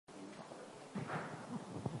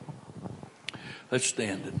Let's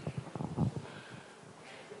stand and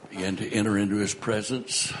begin to enter into His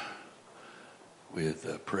presence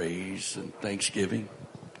with praise and thanksgiving.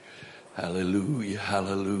 Hallelujah,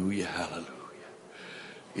 hallelujah, hallelujah.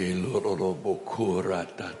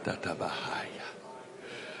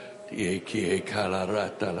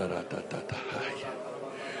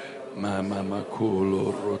 Mama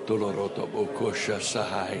makulo rotolo roto bokosha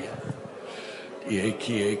sahaya.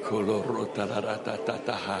 Tie kolo rota la rata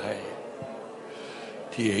tatahaya.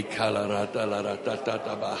 Tie kala rata la rata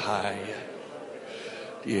tatabahaya.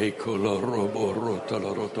 Tie kolo robo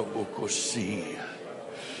rotolo roto bokosia.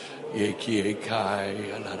 Tie kai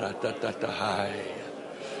la rata tatahaya.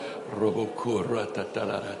 Robo kura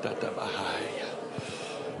tatala tatabahaya.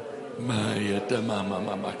 Maya tamama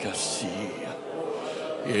mama kasia.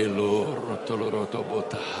 Elo rotolo roto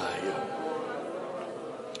botahaya.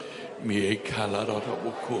 Mie kala roto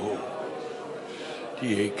boko.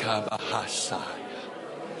 Tie kabahasaya.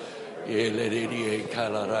 Ele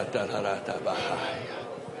kala rata rata bahaya.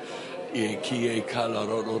 Ie kala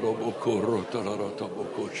roto boko rotolo roto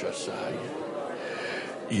boko shasaya.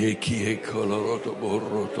 Ie kala roto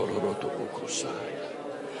boko saya.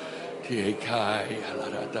 Tie kai la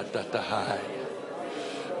rata tatahaya.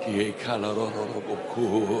 Tie kalororo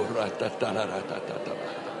boku ratatala ratatata.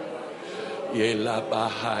 Ye la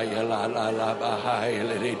bahaya la bahaya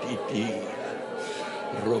le rediti.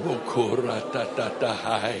 Roboku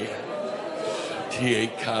ratatatahaya. Tie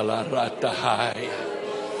kalaratahaya.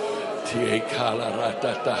 Tie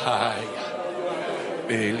kalaratahaya.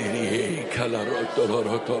 Beli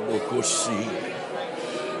kalarotoroto bokusi.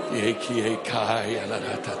 Ye kie kaya la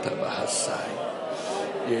ratatabahasai.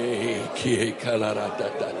 Ye kie kalarata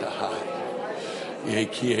tatahai. Ye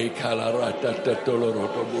kie kalarata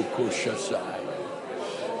tatoloroto bukushasai.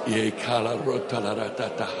 Ye kalarota larata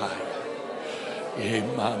tahai. Ye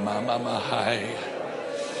mama hai.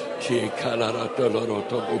 Kie kalarata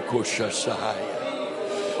loroto bukushasai.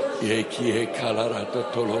 Ye kie kalarata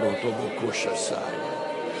toloroto bukushasai.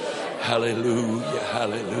 Hallelujah,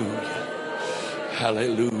 hallelujah,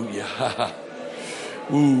 hallelujah.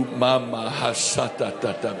 Mama hasata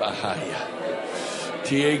tata bahaya.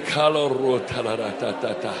 Tie kaloro talarata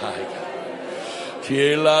tatahaya.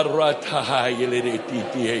 Tie la ratahaya lereti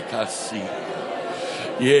tie kasi.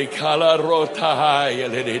 Ye kalaro tahaya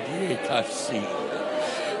lereti kasi.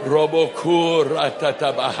 Roboku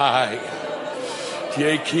ratata bahaya.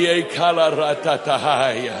 Tie kie kalarata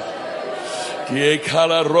tahaya. Tie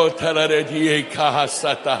kalaro talareti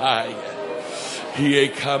kahasatahaya. Ye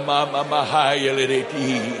kamama mahaya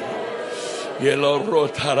lereti. Ye lo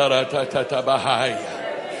rotarata tatabahaya.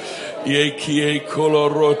 Ye kie kolo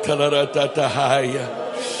rotarata tahaya.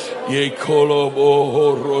 Ye kolo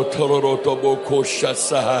boho rotoroto boko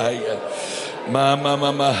shasaya. Mama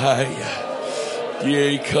mahaya.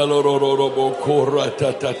 Ye kalororo boko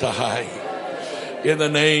ratatatahaya. In the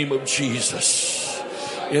name of Jesus.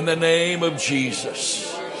 In the name of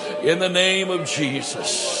Jesus. In the name of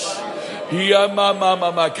Jesus. Ya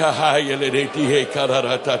mama kahaya lereti he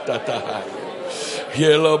kararata tatahaya.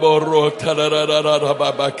 Yelo boro tararara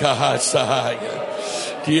baba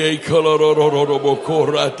kahasaya. Tie kolororo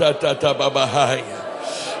bokora tatata babahaya.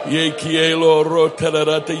 Ye kielo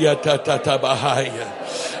rotarata yatata bahaya.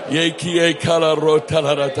 Ye kie kala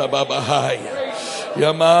rotarata babahaya.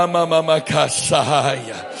 Ya mama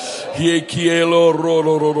kasahaya. Ye kielo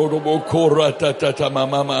roro bokora tatata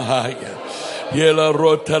mama mahaya. Yela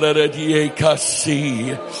rotarara die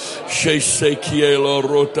kasi. Shese kielo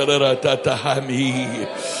rotarara tatahami.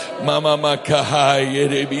 Mama makahai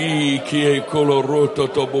erebi kie koloroto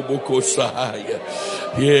tobobuko sahaya.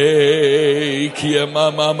 Ye kie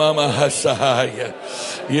mama hasahaya.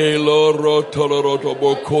 Ye loro toloroto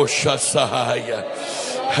boko shasahaya.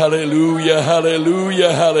 Hallelujah,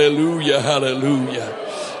 hallelujah, hallelujah, hallelujah.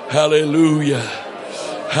 Hallelujah.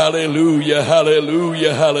 Hallelujah,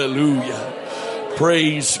 hallelujah, hallelujah.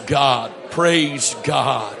 Praise God. Praise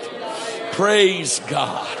God. Praise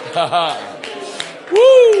God.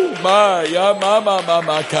 Woo! My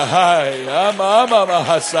mama kahai. Mama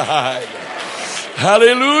hasai.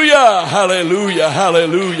 Hallelujah. Hallelujah.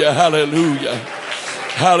 Hallelujah. Hallelujah.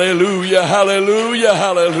 Hallelujah. Hallelujah.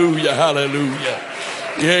 Hallelujah. Hallelujah.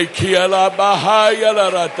 Ye kiala bahaya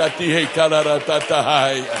la ratati he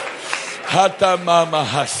kalaratahaya. Hata mama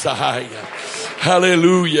hasahaya.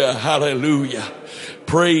 Hallelujah. Hallelujah.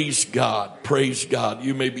 Praise God. Praise God.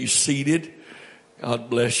 You may be seated. God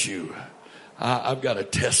bless you. I've got a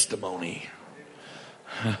testimony.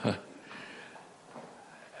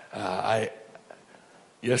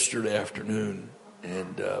 Yesterday afternoon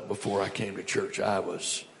and before I came to church, I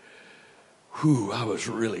was I was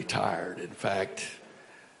really tired. In fact,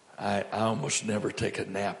 I almost never take a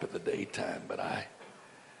nap in the daytime, but I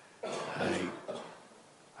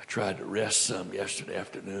tried to rest some yesterday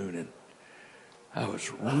afternoon, and I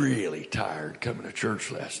was really tired coming to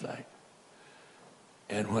church last night.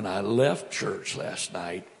 And when I left church last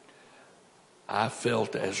night, I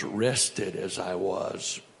felt as rested as I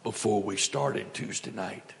was before we started Tuesday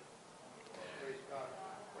night.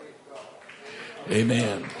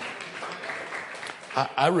 Amen.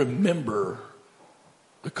 I remember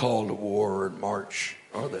the call to war in March,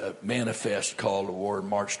 or the manifest call to war in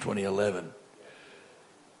March 2011.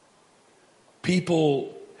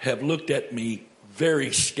 People have looked at me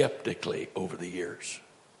very skeptically over the years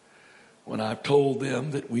when I've told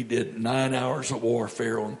them that we did 9 hours of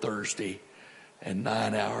warfare on Thursday and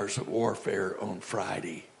 9 hours of warfare on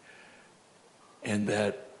Friday, and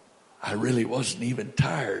that I really wasn't even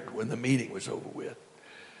tired when the meeting was over with.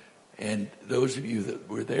 And those of you that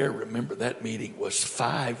were there remember that meeting was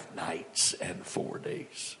 5 nights and 4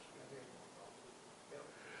 days.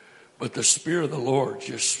 But the Spirit of the Lord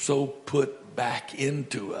just so put back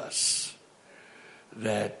into us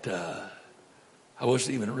that I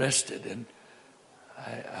wasn't even rested. And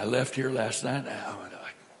I left here last night and I went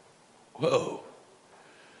like, whoa,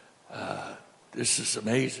 this is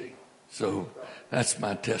amazing. So that's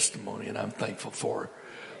my testimony, and I'm thankful for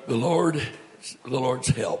the Lord's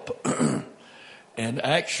help. And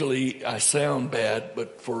actually, I sound bad,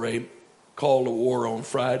 but for a call to war on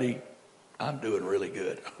Friday, I'm doing really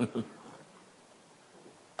good.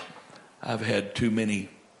 I've had too many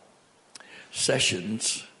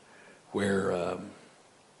sessions where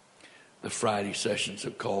the Friday sessions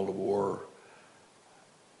of call to war,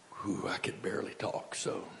 I could barely talk.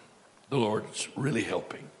 So the Lord's really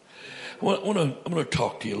helping. I'm going to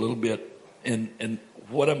talk to you a little bit, and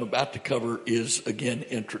what I'm about to cover is, again,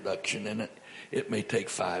 introduction, and it may take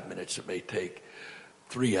 5 minutes, it may take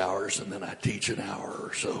 3 hours, and then I teach an hour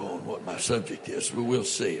or so on what my subject is, but we'll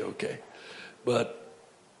see, okay? But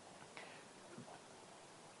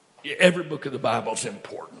every book of the Bible is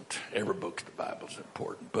important. Every book of the Bible is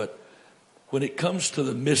important. But when it comes to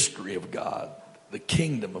the mystery of God, the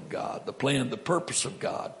kingdom of God, the plan, the purpose of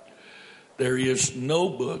God, there is no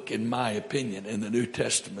book, in my opinion, in the New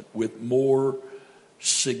Testament with more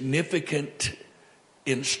significant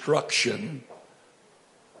instruction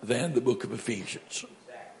than the book of Ephesians.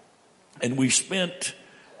 And we spent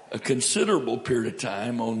a considerable period of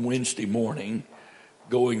time on Wednesday morning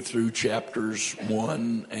going through chapters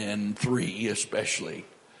 1 and 3 especially.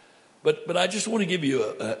 But I just want to give you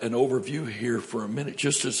an overview here for a minute,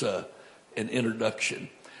 just as an introduction.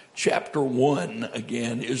 Chapter 1,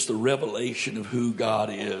 again, is the revelation of who God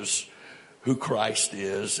is, who Christ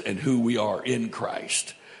is, and who we are in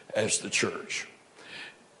Christ as the church.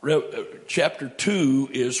 Chapter 2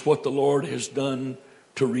 is what the Lord has done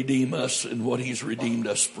to redeem us and what he's redeemed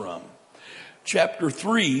us from. Chapter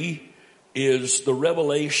 3 is the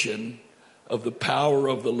revelation of the power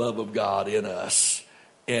of the love of God in us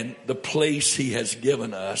and the place he has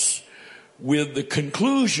given us, with the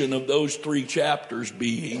conclusion of those 3 chapters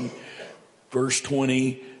being verse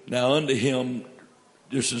 20, now unto him,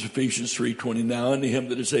 this is Ephesians 3:20, now unto him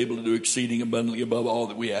that is able to do exceeding abundantly above all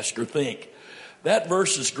that we ask or think. That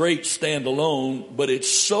verse is great standalone, but it's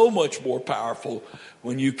so much more powerful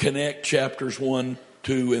when you connect chapters 1,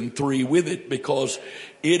 2, and 3 with it, because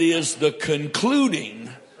it is the concluding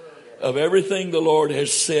of everything the Lord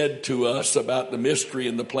has said to us about the mystery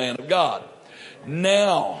and the plan of God.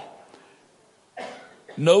 Now,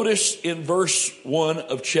 notice in verse 1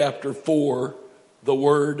 of chapter 4, the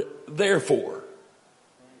word therefore.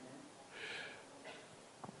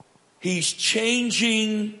 He's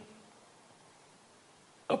changing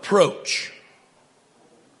approach.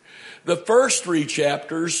 The first 3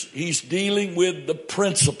 chapters, he's dealing with the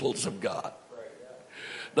principles of God.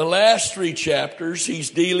 The last 3 chapters, he's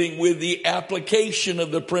dealing with the application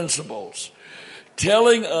of the principles,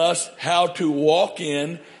 telling us how to walk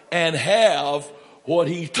in and have what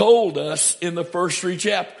he told us in the first 3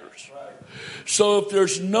 chapters. So if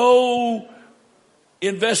there's no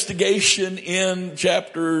investigation in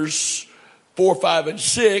chapters 4, 5, and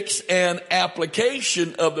 6 and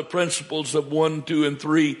application of the principles of 1, 2, and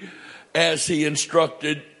 3 as he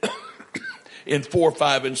instructed in 4,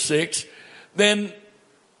 5, and 6, then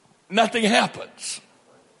nothing happens.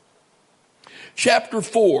 Chapter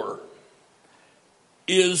 4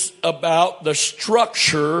 is about the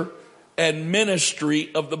structure and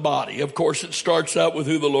ministry of the body. Of course, it starts out with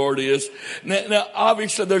who the Lord is. Now,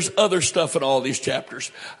 obviously, there's other stuff in all these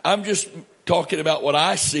chapters. I'm just talking about what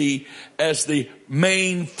I see as the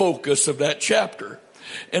main focus of that chapter.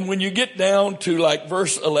 And when you get down to like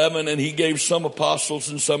verse 11, and he gave some apostles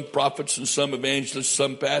and some prophets and some evangelists,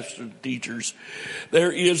 some pastors and teachers,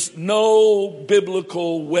 there is no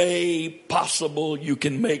biblical way possible you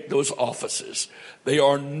can make those offices. They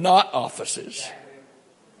are not offices.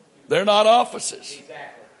 They're not offices.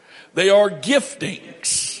 They are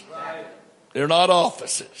giftings. They're not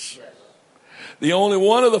offices. The only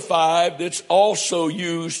one of the five that's also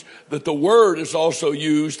used, that the word is also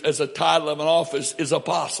used as a title of an office, is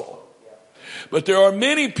apostle. But there are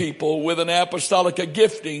many people with an apostolic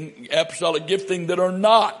gifting that are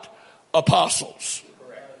not apostles.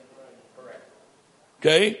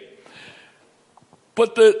 Okay?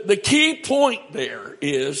 But the key point there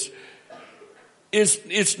is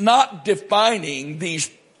it's not defining these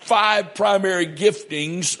five primary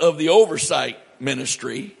giftings of the oversight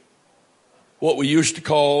ministry, what we used to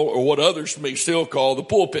call, or what others may still call, the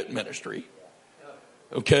pulpit ministry.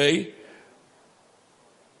 Okay?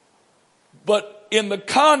 But in the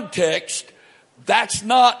context, that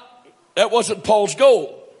wasn't Paul's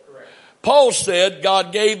goal. Paul said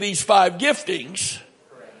God gave these five giftings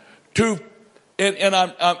to, and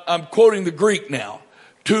I'm quoting the Greek now,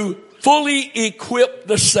 to fully equip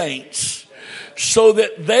the saints so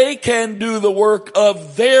that they can do the work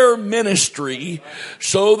of their ministry,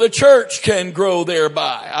 so the church can grow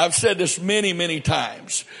thereby. I've said this many, many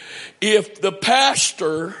times. If the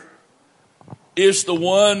pastor is the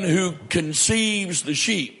one who conceives the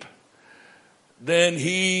sheep, then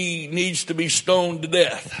he needs to be stoned to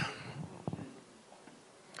death.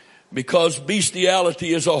 Because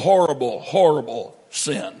bestiality is a horrible, horrible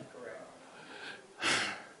sin.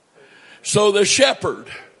 So the shepherd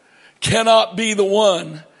cannot be the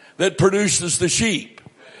one that produces the sheep.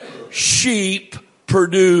 Sheep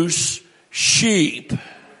produce sheep.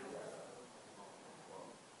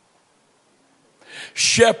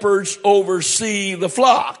 Shepherds oversee the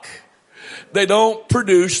flock. They don't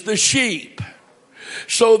produce the sheep.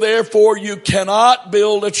 So therefore you cannot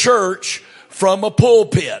build a church from a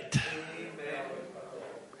pulpit.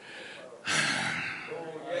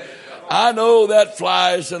 I know that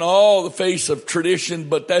flies in all the face of tradition,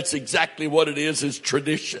 but that's exactly what it is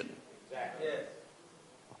tradition.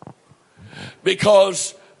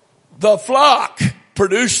 Because the flock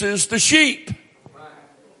produces the sheep.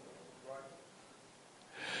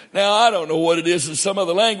 Now, I don't know what it is in some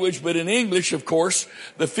other language, but in English, of course,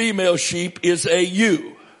 the female sheep is a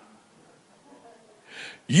ewe.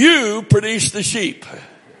 You produce the sheep.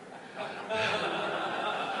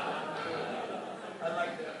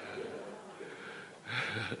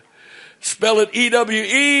 Spell it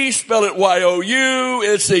E-W-E, spell it Y-O-U.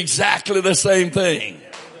 It's exactly the same thing.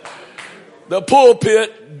 The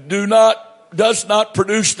pulpit does not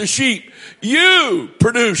produce the sheep. You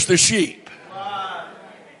produce the sheep.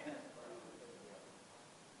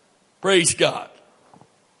 Praise God.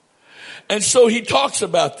 And so he talks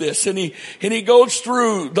about this, and he goes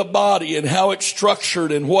through the body and how it's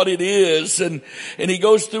structured and what it is, and he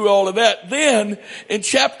goes through all of that. Then in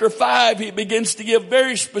chapter 5, he begins to give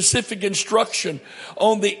very specific instruction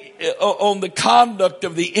on the conduct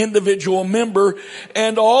of the individual member,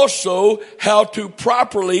 and also how to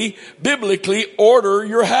properly, biblically order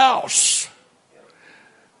your house.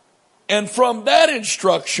 And from that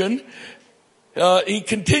instruction, he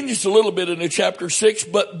continues a little bit into chapter 6,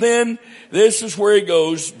 but then this is where he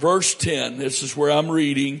goes, verse 10. This is where I'm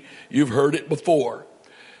reading. You've heard it before.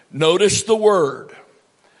 Notice the word.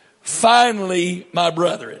 Finally, my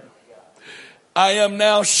brethren, I am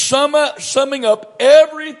now summing up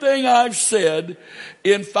everything I've said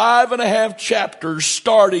in 5.5 chapters,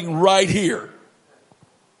 starting right here.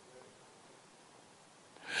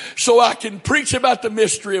 So I can preach about the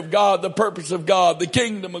mystery of God, the purpose of God, the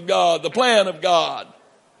kingdom of God, the plan of God.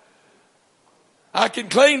 I can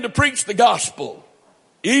claim to preach the gospel,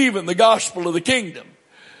 even the gospel of the kingdom.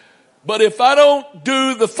 But if I don't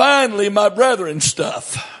do the finally, my brethren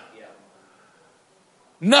stuff,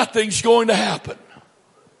 nothing's going to happen.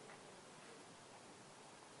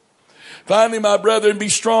 Finally, my brethren, be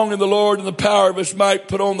strong in the Lord and the power of his might.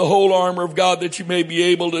 Put on the whole armor of God that you may be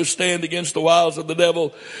able to stand against the wiles of the devil.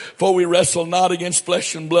 For we wrestle not against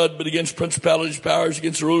flesh and blood, but against principalities, powers,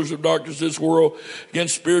 against the rulers of darkness of this world,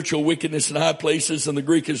 against spiritual wickedness in high places. And the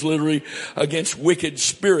Greek is literally against wicked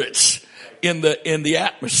spirits in the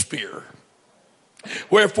atmosphere.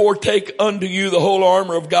 Wherefore take unto you the whole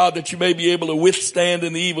armor of God, that you may be able to withstand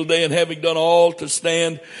in the evil day, and having done all to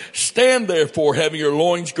stand. Stand therefore, having your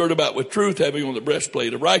loins girded about with truth, having on the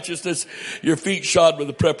breastplate of righteousness, your feet shod with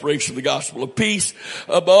the preparation of the gospel of peace.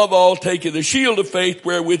 Above all, taking the shield of faith,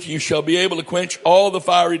 wherewith you shall be able to quench all the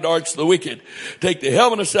fiery darts of the wicked. Take the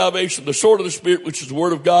helmet of salvation, the sword of the Spirit, which is the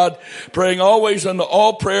word of God, praying always unto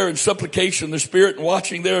all prayer and supplication in the Spirit, and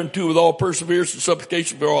watching thereunto with all perseverance and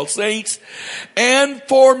supplication for all saints, and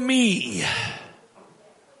for me,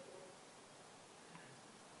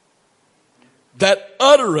 that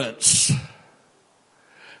utterance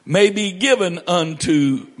may be given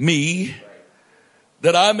unto me,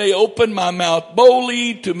 that I may open my mouth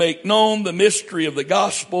boldly to make known the mystery of the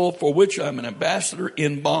gospel, for which I'm an ambassador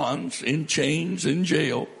in bonds, in chains, in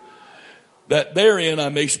jail, that therein I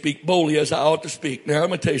may speak boldly as I ought to speak. Now I'm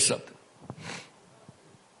going to tell you something.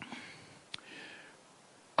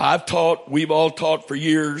 I've taught, we've all taught for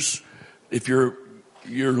years, if you're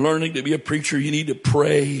learning to be a preacher, you need to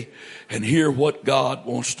pray and hear what God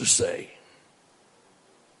wants to say.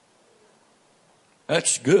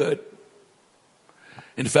 That's good.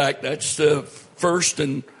 In fact, that's the first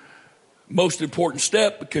and most important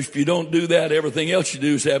step, because if you don't do that, everything else you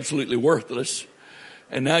do is absolutely worthless.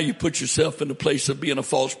 And now you put yourself in the place of being a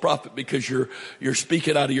false prophet, because you're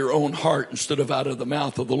speaking out of your own heart instead of out of the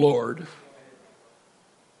mouth of the Lord.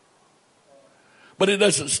 But it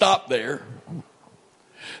doesn't stop there.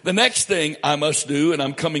 The next thing I must do, and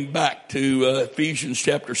I'm coming back to Ephesians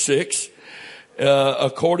chapter 6,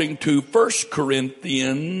 according to 1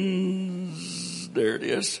 Corinthians, there it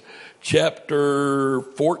is, chapter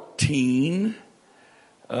 14,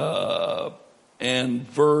 and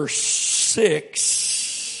verse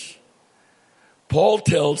 6, Paul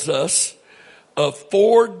tells us of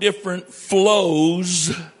 4 different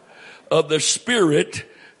flows of the Spirit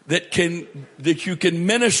that you can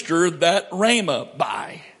minister that rhema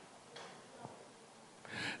by.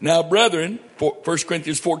 Now, brethren, 1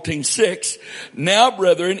 Corinthians 14:6, now,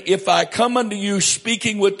 brethren, if I come unto you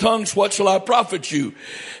speaking with tongues, what shall I profit you?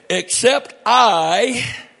 Except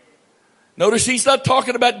notice he's not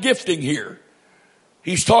talking about gifting here.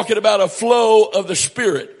 He's talking about a flow of the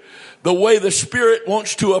Spirit. The way the Spirit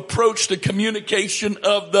wants to approach the communication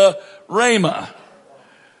of the rhema.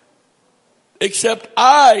 Except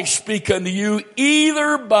I speak unto you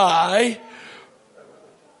either by,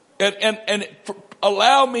 and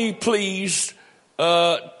allow me please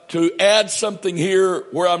to add something here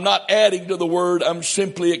where I'm not adding to the word, I'm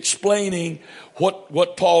simply explaining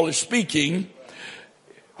what Paul is speaking.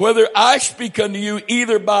 Whether I speak unto you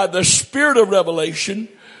either by the spirit of revelation,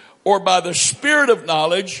 or by the spirit of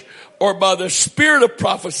knowledge, or by the spirit of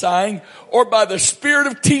prophesying, or by the spirit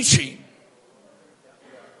of teaching.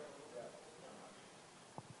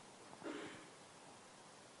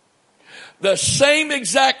 The same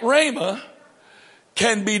exact rhema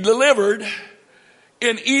can be delivered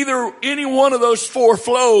in any one of those 4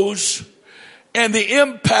 flows, and the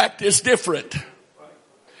impact is different.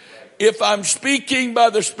 If I'm speaking by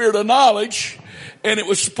the spirit of knowledge, and it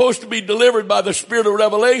was supposed to be delivered by the spirit of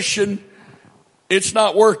revelation, it's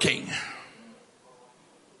not working.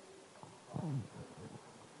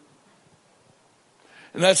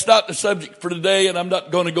 And that's not the subject for today, and I'm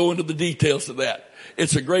not going to go into the details of that.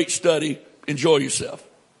 It's a great study. Enjoy yourself.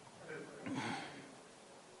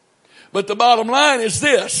 But the bottom line is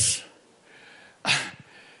this.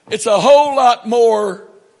 It's a whole lot more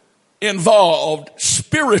involved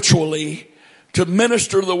spiritually to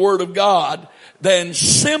minister the word of God than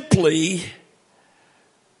simply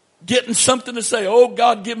getting something to say. Oh,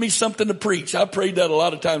 God, give me something to preach. I prayed that a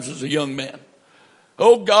lot of times as a young man.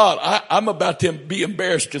 Oh, God, I'm about to be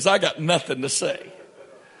embarrassed because I got nothing to say.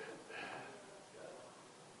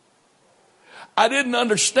 I didn't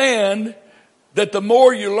understand that the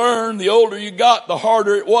more you learn, the older you got, the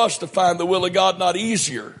harder it was to find the will of God, not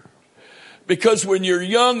easier. Because when you're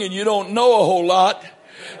young and you don't know a whole lot,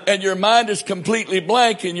 and your mind is completely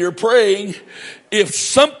blank and you're praying, if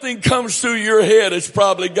something comes through your head, it's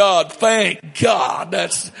probably God. Thank God,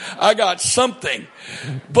 I got something.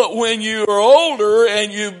 But when you're older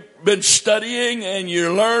and you've been studying and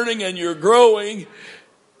you're learning and you're growing,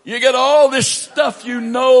 you get all this stuff you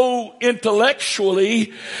know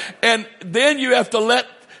intellectually, and then you have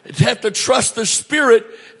to trust the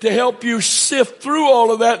Spirit to help you sift through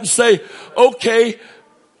all of that and say, okay,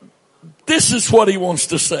 this is what He wants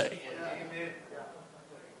to say.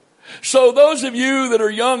 So those of you that are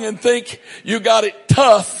young and think you got it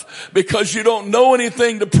tough because you don't know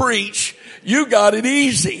anything to preach, you got it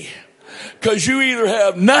easy. Because you either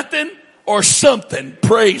have nothing or something.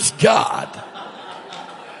 Praise God.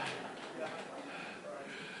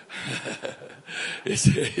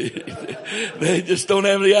 They just don't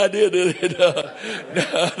have any idea, do they?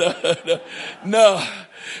 No.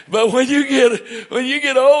 But when you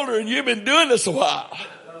get older and you've been doing this a while,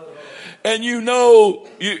 and you know,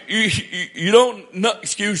 you don't know,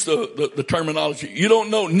 excuse the terminology, you don't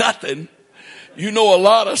know nothing, you know a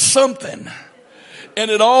lot of something. And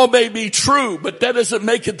it all may be true, but that doesn't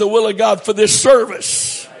make it the will of God for this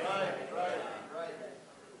service.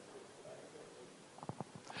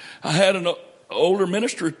 I had an older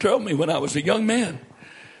minister tell me when I was a young man.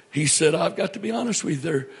 He said, I've got to be honest with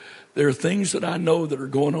you. There are things that I know that are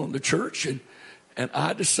going on in the church, and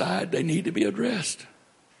I decide they need to be addressed.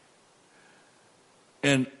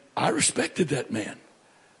 And I respected that man.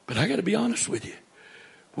 But I got to be honest with you.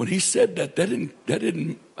 When he said that,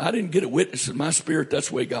 I didn't get a witness in my spirit. That's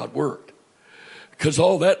the way God worked. Because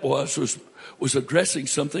all that was addressing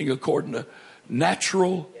something according to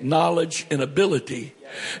natural knowledge and ability.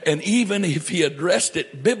 And even if he addressed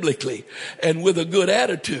it biblically and with a good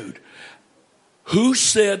attitude, who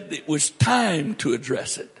said it was time to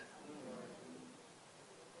address it?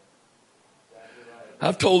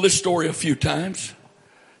 I've told this story a few times.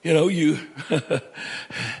 You know, you're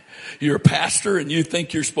a pastor and you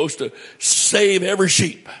think you're supposed to save every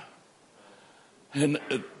sheep. And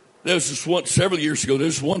there was this one, several years ago, there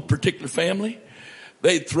was one particular family.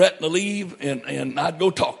 They'd threaten to leave and I'd go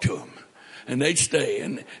talk to them. And they'd stay.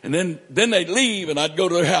 And then they'd leave and I'd go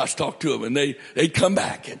to their house, talk to them. And they'd come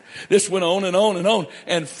back. And this went on and on and on.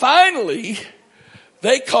 And finally,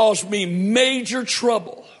 they caused me major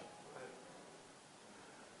trouble.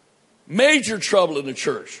 Major trouble in the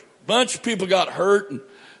church. A bunch of people got hurt and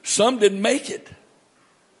some didn't make it.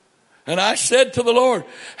 And I said to the Lord,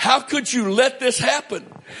 how could you let this happen?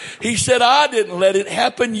 He said, I didn't let it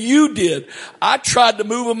happen. You did. I tried to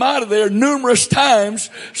move them out of there numerous times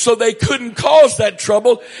so they couldn't cause that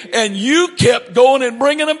trouble. And you kept going and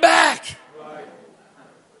bringing them back. Right.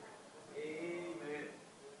 Amen.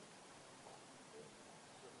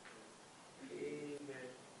 Amen.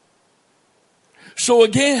 So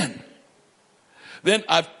again, then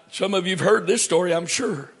some of you have heard this story, I'm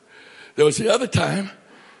sure. There was the other time.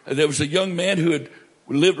 There was a young man who had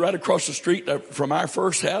lived right across the street from our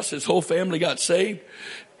first house. His whole family got saved.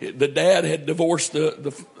 The dad had divorced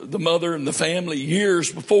the mother and the family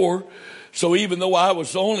years before. So even though I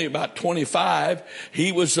was only about 25,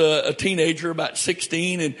 he was a teenager, about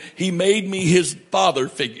 16, and he made me his father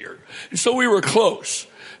figure. And so we were close.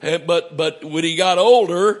 But when he got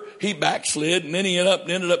older, he backslid, and then he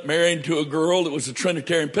ended up marrying to a girl that was a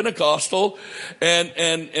Trinitarian Pentecostal, and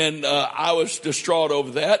I was distraught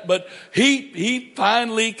over that. But he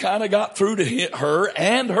finally kind of got through to her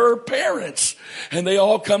and her parents, and they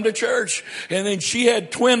all come to church. And then she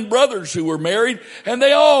had twin brothers who were married, and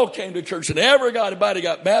they all came to church, and everybody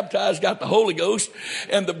got baptized, got the Holy Ghost,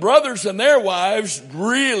 and the brothers and their wives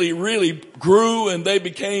really, really grew, and they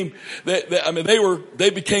became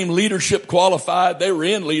leadership qualified. They were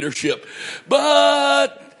in leadership.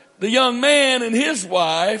 But the young man and his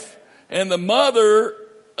wife and the mother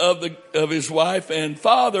of his wife and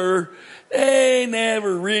father, they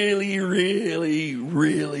never really, really,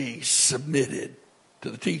 really submitted to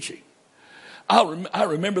the teaching. I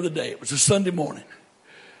remember the day. It was a Sunday morning.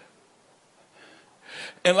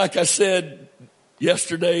 And like I said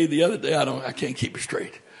yesterday, the other day, I can't keep it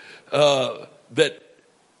straight. That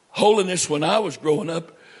holiness when I was growing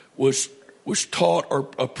up was taught or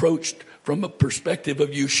approached from a perspective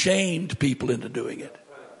of you shamed people into doing it.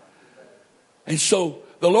 And so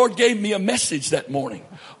the Lord gave me a message that morning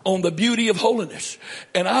on the beauty of holiness.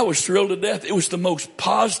 And I was thrilled to death. It was the most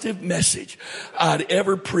positive message I'd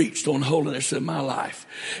ever preached on holiness in my life.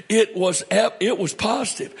 It was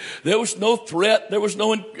positive. There was no threat. There was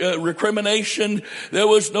no recrimination. There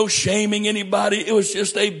was no shaming anybody. It was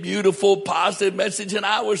just a beautiful, positive message. And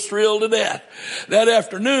I was thrilled to death. That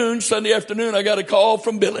afternoon, Sunday afternoon, I got a call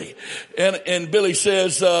from Billy. And Billy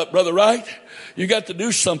says, Brother Wright, you got to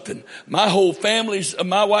do something. My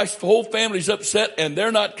wife's whole family's upset, and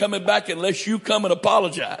they're not coming back unless you come and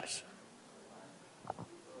apologize.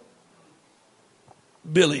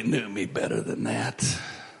 Billy knew me better than that.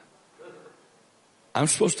 I'm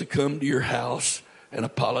supposed to come to your house and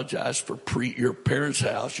apologize for your parents'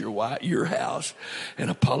 house, your house, and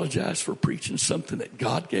apologize for preaching something that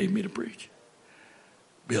God gave me to preach.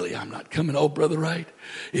 Billy, I'm not coming. Oh, Brother Wright,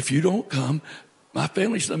 if you don't come, my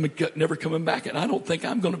family's never coming back, and I don't think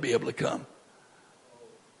I'm going to be able to come.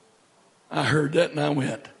 I heard that and I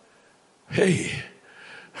went, hey,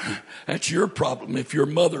 that's your problem if your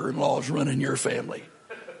mother-in-law is running your family.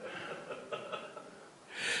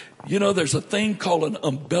 You know, there's a thing called an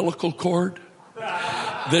umbilical cord.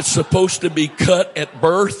 that's supposed to be cut at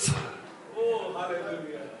birth.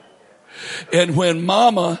 And when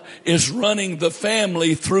mama is running the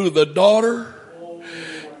family through the daughter,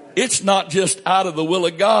 it's not just out of the will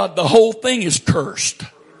of God. The whole thing is cursed.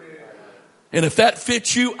 And if that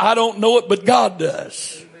fits you, I don't know it, but God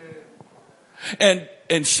does.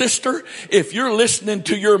 And sister, if you're listening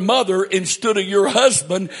to your mother instead of your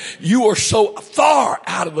husband, you are so far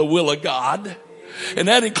out of the will of God. And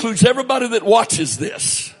that includes everybody that watches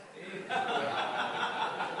this.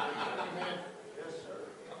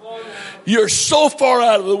 You're so far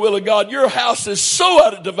out of the will of God. Your house is so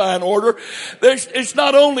out of divine order. It's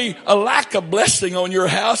not only a lack of blessing on your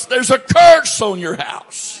house, there's a curse on your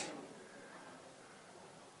house.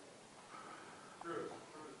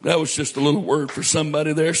 That was just a little word for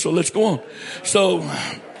somebody there, so let's go on. So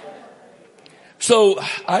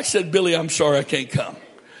I said, Billy, I'm sorry I can't come.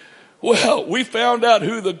 Well, we found out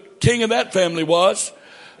who the king of that family was.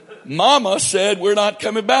 Mama said, we're not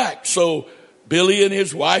coming back. So Billy and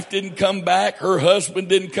his wife didn't come back. Her husband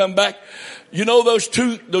didn't come back. You know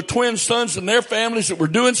the twin sons and their families that were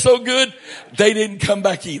doing so good? They didn't come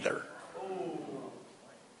back either.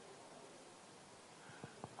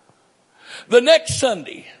 The next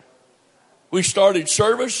Sunday, we started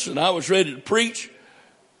service and I was ready to preach.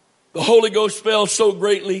 The Holy Ghost fell so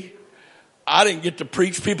greatly. I didn't get to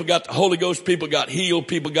preach. People got the Holy Ghost. People got healed.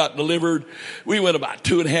 People got delivered. We went about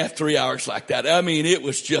 2.5, 3 hours like that. I mean, it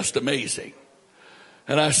was just amazing.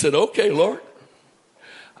 And I said, okay, Lord,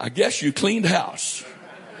 I guess you cleaned house.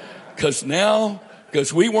 Because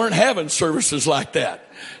we weren't having services like that.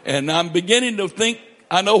 And I'm beginning to think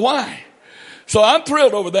I know why. So I'm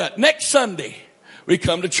thrilled over that. Next Sunday, we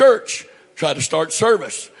come to church, try to start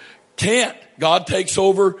service. Can't. God takes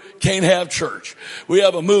over, can't have church. We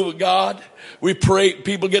have a move of God. We pray,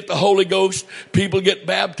 people get the Holy Ghost, people get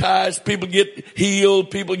baptized, people get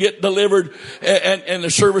healed, people get delivered, and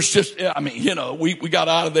the service just, we got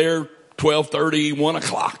out of there 12:30, 1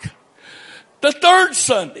 o'clock. The third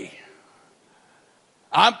Sunday,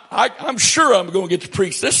 I'm sure I'm going to get to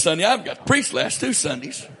preach this Sunday. I've got to preach the last 2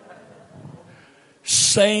 Sundays.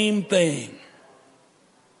 Same thing.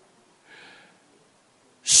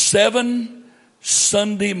 7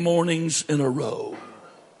 Sunday mornings in a row.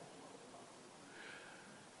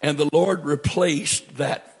 And the Lord replaced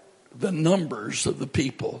the numbers of the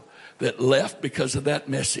people that left because of that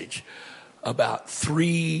message about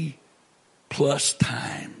 3+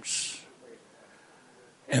 times.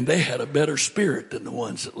 And they had a better spirit than the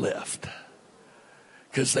ones that left.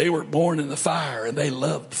 Because they were born in the fire and they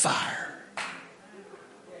loved the fire.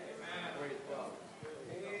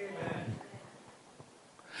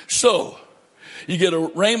 So, you get a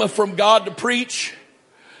rhema from God to preach.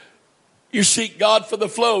 You seek God for the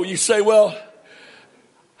flow. You say, well,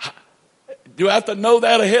 do I have to know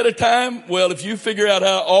that ahead of time? Well, if you figure out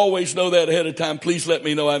how to always know that ahead of time, please let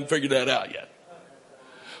me know I haven't figured that out yet.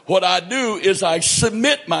 What I do is I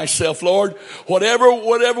submit myself, Lord,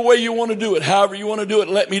 whatever way you want to do it, however you want to do it,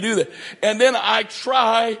 let me do that. And then I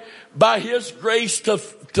try by His grace to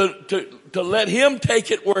let Him take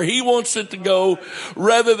it where He wants it to go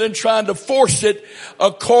rather than trying to force it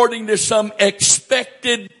according to some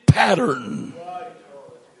expected pattern.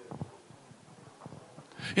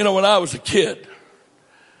 You know, when I was a kid,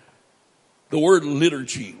 the word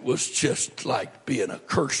liturgy was just like being a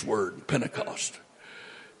curse word in Pentecost.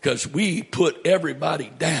 Because we put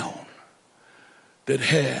everybody down that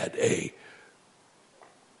had a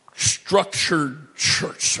structured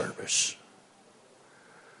church service,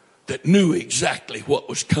 that knew exactly what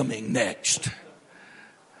was coming next.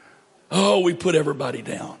 Oh, we put everybody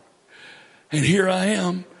down. And here I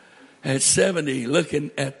am at 70 looking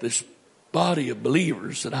at this body of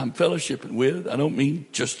believers that I'm fellowshipping with. I don't mean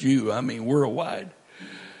just you. I mean worldwide.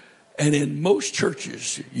 And in most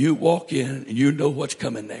churches, you walk in and you know what's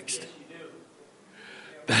coming next.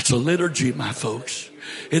 That's a liturgy, my folks.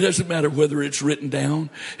 It doesn't matter whether it's written down.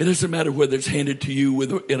 It doesn't matter whether it's handed to you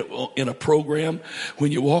in a program.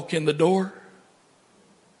 When you walk in the door,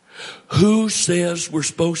 who says we're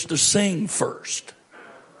supposed to sing first?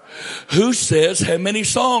 Who says how many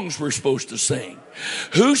songs we're supposed to sing?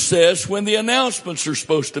 Who says when the announcements are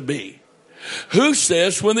supposed to be? Who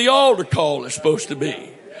says when the altar call is supposed to be?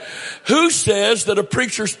 Who says that a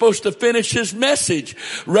preacher's supposed to finish his message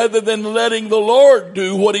rather than letting the Lord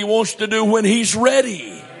do what He wants to do when He's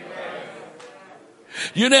ready?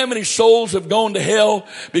 You know how many souls have gone to hell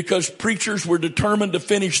because preachers were determined to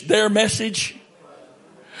finish their message?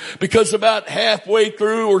 Because about halfway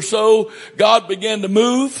through or so, God began to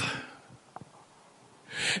move.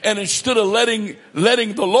 And instead of letting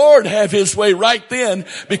the Lord have his way right then,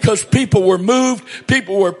 because people were moved,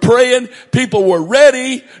 people were praying, people were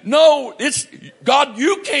ready. No, it's, God,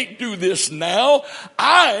 you can't do this now.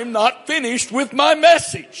 I'm not finished with my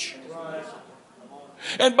message.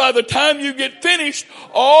 And by the time you get finished,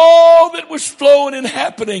 all that was flowing and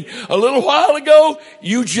happening a little while ago,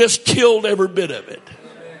 you just killed every bit of it.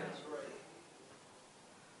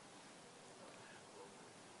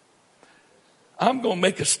 I'm going to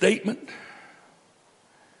make a statement,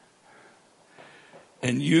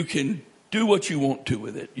 and you can do what you want to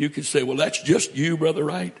with it. You can say, well, that's just you, Brother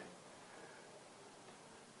Wright.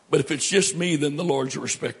 But if it's just me, then the Lord's a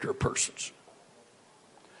respecter of persons.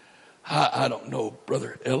 I don't know,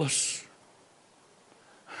 Brother Ellis.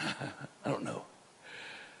 I don't know.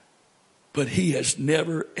 But he has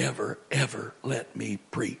never, ever, ever let me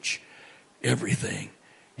preach everything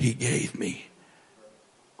he gave me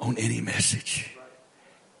on any message.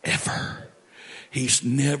 Ever. He's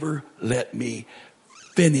never let me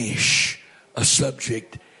finish a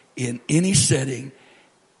subject in any setting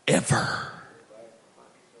ever.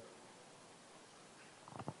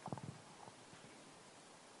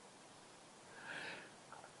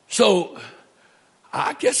 So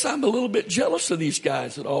I guess I'm a little bit jealous of these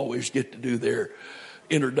guys that always get to do their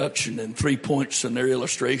introduction and 3 points and their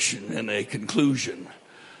illustration and a conclusion.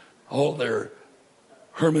 All their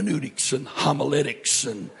hermeneutics and homiletics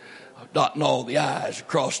and dotting all the I's,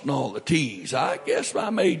 crossing all the T's. I guess I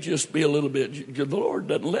may just be a little bit, the Lord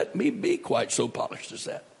doesn't let me be quite so polished as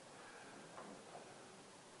that.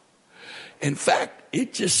 In fact,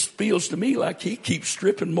 it just feels to me like he keeps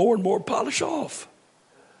stripping more and more polish off.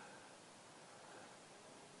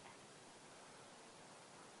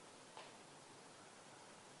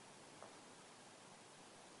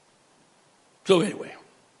 So anyway,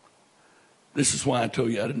 this is why I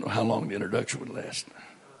told you I didn't know how long the introduction would last.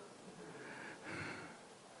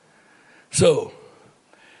 So,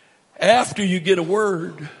 after you get a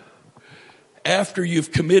word, after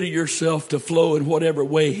you've committed yourself to flow in whatever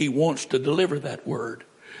way he wants to deliver that word,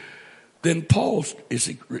 then Paul is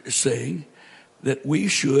saying that we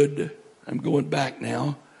should, I'm going back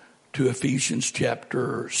now to Ephesians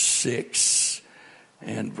chapter 6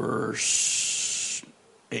 and verse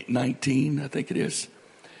 19, I think it is.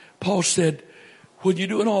 Paul said, when you're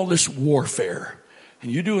doing all this warfare and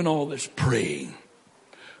you're doing all this praying,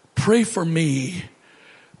 pray for me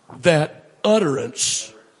that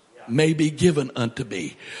utterance may be given unto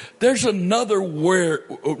me. There's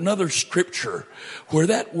another scripture where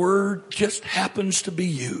that word just happens to be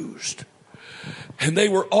used. And they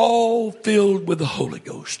were all filled with the Holy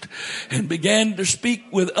Ghost and began to speak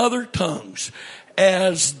with other tongues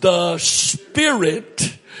as the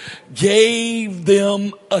Spirit gave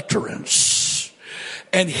them utterance.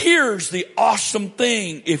 And here's the awesome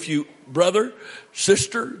thing, if you, brother,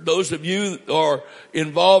 sister, those of you that are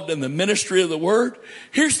involved in the ministry of the word,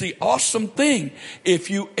 here's the awesome thing. If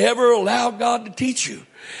you ever allow God to teach you,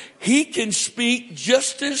 he can speak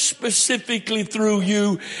just as specifically through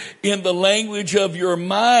you in the language of your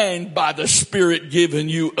mind by the Spirit giving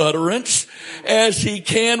you utterance as he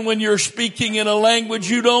can when you're speaking in a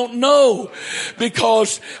language you don't know.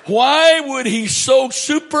 Because why would he so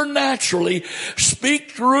supernaturally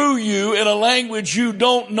speak through you in a language you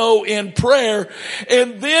don't know in prayer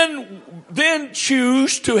and then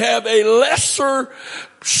choose to have a lesser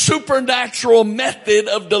supernatural method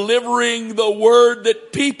of delivering the word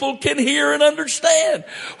that people can hear and understand?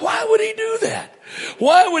 Why would he do that?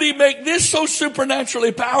 Why would he make this so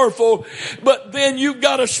supernaturally powerful, but then you've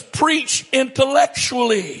got to preach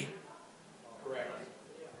intellectually?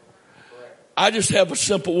 I just have a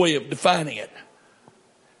simple way of defining it.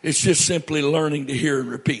 It's just simply learning to hear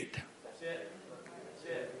and repeat.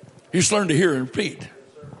 You just learn to hear and repeat.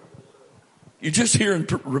 You just hear and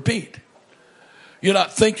repeat. You're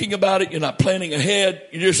not thinking about it. You're not planning ahead.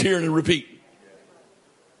 You're just hearing and repeat.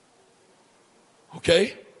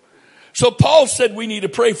 Okay? So Paul said we need to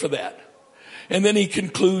pray for that. And then he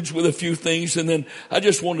concludes with a few things. And then I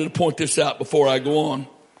just wanted to point this out before I go on.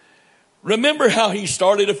 Remember how he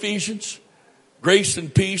started Ephesians? Grace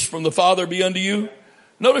and peace from the Father be unto you.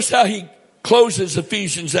 Notice how he closes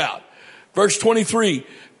Ephesians out. Verse 23.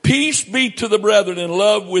 Peace be to the brethren and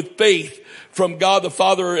love with faith from God the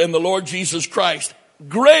Father and the Lord Jesus Christ.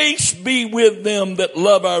 Grace be with them that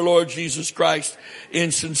love our Lord Jesus Christ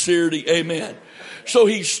in sincerity. Amen. So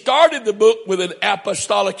he started the book with an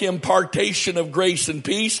apostolic impartation of grace and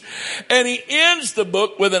peace, and he ends the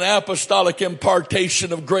book with an apostolic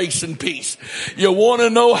impartation of grace and peace. You want to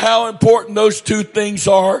know how important those two things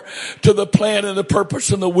are to the plan and the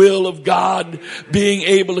purpose and the will of God being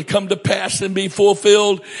able to come to pass and be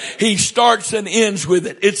fulfilled? He starts and ends with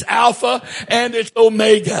it. It's Alpha and it's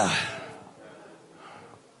Omega.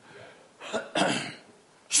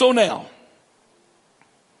 So now,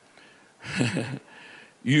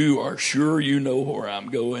 you are sure you know where I'm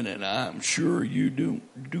going, and I'm sure you do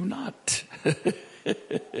not.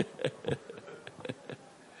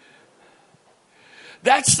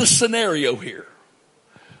 That's the scenario here.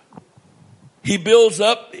 He builds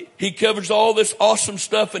up, he covers all this awesome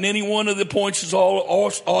stuff, and any one of the points is all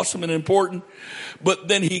awesome and important. But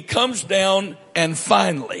then he comes down and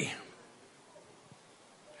finally,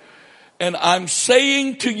 and I'm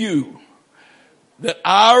saying to you that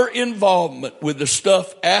our involvement with the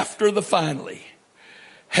stuff after the finally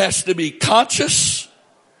has to be conscious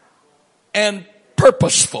and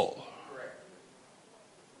purposeful.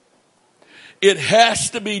 It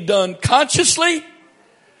has to be done consciously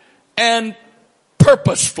and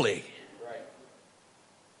purposefully.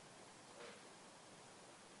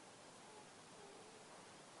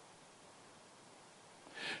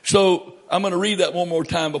 So I'm going to read that one more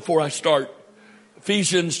time before I start.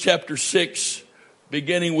 Ephesians chapter 6,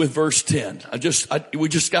 beginning with verse 10. We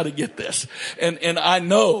just got to get this. And I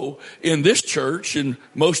know in this church, and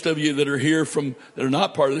most of you that are here that are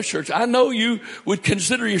not part of this church, I know you would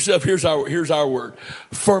consider yourself, here's our word,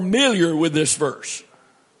 familiar with this verse.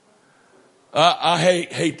 I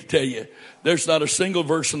hate to tell you, there's not a single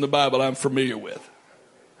verse in the Bible I'm familiar with.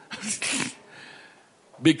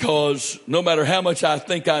 Because no matter how much I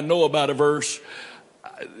think I know about a verse,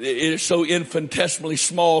 it is so infinitesimally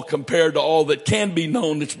small compared to all that can be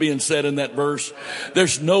known that's being said in that verse.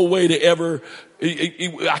 There's no way to ever,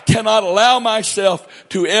 I cannot allow myself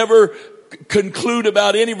to ever conclude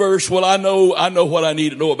about any verse. Well, I know what I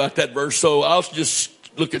need to know about that verse, so I'll just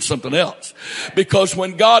look at something else. Because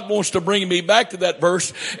when God wants to bring me back to that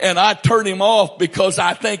verse and I turn him off because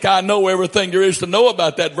I think I know everything there is to know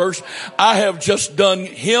about that verse, I have just done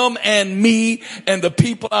him and me and the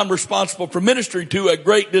people I'm responsible for ministering to a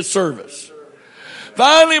great disservice.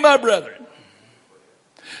 Finally, my brethren,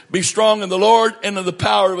 be strong in the Lord and in the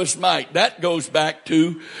power of his might. That goes back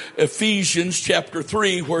to Ephesians chapter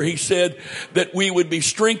 3, where he said that we would be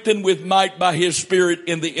strengthened with might by his Spirit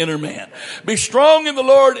in the inner man. Be strong in the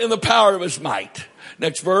Lord and the power of his might.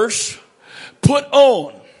 Next verse. Put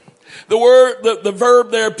on. The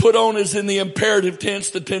verb there, put on, is in the imperative tense,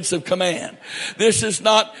 the tense of command. This is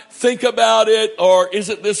not think about it or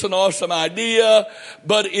isn't this an awesome idea,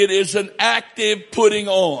 but it is an active putting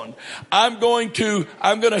on. I'm going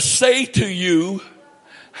to say to you,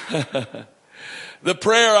 the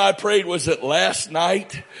prayer I prayed, was it last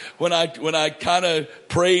night when I kind of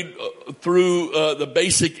prayed through the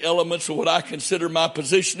basic elements of what I consider my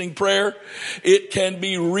positioning prayer. It can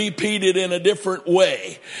be repeated in a different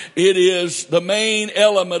way. It is the main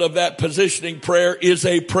element of that positioning prayer is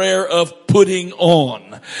a prayer of putting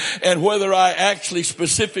on. And whether I actually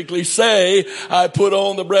specifically say I put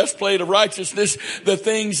on the breastplate of righteousness, the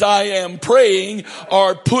things I am praying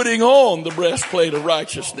are putting on the breastplate of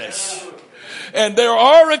righteousness. And there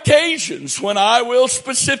are occasions when I will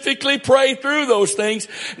specifically pray through those things,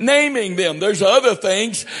 naming them. There's other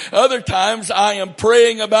things, other times I am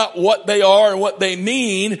praying about what they are and what they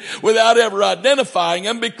mean without ever identifying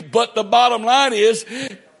them. But the bottom line is,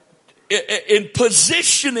 in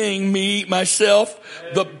positioning myself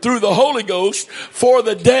through the Holy Ghost for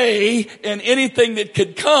the day and anything that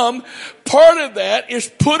could come, part of that is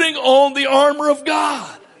putting on the armor of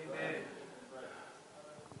God.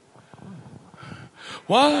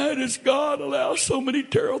 Why does God allow so many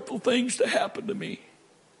terrible things to happen to me?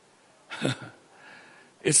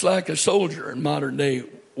 It's like a soldier in modern day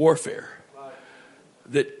warfare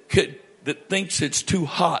that thinks it's too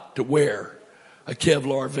hot to wear a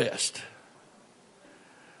Kevlar vest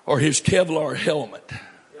or his Kevlar helmet.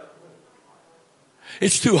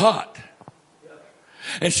 It's too hot.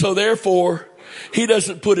 And so therefore he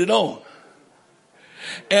doesn't put it on.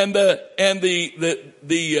 And the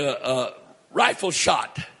rifle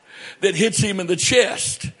shot that hits him in the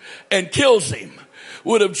chest and kills him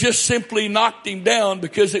would have just simply knocked him down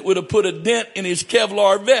because it would have put a dent in his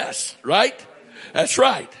Kevlar vest, right? That's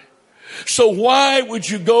right. So why would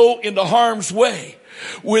you go into harm's way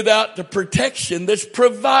without the protection that's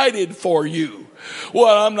provided for you?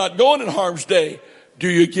 Well, I'm not going in harm's way. Do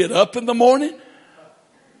you get up in the morning?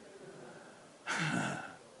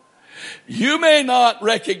 You may not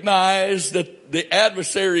recognize that the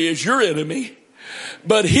adversary is your enemy.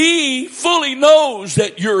 But he fully knows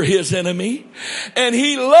that you're his enemy. And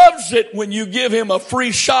he loves it when you give him a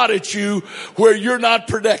free shot at you where you're not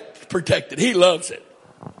protected. He loves it.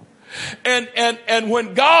 And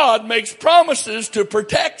when God makes promises to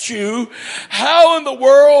protect you, how in the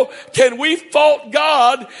world can we fault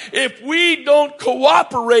God if we don't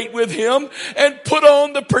cooperate with him and put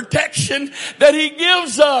on the protection that he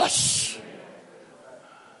gives us?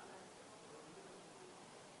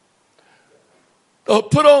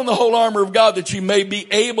 Put on the whole armor of God that you may be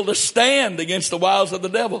able to stand against the wiles of the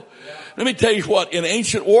devil. Let me tell you what, in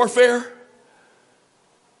ancient warfare,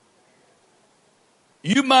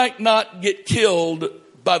 you might not get killed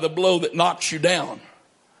by the blow that knocks you down.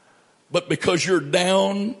 But because you're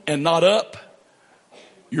down and not up,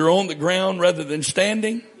 you're on the ground rather than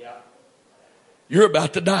standing, you're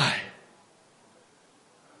about to die.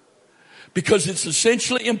 Because it's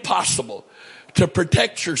essentially impossible to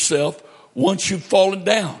protect yourself once you've fallen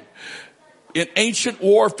down. In ancient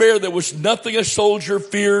warfare, there was nothing a soldier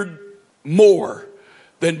feared more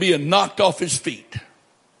than being knocked off his feet.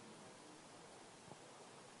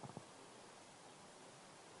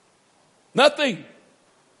 Nothing.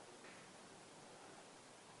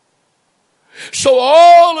 So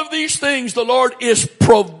all of these things the Lord is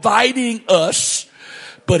providing us,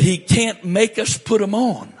 but he can't make us put them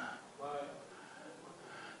on.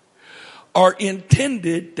 Are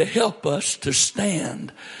intended to help us to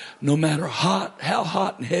stand no matter how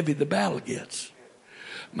hot and heavy the battle gets.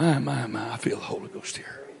 My, I feel the Holy Ghost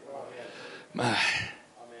here. My.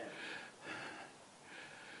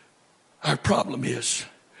 Our problem is,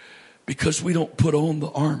 because we don't put on the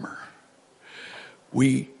armor,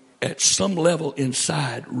 we at some level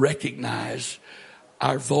inside recognize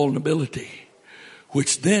our vulnerability,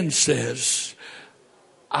 which then says,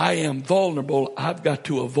 I am vulnerable. I've got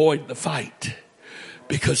to avoid the fight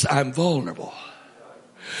because I'm vulnerable.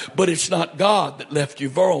 But it's not God that left you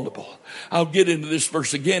vulnerable. I'll get into this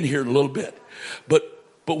verse again here in a little bit. But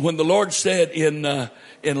when the Lord said in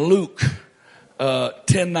Luke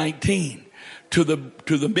 10:19 to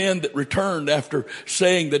the men that returned after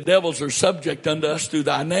saying the devils are subject unto us through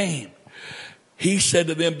thy name, he said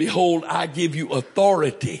to them, behold, I give you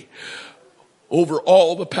authority over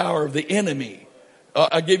all the power of the enemy.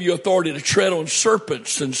 I give you authority to tread on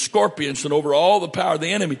serpents and scorpions and over all the power of the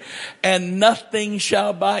enemy. And nothing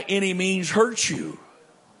shall by any means hurt you.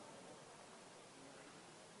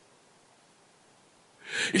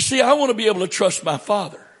 You see, I want to be able to trust my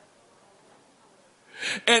Father.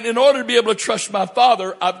 And in order to be able to trust my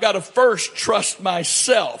Father, I've got to first trust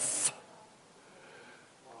myself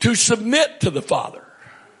to submit to the Father.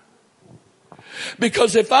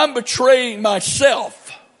 Because if I'm betraying myself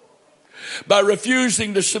by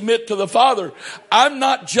refusing to submit to the Father, I'm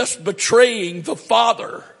not just betraying the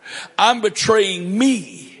Father, I'm betraying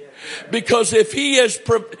me. Because if he is,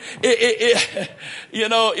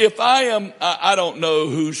 if I don't know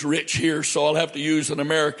who's rich here, so I'll have to use an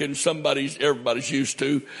American, everybody's used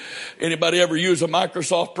to. Anybody ever use a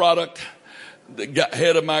Microsoft product? The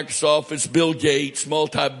head of Microsoft is Bill Gates,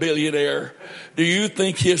 multi-billionaire. Do you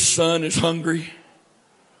think his son is hungry?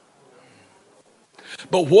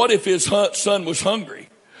 But what if his son was hungry?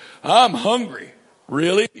 I'm hungry.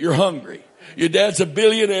 Really? You're hungry. Your dad's a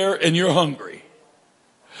billionaire and you're hungry.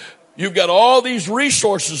 You've got all these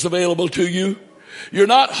resources available to you. You're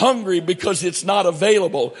not hungry because it's not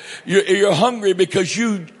available. You're hungry because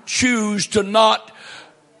you choose to not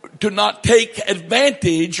take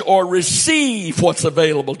advantage or receive what's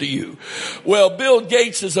available to you. Well, Bill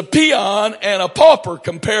Gates is a peon and a pauper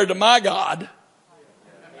compared to my God,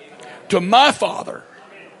 to my Father.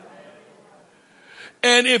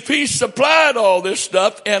 And if he supplied all this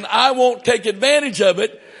stuff and I won't take advantage of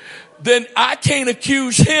it, then I can't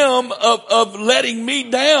accuse him of letting me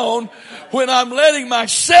down when I'm letting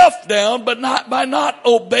myself down, but not by not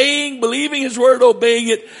obeying, believing his word, obeying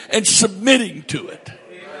it, and submitting to it.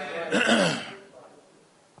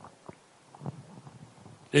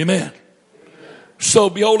 Amen. So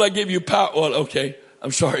behold, I give you power. Well, okay.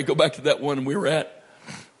 I'm sorry. Go back to that one we were at,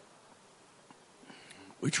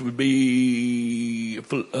 which would be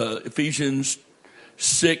Ephesians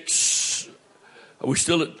 6. Are we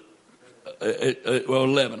still at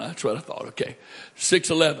 11? That's what I thought. Okay.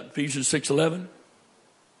 6:11. Ephesians 6:11.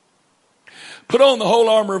 Put on the whole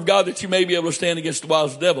armor of God that you may be able to stand against the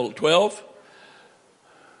wiles of the devil. 12.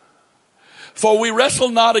 For we wrestle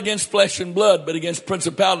not against flesh and blood, but against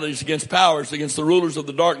principalities, against powers, against the rulers of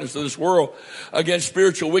the darkness of this world, against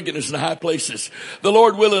spiritual wickedness in high places. The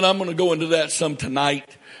Lord willing, I'm going to go into that some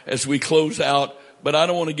tonight as we close out, but I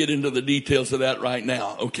don't want to get into the details of that right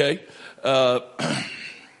now, okay? You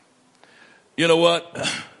know what?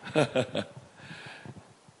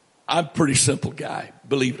 I'm a pretty simple guy,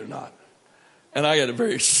 believe it or not. And I got a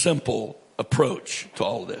very simple approach to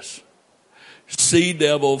all this. See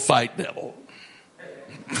devil, fight devil.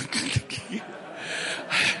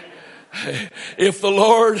 If the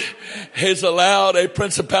Lord has allowed a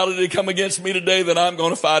principality to come against me today, then I'm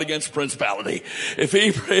going to fight against principality. If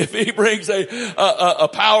he brings a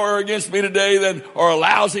power against me today, then, or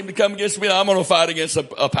allows him to come against me, I'm going to fight against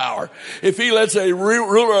a power. If he lets a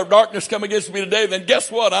ruler of darkness come against me today, then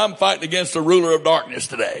guess what? I'm fighting against the ruler of darkness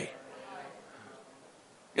today.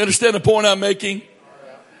 You understand the point I'm making?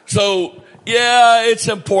 So, yeah, it's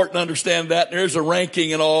important to understand that. There's a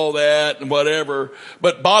ranking and all that and whatever.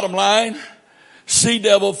 But bottom line, see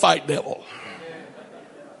devil, fight devil.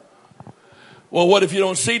 Well, what if you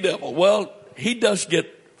don't see devil? Well, he does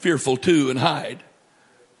get fearful too and hide.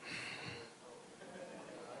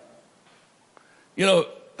 You know,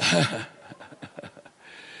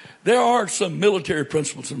 there are some military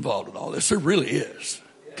principles involved in all this. There really is.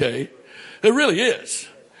 Okay? There really is.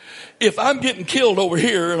 If I'm getting killed over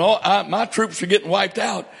here and my troops are getting wiped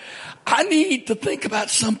out, I need to think about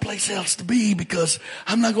someplace else to be because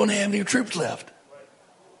I'm not going to have any troops left.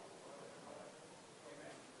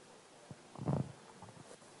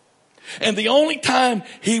 And the only time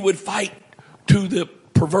he would fight to the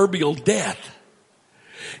proverbial death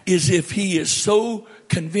is if he is so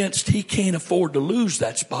convinced he can't afford to lose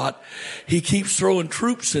that spot. He keeps throwing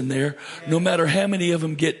troops in there no matter how many of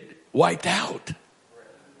them get wiped out.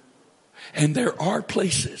 And there are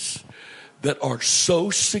places that are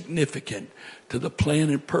so significant to the plan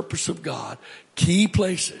and purpose of God, key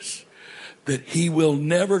places, that he will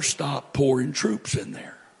never stop pouring troops in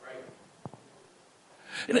there.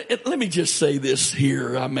 And let me just say this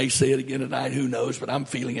here. I may say it again tonight, who knows, but I'm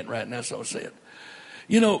feeling it right now, so I'll say it.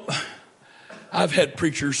 You know, I've heard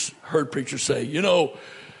preachers say,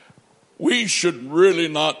 we should really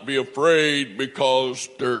not be afraid because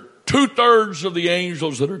there are 2/3 of the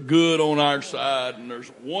angels that are good on our side and there's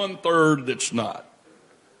 1/3 that's not.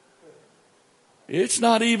 It's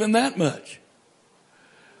not even that much.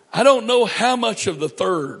 I don't know how much of the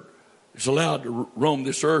third is allowed to roam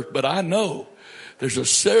this earth, but I know there's a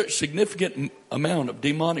significant amount of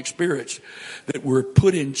demonic spirits that were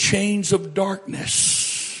put in chains of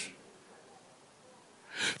darkness.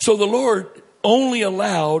 So the Lord only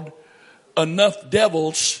allowed enough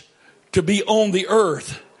devils to be on the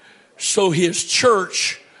earth so his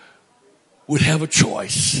church would have a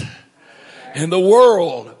choice. And the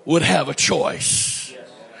world would have a choice.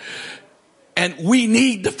 And we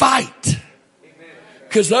need to fight.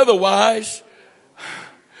 Because otherwise,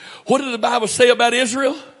 what did the Bible say about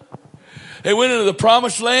Israel? They went into the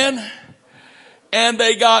promised land and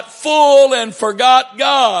they got full and forgot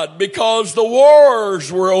God because the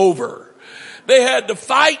wars were over. They had to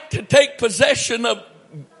fight to take possession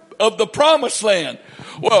of the promised land.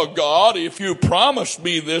 Well, God, if you promised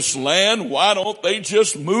me this land, why don't they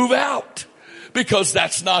just move out? Because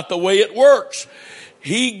that's not the way it works.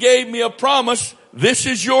 He gave me a promise. This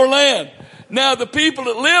is your land. Now, the people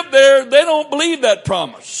that live there, they don't believe that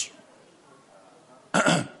promise.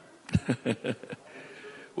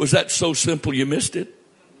 Was that so simple you missed it?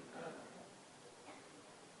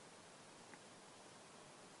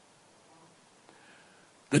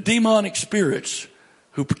 The demonic spirits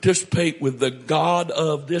who participate with the god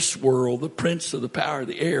of this world, the prince of the power of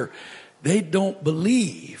the air, they don't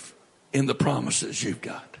believe in the promises you've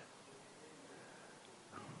got.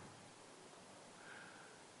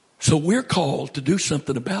 So we're called to do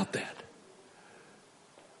something about that.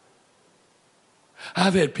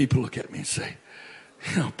 I've had people look at me and say,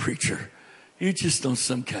 preacher, you're just on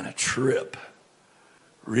some kind of trip.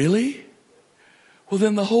 Really? Well,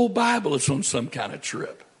 then the whole Bible is on some kind of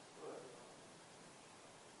trip.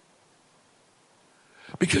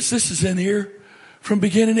 Because this is in here from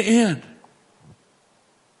beginning to end.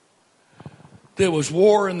 There was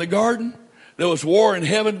war in the garden. There was war in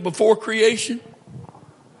heaven before creation.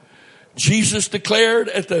 Jesus declared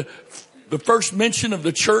at the first mention of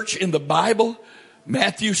the church in the Bible,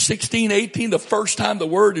 Matthew 16:18, the first time the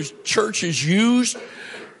word church is used,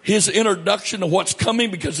 his introduction to what's coming,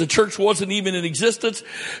 because the church wasn't even in existence,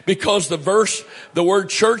 because the word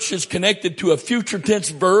church is connected to a future tense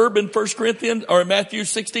verb in 1 Corinthians or Matthew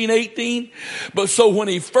 16:18. But so when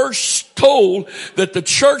he first told that the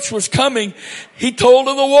church was coming, he told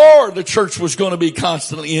of the war the church was going to be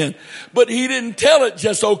constantly in. But he didn't tell it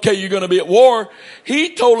just, okay, you're going to be at war.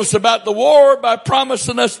 He told us about the war by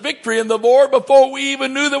promising us victory in the war before we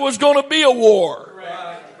even knew there was going to be a war.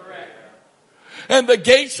 And the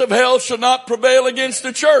gates of hell shall not prevail against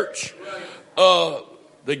the church.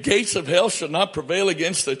 The gates of hell shall not prevail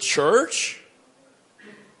against the church?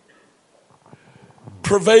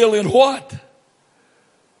 Prevail in what?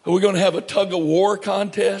 Are we going to have a tug of war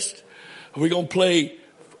contest? Are we going to play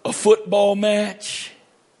a football match?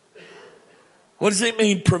 What does it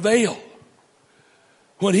mean, prevail?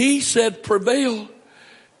 When he said prevail,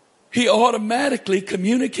 he automatically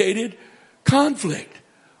communicated conflict,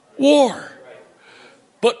 war.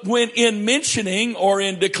 But when in mentioning or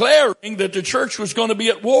in declaring that the church was going to be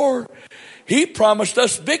at war, he promised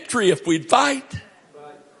us victory if we'd fight.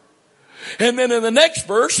 And then in the next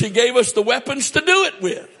verse, he gave us the weapons to do it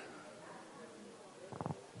with.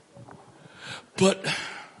 But,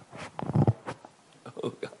 oh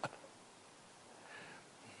God,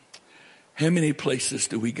 how many places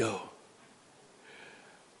do we go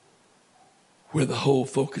where the whole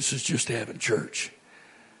focus is just having church?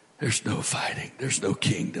 There's no fighting. There's no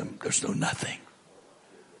kingdom. There's no nothing.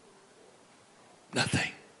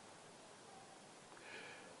 Nothing.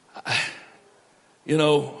 You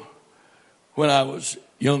know, when I was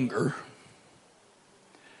younger,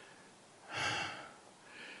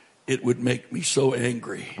 it would make me so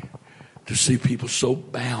angry to see people so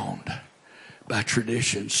bound by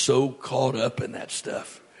tradition, so caught up in that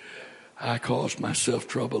stuff. I caused myself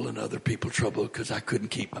trouble and other people trouble because I couldn't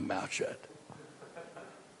keep my mouth shut.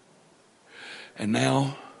 And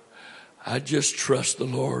now I just trust the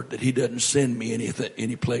Lord that he doesn't send me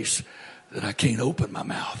any place that I can't open my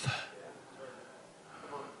mouth.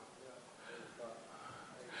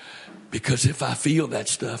 Because if I feel that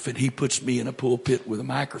stuff and he puts me in a pulpit with a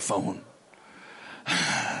microphone,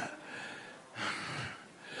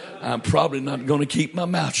 I'm probably not going to keep my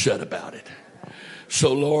mouth shut about it.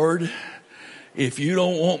 So Lord, if you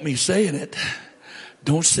don't want me saying it,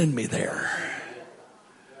 don't send me there.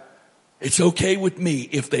 It's okay with me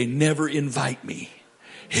if they never invite me.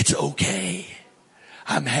 It's okay.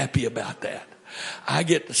 I'm happy about that. I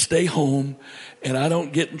get to stay home and I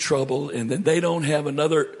don't get in trouble, and then they don't have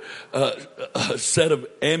another set of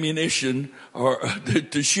ammunition or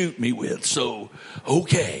to shoot me with. So,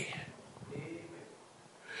 okay.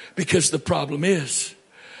 Because the problem is,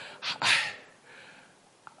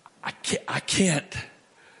 I can't.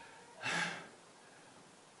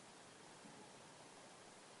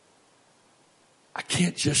 I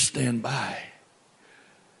can't just stand by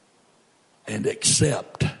and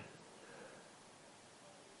accept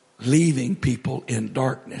leaving people in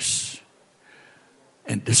darkness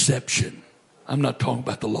and deception. I'm not talking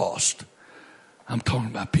about the lost. I'm talking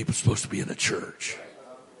about people supposed to be in the church.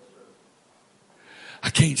 I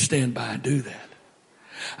can't stand by and do that.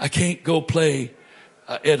 I can't go play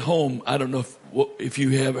at home. I don't know if you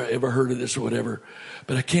have ever heard of this or whatever,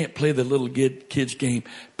 but I can't play the little kids game,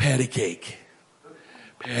 patty cake.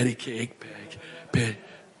 Patty cake,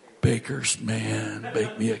 bakers, man,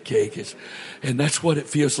 bake me a cake. And that's what it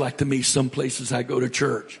feels like to me. Some places I go to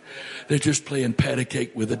church, they're just playing patty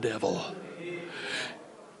cake with the devil.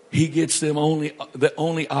 He gets them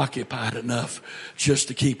only occupied enough just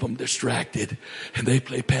to keep them distracted. And they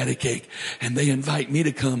play patty cake. And they invite me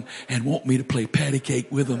to come and want me to play patty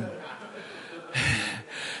cake with them.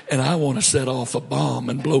 And I want to set off a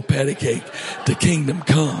bomb and blow patty cake to kingdom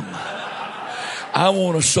come. I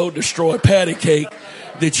want to so destroy patty cake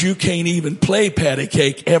that you can't even play patty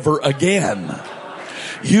cake ever again.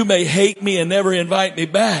 You may hate me and never invite me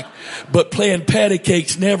back, but playing patty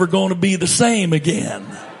cake's never going to be the same again.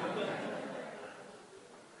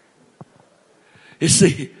 You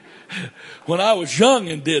see, when I was young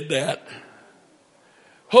and did that,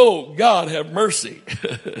 oh, God have mercy.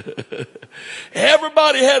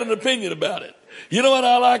 Everybody had an opinion about it. You know what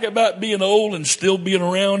I like about being old and still being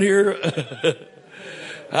around here?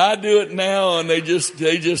 I do it now and they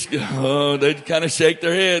kind of shake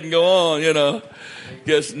their head and go on, you know,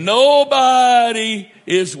 because nobody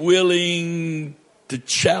is willing to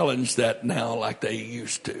challenge that now like they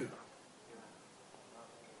used to.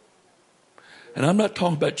 And I'm not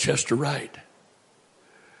talking about Chester Wright.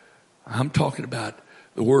 I'm talking about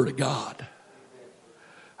the Word of God.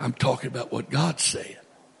 I'm talking about what God's saying.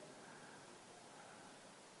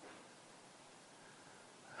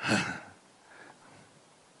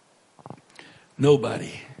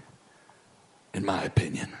 Nobody, in my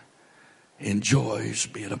opinion, enjoys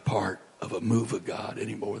being a part of a move of God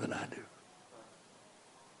any more than I do.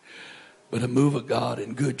 But a move of God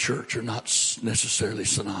and good church are not necessarily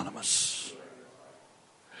synonymous.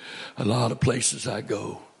 A lot of places I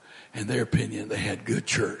go, in their opinion, they had good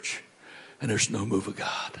church, and there's no move of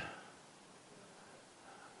God.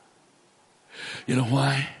 You know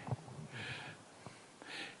why?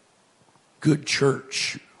 Good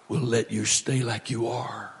church will let you stay like you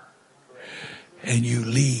are, and you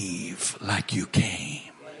leave like you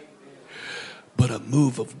came. But a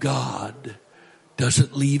move of God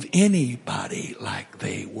doesn't leave anybody like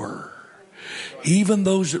they were. Even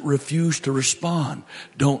those that refuse to respond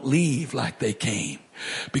don't leave like they came.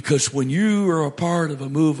 Because when you are a part of a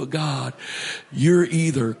move of God, you're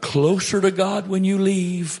either closer to God when you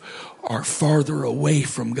leave or farther away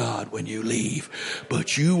from God when you leave.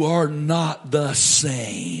 But you are not the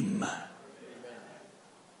same.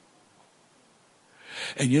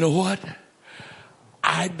 And you know what?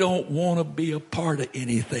 I don't want to be a part of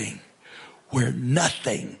anything where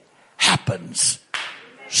nothing happens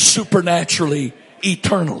supernaturally,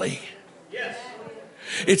 eternally.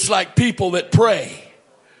 It's like people that pray,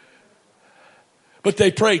 but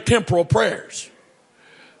they pray temporal prayers.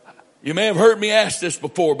 You may have heard me ask this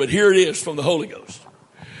before, but here it is from the Holy Ghost.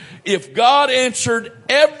 If God answered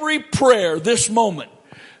every prayer this moment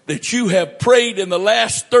that you have prayed in the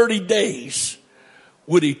last 30 days,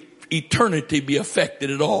 would eternity be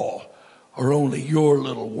affected at all, or only your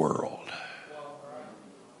little world?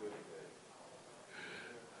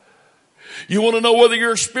 You want to know whether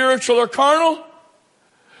you're spiritual or carnal?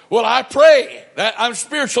 Well, I pray that I'm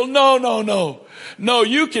spiritual. No. No,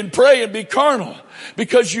 you can pray and be carnal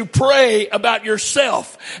because you pray about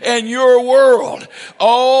yourself and your world.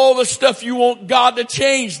 All the stuff you want God to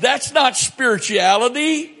change. That's not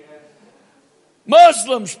spirituality.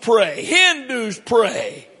 Muslims pray. Hindus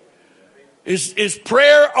pray. Is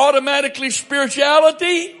prayer automatically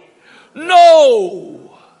spirituality? No.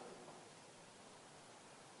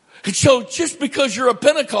 And so just because you're a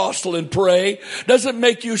Pentecostal and pray doesn't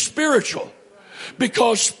make you spiritual.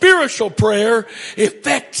 Because spiritual prayer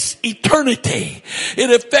affects eternity. It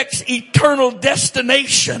affects eternal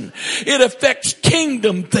destination. It affects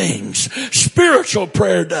kingdom things. Spiritual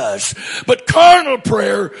prayer does. But carnal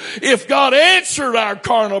prayer, if God answered our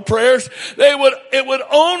carnal prayers, it would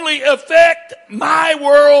only affect my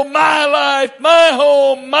world, my life, my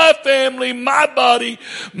home, my family, my body,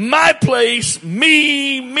 my place,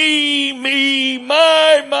 me,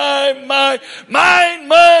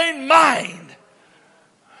 mine.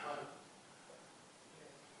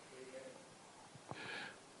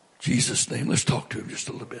 Jesus' name. Let's talk to him just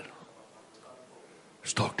a little bit.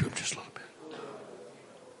 Let's talk to him just a little bit.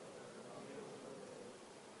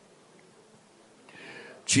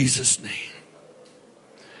 Jesus' name.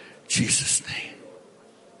 Jesus' name.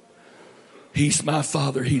 He's my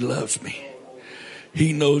Father. He loves me.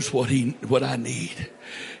 He knows what I need.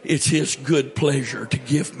 It's his good pleasure to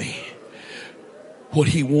give me what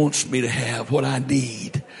he wants me to have, what I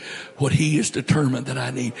need, what he is determined that I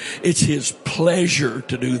need. It's his pleasure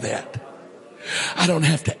to do that. I don't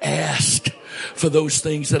have to ask for those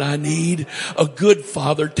things that I need. A good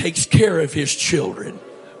father takes care of his children.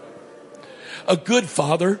 A good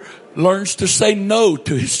father learns to say no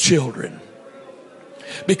to his children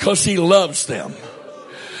because he loves them.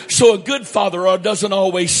 So a good father doesn't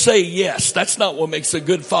always say yes. That's not what makes a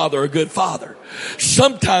good father a good father.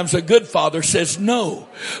 Sometimes a good father says no,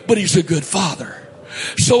 but he's a good father.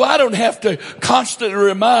 So I don't have to constantly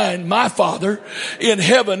remind my Father in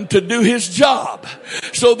heaven to do his job.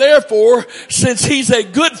 So therefore, since he's a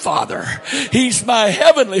good Father, he's my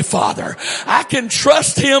heavenly Father, I can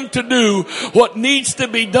trust him to do what needs to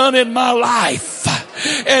be done in my life.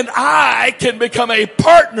 And I can become a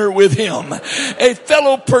partner with him, a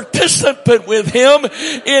fellow participant with him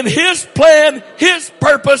in his plan, his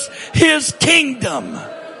purpose, his kingdom.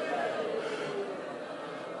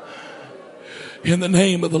 In the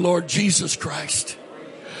name of the Lord Jesus Christ.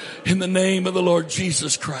 In the name of the Lord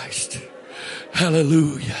Jesus Christ.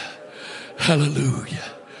 Hallelujah.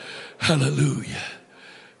 Hallelujah. Hallelujah.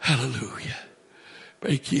 Hallelujah.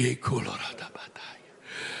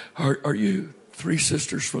 Are you three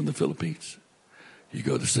sisters from the Philippines? You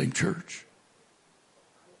go to the same church?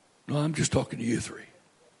 No, I'm just talking to you three.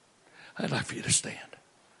 I'd like for you to stand.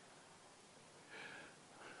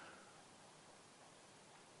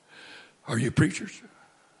 Are you preachers?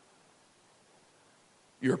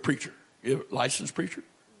 You're a preacher. You're a licensed preacher?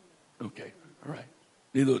 Okay, all right.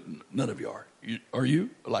 None of you are. Are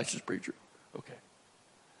you a licensed preacher? Okay.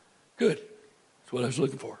 Good. That's what I was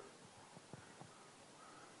looking for.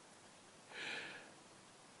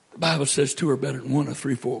 The Bible says two are better than one, a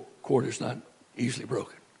 3/4 cord is not easily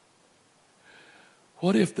broken.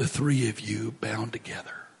 What if the three of you bound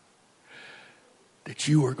together that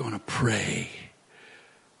you are going to pray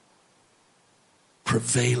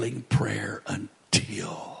prevailing prayer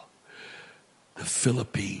until the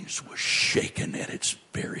Philippines was shaken at its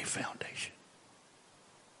very foundation?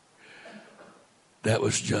 That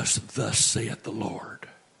was just thus saith the Lord.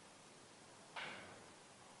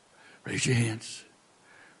 Raise your hands.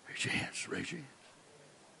 Raise your hands. Raise your hands.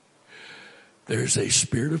 There's a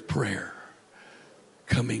spirit of prayer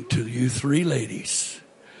coming to you three ladies.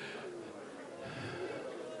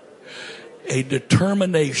 A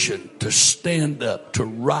determination to stand up, to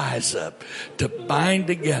rise up, to bind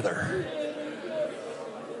together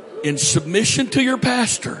in submission to your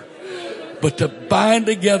pastor, but to bind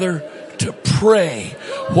together to pray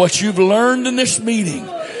what you've learned in this meeting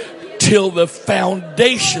till the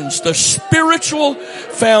foundations, the spiritual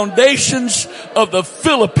foundations of the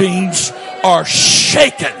Philippines are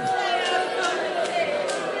shaken.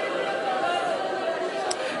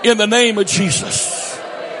 In the name of Jesus.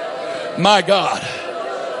 My God.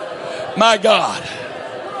 My God.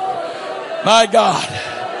 My God.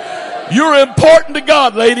 You're important to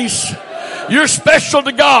God, ladies. You're special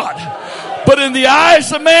to God. But in the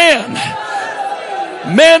eyes of man,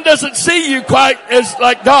 man doesn't see you quite as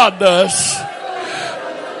like God does.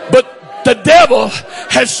 But the devil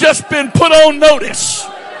has just been put on notice.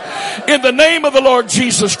 In the name of the Lord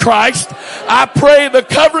Jesus Christ, I pray the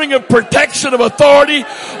covering of protection of authority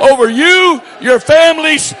over you, your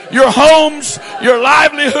families, your homes, your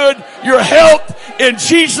livelihood, your health, in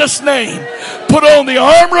Jesus' name. Put on the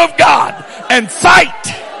armor of God and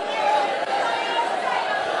fight.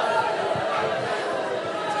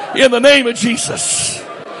 In the name of Jesus.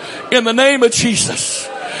 In the name of Jesus.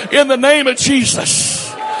 In the name of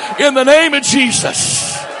Jesus. In the name of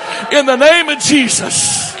Jesus. In the name of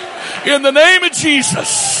Jesus. In the name of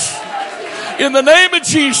Jesus. In the name of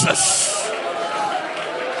Jesus.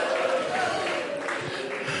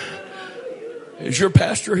 Is your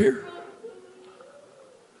pastor here?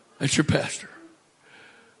 That's your pastor.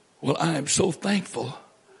 Well, I am so thankful.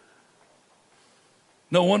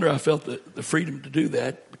 No wonder I felt the freedom to do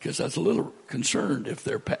that, because I was a little concerned if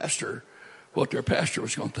their pastor, what their pastor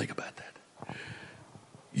was going to think about that.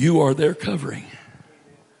 You are their covering.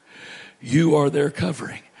 You are their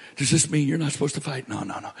covering. Does this mean you're not supposed to fight? No.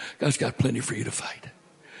 God's got plenty for you to fight.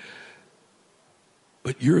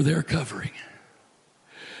 But you're their covering.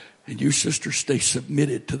 And you, sister, stay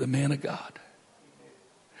submitted to the man of God.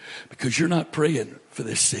 Because you're not praying for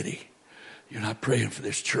this city. You're not praying for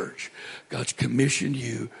this church. God's commissioned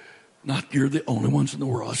you. Not you're the only ones in the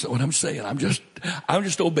world. That's not what I'm saying. I'm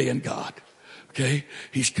just obeying God. Okay?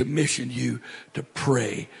 He's commissioned you to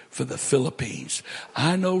pray for the Philippines.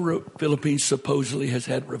 I know Philippines supposedly has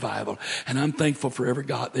had revival, and I'm thankful for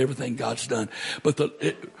everything God's done. But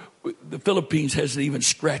the Philippines hasn't even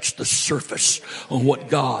scratched the surface on what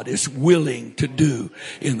God is willing to do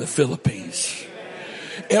in the Philippines.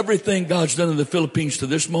 Everything God's done in the Philippines to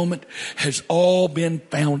this moment has all been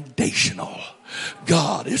foundational.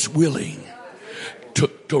 God is willing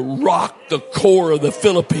to rock the core of the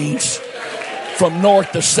Philippines from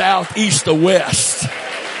north to south, east to west.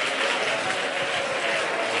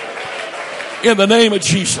 In the name of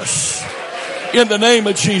Jesus. In the name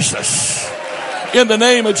of Jesus. In the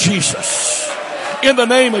name of Jesus. In the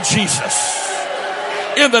name of Jesus.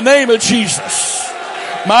 In the name of Jesus.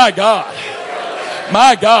 My God.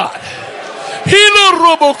 My God. Hilo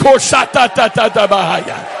robo koshata tata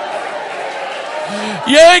bahaya.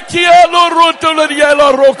 Yekielo rotolo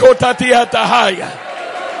yelo roko tatiata haya.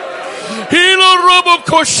 Hilo robo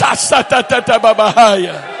koshasa tata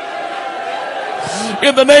bahaya.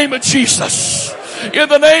 In the name of Jesus. In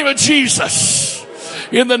the name of Jesus.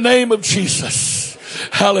 In the name of Jesus.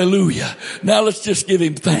 Hallelujah. Now let's just give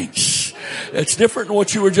him thanks. It's different than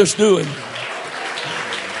what you were just doing.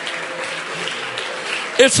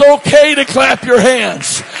 It's okay to clap your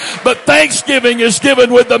hands, but thanksgiving is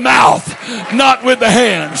given with the mouth, not with the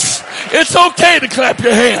hands. It's okay to clap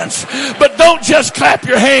your hands, but don't just clap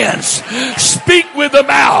your hands. Speak with the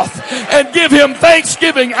mouth and give him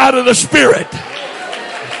thanksgiving out of the Spirit.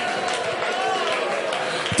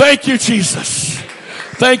 Thank you, Jesus.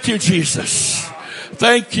 Thank you, Jesus.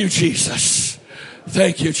 Thank you, Jesus.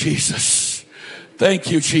 Thank you, Jesus.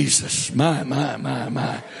 Thank you, Jesus.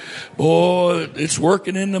 My. Boy, it's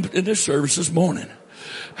working in this service this morning.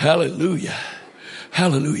 Hallelujah.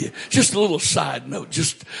 Hallelujah. Just a little side note,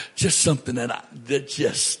 just something that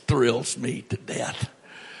just thrills me to death.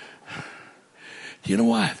 Do you know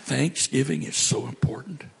why Thanksgiving is so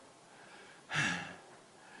important?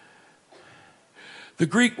 The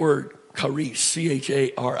Greek word charis,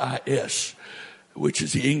 C-H-A-R-I-S, which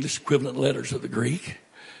is the English equivalent letters of the Greek,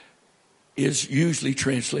 is usually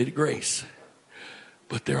translated grace.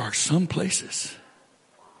 But there are some places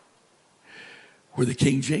where the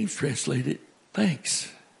King James translated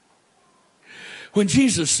thanks. When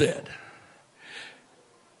Jesus said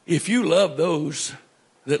if you love those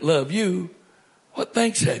that love you, what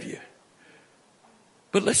thanks have you?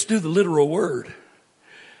 But let's do the literal word.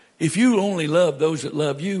 If you only love those that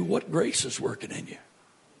love you, what grace is working in you?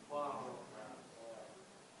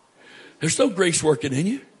 There's no grace working in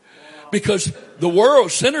you. Because the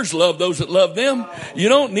world, sinners love those that love them. You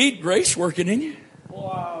don't need grace working in you.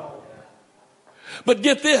 But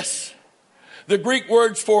get this. The Greek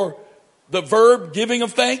words for the verb giving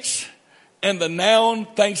of thanks and the noun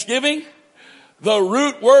thanksgiving, the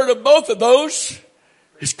root word of both of those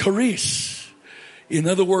is charis. In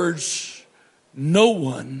other words, no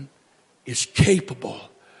one is capable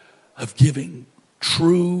of giving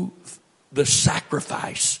the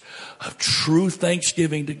sacrifice of true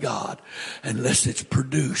thanksgiving to God unless it's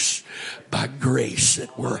produced by grace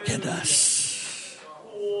at work in us.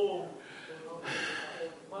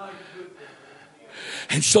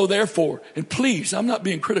 And so therefore, and please, I'm not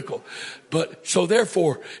being critical, but so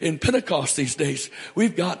therefore, in Pentecost these days,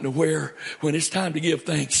 we've gotten to where when it's time to give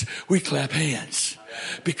thanks, we clap hands.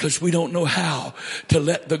 Because we don't know how to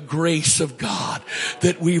let the grace of God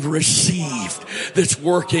that we've received, that's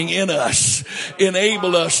working in us,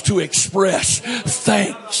 enable us to express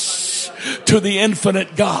thanks to the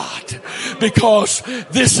infinite God. Because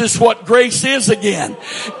this is what grace is again.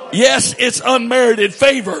 Yes, it's unmerited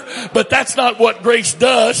favor, but that's not what grace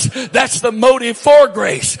does. That's the motive for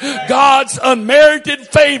grace. God's unmerited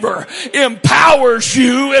favor empowers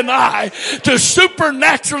you and I to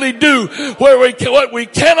supernaturally do what we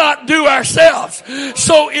cannot do ourselves.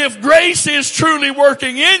 So if grace is truly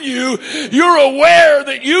working in you, you're aware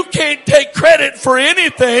that you can't take credit for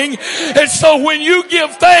anything. And so when you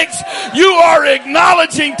give thanks, you are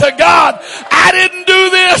acknowledging to God, I didn't do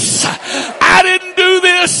this. I didn't do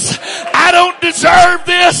this. I don't deserve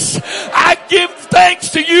this. I give thanks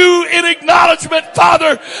to you in acknowledgement,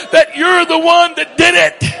 Father, that you're the one that did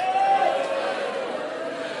it.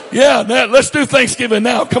 Yeah, now let's do Thanksgiving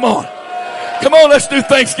now. Come on. Come on, let's do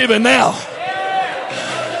Thanksgiving now.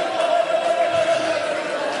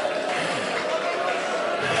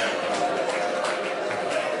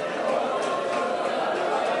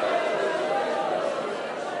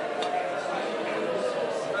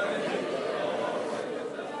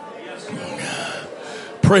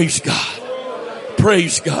 Praise God.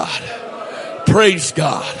 Praise God. Praise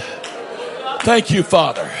God. Thank you,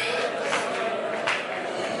 Father.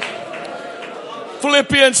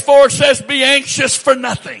 Philippians 4 says, be anxious for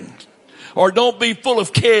nothing. Or don't be full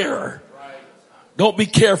of care. Don't be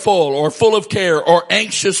careful or full of care or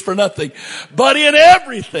anxious for nothing. But in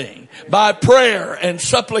everything, by prayer and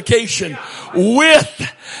supplication,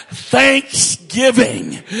 with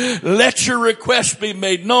thanksgiving, let your requests be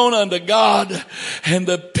made known unto God, and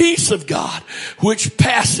the peace of God, which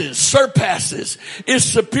surpasses, is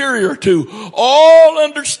superior to all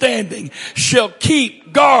understanding, shall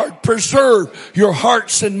keep, guard, preserve your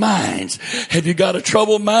hearts and minds. Have you got a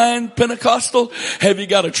troubled mind, Pentecostal? Have you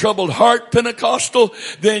got a troubled heart, Pentecostal?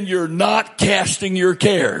 Then you're not casting your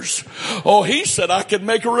cares. Oh, he said I could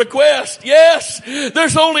make a request. Yes,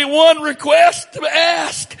 there's only one request to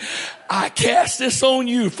ask. I cast this on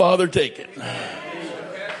you, Father, take it.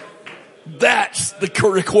 That's the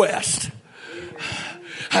request.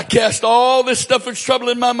 I cast all this stuff that's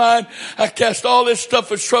troubling my mind. I cast all this stuff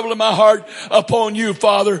that's troubling my heart upon you,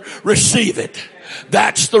 Father. Receive it.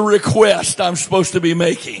 That's the request I'm supposed to be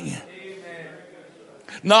making.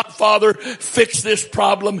 Not, Father, fix this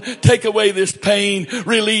problem, take away this pain,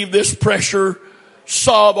 relieve this pressure,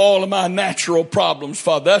 solve all of my natural problems,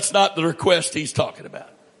 Father. That's not the request he's talking about.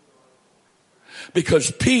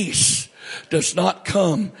 Because peace does not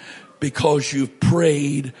come because you've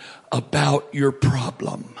prayed about your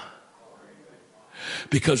problem.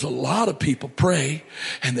 Because a lot of people pray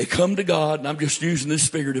and they come to God, and I'm just using this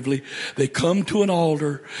figuratively. They come to an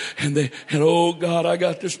altar and oh God, I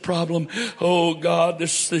got this problem. Oh God,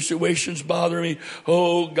 this situation's bothering me.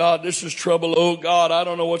 Oh God, this is trouble. Oh God, I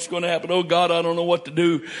don't know what's going to happen. Oh God, I don't know what to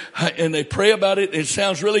do. And they pray about it. It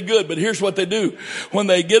sounds really good, but here's what they do. When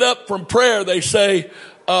they get up from prayer, they say,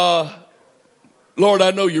 Lord,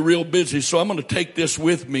 I know you're real busy, so I'm going to take this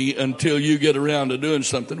with me until you get around to doing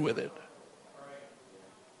something with it.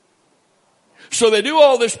 So they do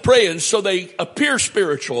all this praying, so they appear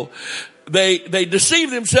spiritual. They deceive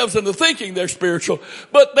themselves into thinking they're spiritual,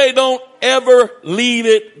 but they don't ever leave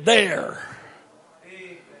it there.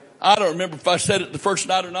 I don't remember if I said it the first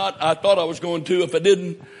night or not. I thought I was going to if I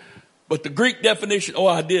didn't. But the Greek definition,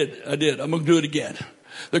 I did. I'm going to do it again.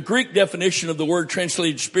 The Greek definition of the word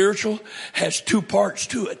translated spiritual has two parts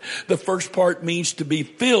to it. The first part means to be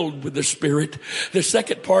filled with the Spirit. The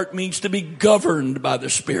second part means to be governed by the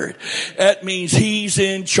Spirit. That means He's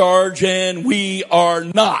in charge and we are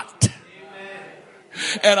not.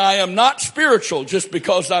 And I am not spiritual just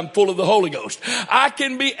because I'm full of the Holy Ghost. I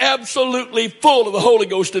can be absolutely full of the Holy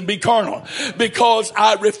Ghost and be carnal because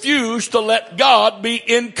I refuse to let God be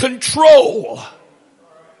in control.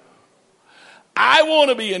 I want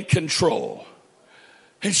to be in control.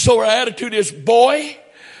 And so our attitude is, boy,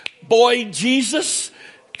 Jesus,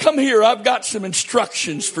 come here. I've got some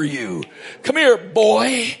instructions for you. Come here,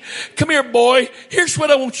 boy. Come here, boy. Here's what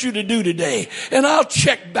I want you to do today. And I'll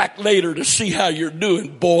check back later to see how you're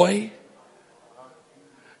doing, boy.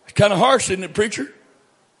 It's kind of harsh, isn't it, preacher?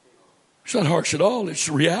 It's not harsh at all. It's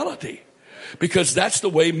reality. Because that's the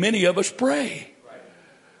way many of us pray.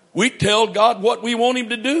 We tell God what we want Him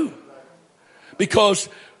to do. Because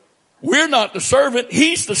we're not the servant.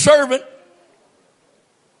 He's the servant.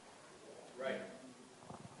 Right.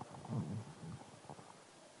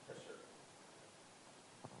 Yes, sir.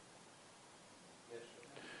 Yes,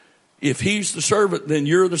 sir. If He's the servant, then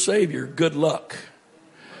you're the Savior. Good luck.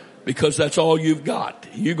 Because that's all you've got.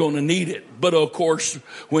 You're going to need it. But of course,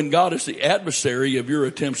 when God is the adversary of your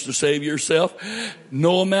attempts to save yourself,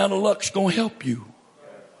 no amount of luck's going to help you.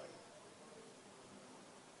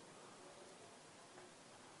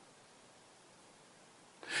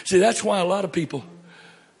 See, that's why a lot of people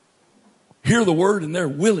hear the word and they're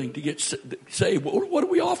willing to get saved. What do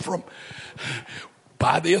we offer them?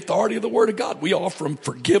 By the authority of the word of God, we offer them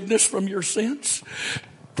forgiveness from your sins,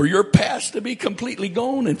 for your past to be completely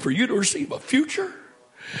gone, and for you to receive a future.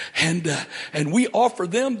 And we offer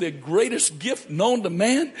them the greatest gift known to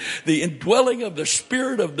man, the indwelling of the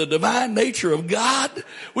Spirit of the divine nature of God.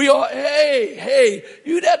 We all, hey,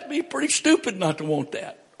 you'd have to be pretty stupid not to want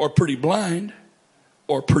that, or pretty blind.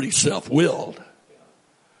 Or pretty self-willed.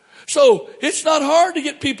 So it's not hard to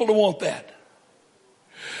get people to want that.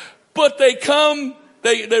 But they come,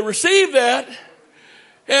 they receive that,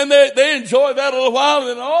 and they enjoy that a little while, and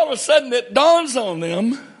then all of a sudden it dawns on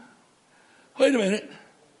them, wait a minute,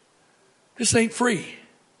 this ain't free.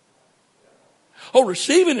 Oh,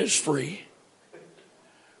 receiving is free.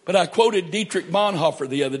 But I quoted Dietrich Bonhoeffer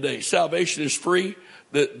the other day. Salvation is free.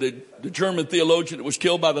 The German theologian that was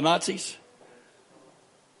killed by the Nazis.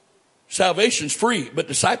 Salvation's free, but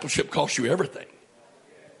discipleship costs you everything.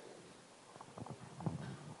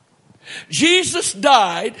 Jesus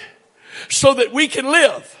died so that we can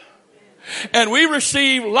live. And we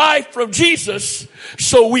receive life from Jesus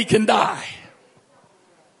so we can die.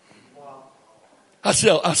 I'll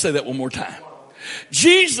say that one more time.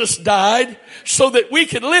 Jesus died so that we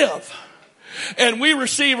can live. And we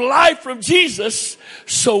receive life from Jesus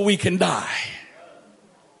so we can die.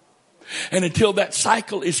 And until that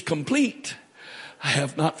cycle is complete, I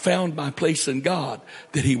have not found my place in God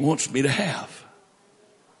that He wants me to have.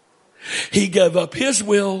 He gave up His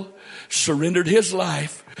will, surrendered His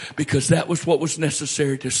life, because that was what was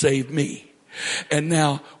necessary to save me. And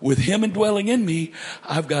now, with Him indwelling in me,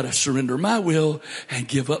 I've got to surrender my will and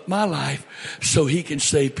give up my life so He can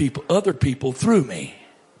save other people through me.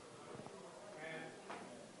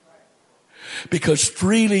 Because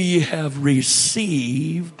freely you have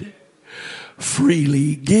received,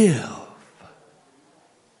 freely give.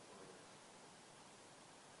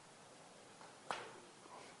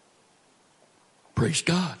 Praise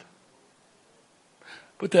God.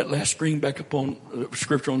 Put that last screen back up on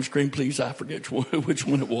scripture on the screen, please. I forget which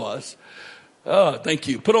one it was. Thank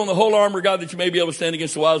you. Put on the whole armor of God that you may be able to stand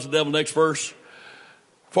against the wiles of the devil. Next verse.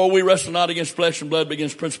 For we wrestle not against flesh and blood, but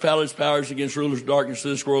against principalities, powers, against rulers of darkness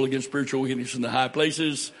of this world, against spiritual wickedness in the high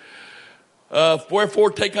places.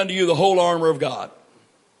 Wherefore take unto you the whole armor of God.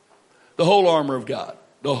 The whole armor of God.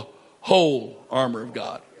 The whole armor of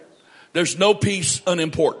God. There's no piece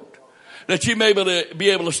unimportant. That you may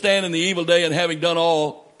be able to stand in the evil day, and having done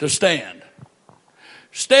all, to stand.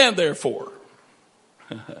 Stand therefore.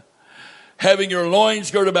 Having your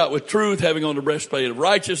loins girded about with truth, having on the breastplate of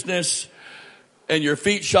righteousness, and your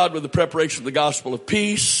feet shod with the preparation of the gospel of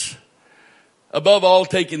peace. Above all,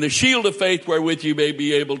 taking the shield of faith, wherewith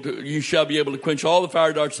you shall be able to quench all the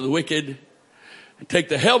fire darts of the wicked, and take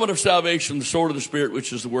the helmet of salvation, the sword of the Spirit,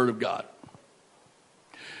 which is the word of God.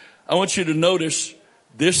 I want you to notice,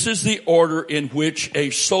 this is the order in which a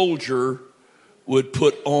soldier would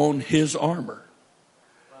put on his armor.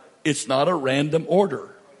 It's not a random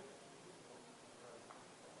order.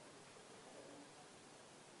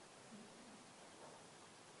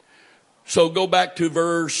 So go back to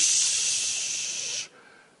verse,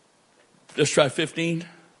 let's try 15.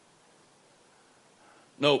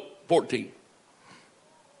 No, 14.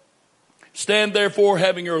 Stand therefore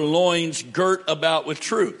having your loins girt about with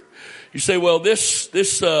truth. You say, well, this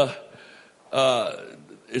is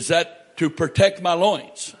that to protect my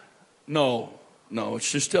loins? No,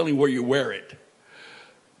 it's just telling where you wear it.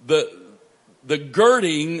 The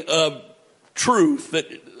girding of truth, that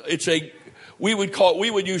it's we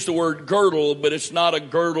would use the word girdle, but it's not a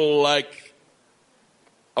girdle like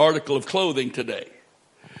article of clothing today.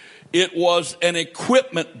 It was an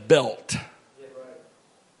equipment belt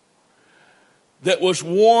that was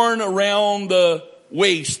worn around the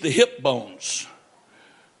waist, the hip bones,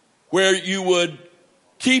 where you would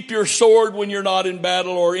keep your sword when you're not in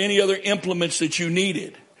battle or any other implements that you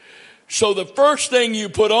needed. So the first thing you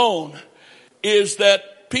put on is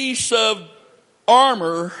that piece of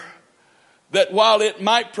armor that, while it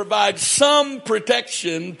might provide some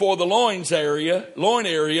protection for the loin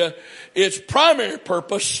area, its primary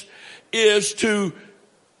purpose is to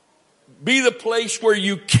be the place where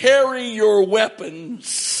you carry your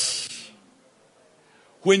weapons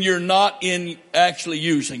when you're not actually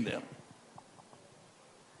using them.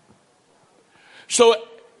 So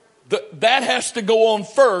that has to go on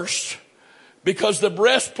first, because the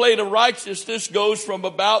breastplate of righteousness goes from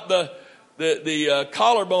about the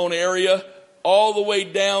collarbone area all the way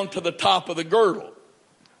down to the top of the girdle,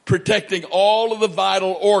 protecting all of the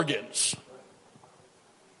vital organs.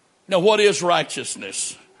 Now, what is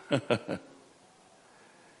righteousness?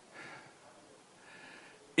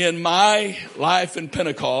 In my life in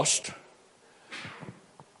Pentecost,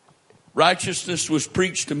 righteousness was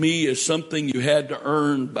preached to me as something you had to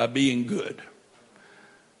earn by being good.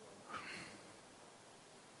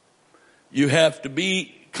 You have to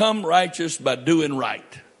become righteous by doing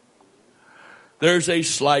right. There's a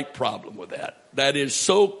slight problem with that. That is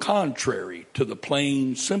so contrary to the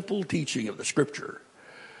plain, simple teaching of the Scripture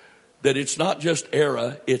that it's not just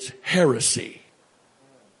error, it's heresy.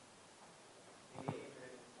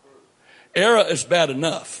 Error is bad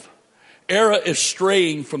enough. Error is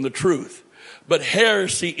straying from the truth. But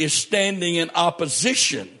heresy is standing in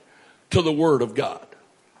opposition to the Word of God.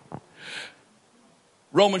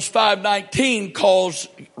 Romans 5:19 calls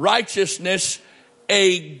righteousness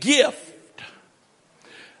a gift.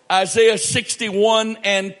 Isaiah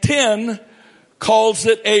 61:10 calls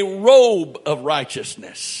it a robe of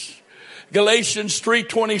righteousness. Galatians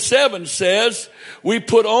 3:27 says we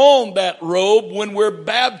put on that robe when we're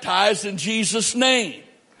baptized in Jesus' name.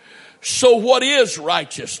 So what is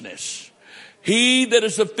righteousness? He that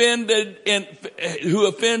is who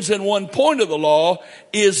offends in one point of the law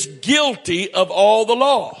is guilty of all the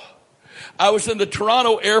law. I was in the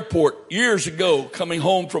Toronto airport years ago coming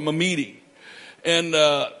home from a meeting, and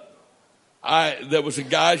there was a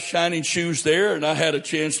guy shining shoes there, and I had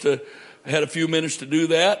a few minutes to do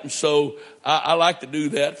that. And so I like to do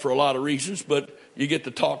that for a lot of reasons, but you get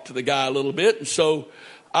to talk to the guy a little bit. And so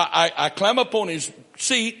I climb up on his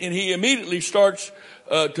seat, and he immediately starts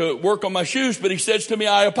to work on my shoes. But he says to me,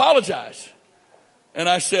 I apologize. And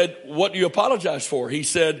I said, what do you apologize for? He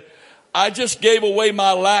said, I just gave away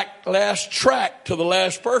my last tract to the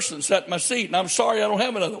last person sat in my seat, and I'm sorry I don't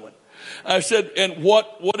have another one. I said, and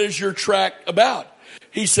what is your tract about?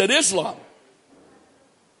 He said, Islam.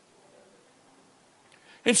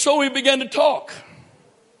 And so we began to talk.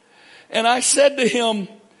 And I said to him,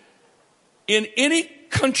 in any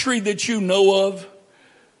country that you know of,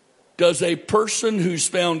 does a person who's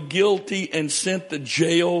found guilty and sent to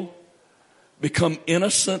jail become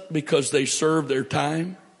innocent because they serve their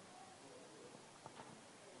time?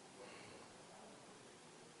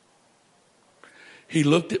 He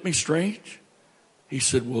looked at me strange. He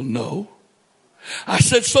said, well, no. I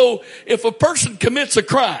said, so if a person commits a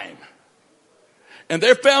crime and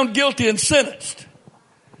they're found guilty and sentenced,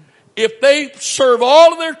 if they serve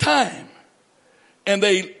all of their time and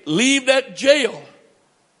they leave that jail,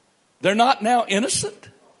 they're not now innocent?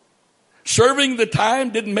 Serving the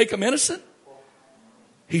time didn't make them innocent?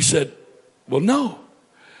 He said, well, no.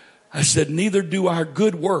 I said, neither do our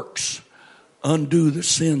good works undo the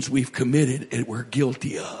sins we've committed and we're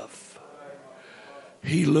guilty of.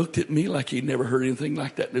 He looked at me like he'd never heard anything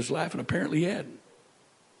like that in his life, and apparently he hadn't.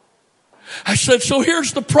 I said, so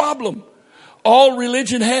here's the problem all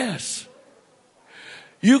religion has.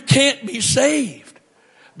 You can't be saved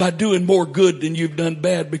by doing more good than you've done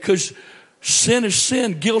bad, because sin is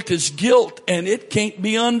sin, guilt is guilt, and it can't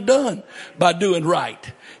be undone by doing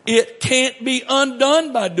right. It can't be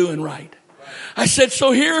undone by doing right. I said,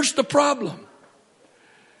 so here's the problem.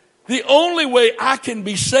 The only way I can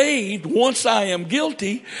be saved once I am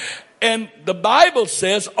guilty, and the Bible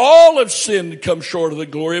says all have sinned and come short of the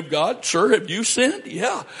glory of God. Sir, have you sinned?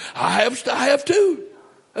 Yeah, I have too.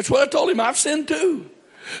 That's what I told him. I've sinned too.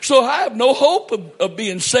 So I have no hope of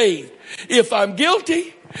being saved. If I'm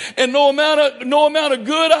guilty, and no amount of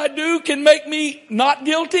good I do can make me not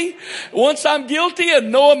guilty. Once I'm guilty,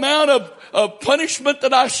 and no amount of punishment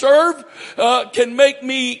that I serve can make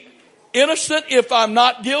me innocent if I'm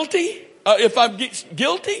not guilty. If I'm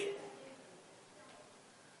guilty.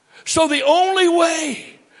 So the only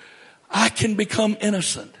way I can become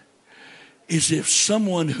innocent is if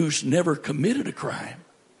someone who's never committed a crime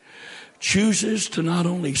chooses to not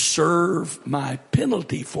only serve my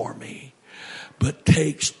penalty for me, but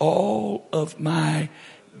takes all of my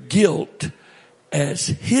guilt as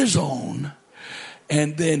his own,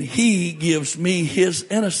 and then he gives me his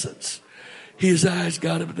innocence. His eyes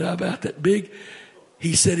got about that big.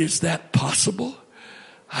 He said, "Is that possible?"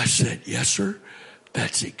 I said, "Yes, sir.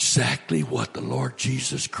 That's exactly what the Lord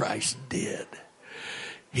Jesus Christ did.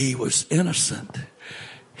 He was innocent.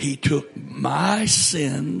 He took my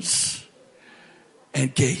sins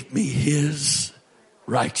and gave me his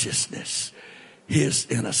righteousness, his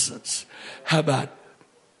innocence." How about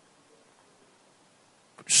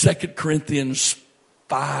 2 Corinthians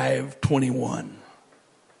 5:21?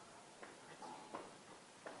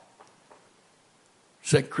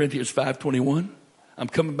 2 Corinthians 5:21. I'm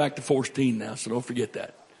coming back to 14 now, so don't forget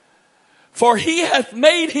that. For he hath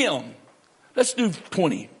made him. Let's do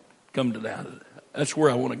 20. Come to that. That's where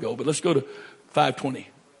I want to go. But let's go to 5:20.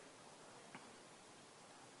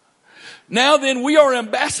 Now then, we are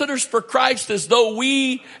ambassadors for Christ, as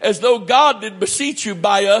though God did beseech you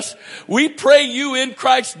by us. We pray you in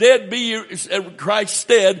Christ's stead, be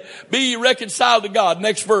ye reconciled to God.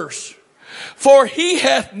 Next verse. For he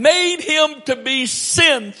hath made him to be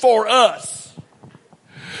sin for us,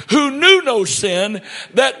 who knew no sin,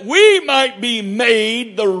 that we might be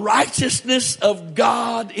made the righteousness of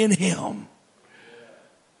God in him.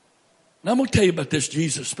 Now I'm going to tell you about this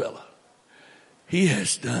Jesus fella. He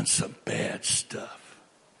has done some bad stuff.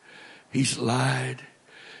 He's lied.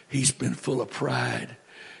 He's been full of pride.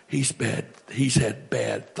 He's had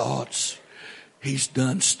bad thoughts. He's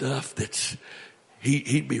done stuff that's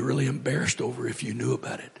he'd be really embarrassed over if you knew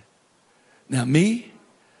about it. Now me,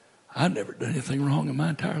 I've never done anything wrong in my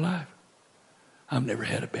entire life. I've never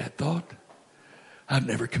had a bad thought. I've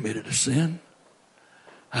never committed a sin.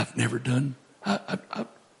 I've never done.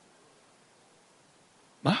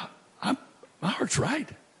 My heart's right.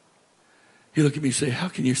 He looked at me and said, "How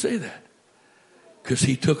can you say that?" Because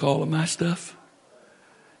he took all of my stuff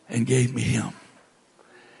and gave me him.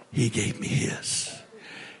 He gave me his.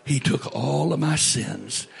 He took all of my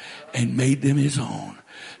sins and made them his own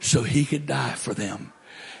so he could die for them.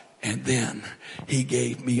 And then he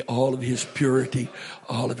gave me all of his purity,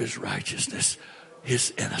 all of his righteousness,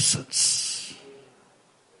 his innocence.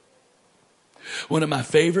 One of my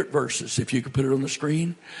favorite verses, if you could put it on the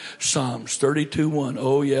screen, Psalms 32:1.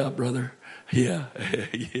 Oh yeah, brother. Yeah.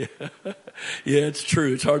 Yeah, it's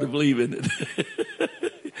true. It's hard to believe, isn't it?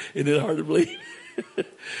 Isn't it hard to believe?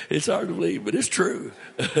 It's hard to believe, but it's true.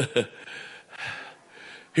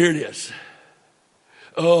 Here it is.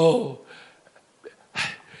 Oh,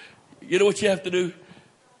 you know what you have to do?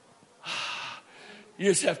 You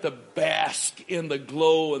just have to bask in the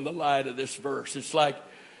glow and the light of this verse. It's like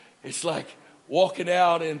walking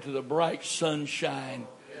out into the bright sunshine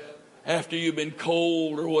after you've been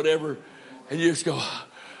cold or whatever, and you just go,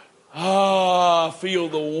 feel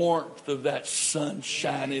the warmth of that sun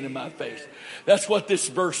shining in my face. That's what this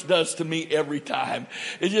verse does to me every time.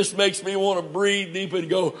 It just makes me want to breathe deep and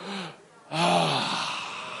go,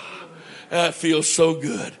 that feels so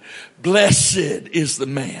good. Blessed is the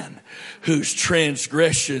man whose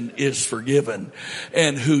transgression is forgiven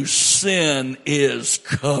and whose sin is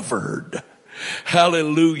covered.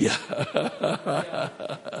 Hallelujah.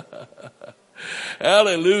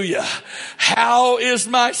 Hallelujah. How is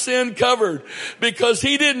my sin covered? Because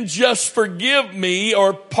he didn't just forgive me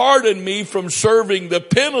or pardon me from serving the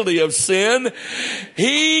penalty of sin.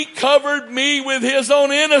 He covered me with his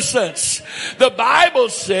own innocence. The Bible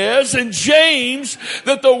says in James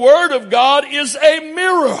that the Word of God is a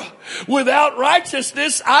mirror. Without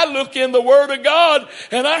righteousness, I look in the Word of God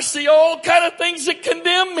and I see all kind of things that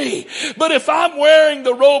condemn me. But if I'm wearing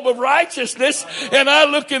the robe of righteousness and I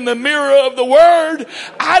look in the mirror of the Word,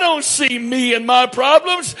 I don't see me and my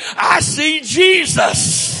problems. I see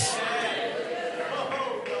Jesus.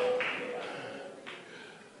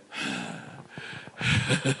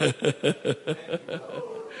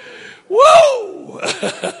 Whoa!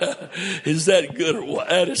 Is that good or what?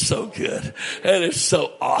 That is so good. That is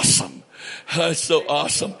so awesome. That's so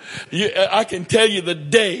awesome. I can tell you the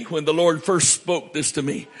day when the Lord first spoke this to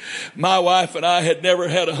me. My wife and I had never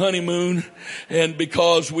had a honeymoon, and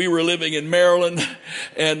because we were living in Maryland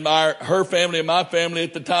and her family and my family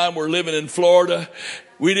at the time were living in Florida,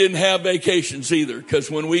 we didn't have vacations either,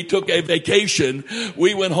 because when we took a vacation,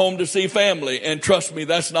 we went home to see family, and trust me,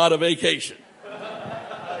 that's not a vacation.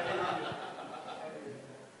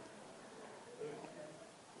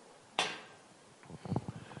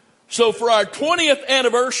 So for our 20th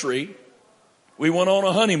anniversary, we went on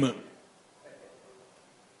a honeymoon.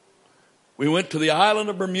 We went to the island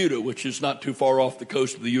of Bermuda, which is not too far off the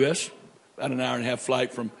coast of the U.S., about an hour and a half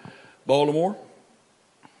flight from Baltimore.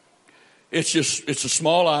 It's a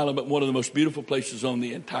small island, but one of the most beautiful places on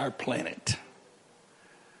the entire planet.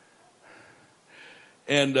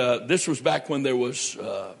 And this was back when there was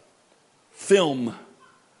film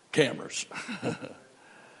cameras.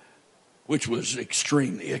 Which was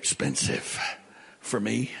extremely expensive for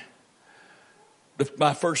me.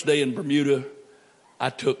 My first day in Bermuda,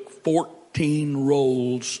 I took 14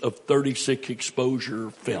 rolls of 36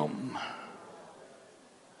 exposure film.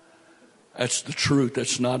 That's the truth.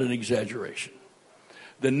 That's not an exaggeration.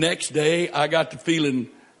 The next day, I got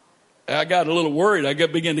a little worried. I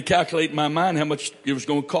began to calculate in my mind how much it was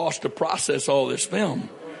going to cost to process all this film.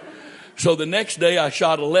 So the next day, I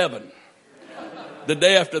shot 11. The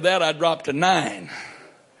day after that, I dropped to 9.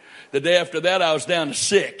 The day after that, I was down to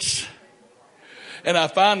 6. And I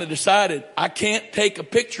finally decided I can't take a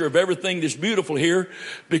picture of everything that's beautiful here,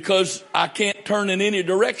 because I can't turn in any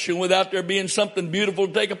direction without there being something beautiful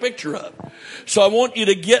to take a picture of. So I want you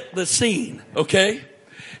to get the scene, okay?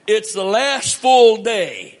 It's the last full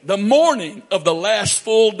day, the morning of the last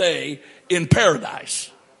full day in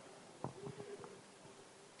paradise.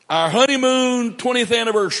 Our honeymoon 20th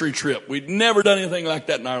anniversary trip. We'd never done anything like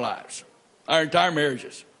that in our lives. Our entire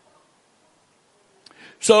marriages.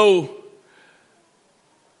 So,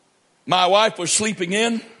 my wife was sleeping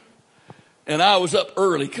in, and I was up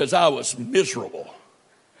early because I was miserable.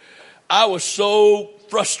 I was so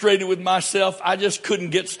frustrated with myself. I just couldn't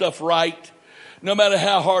get stuff right. No matter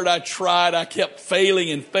how hard I tried, I kept failing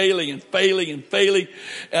and failing and failing and failing.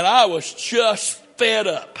 And I was just fed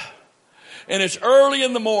up. And it's early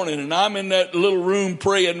in the morning, and I'm in that little room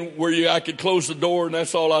praying where I could close the door, and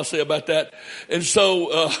that's all I'll say about that. And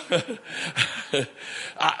so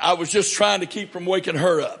I was just trying to keep from waking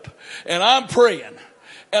her up. And I'm praying.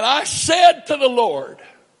 And I said to the Lord,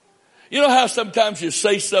 you know how sometimes you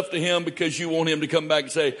say stuff to him because you want him to come back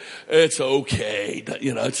and say, it's okay.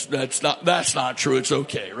 You know, that's not true. It's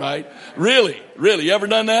okay, right? Really? You ever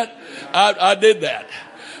done that? I did that.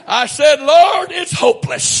 I said, Lord, it's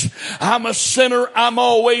hopeless. I'm a sinner. I'm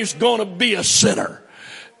always going to be a sinner.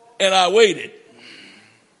 And I waited.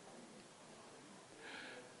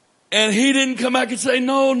 And he didn't come back and say,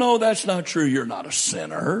 no, that's not true. You're not a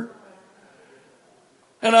sinner.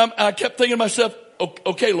 And I kept thinking to myself,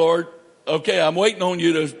 okay, Lord, okay, I'm waiting on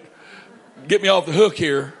you to get me off the hook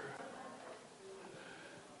here.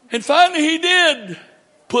 And finally he did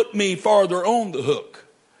put me farther on the hook.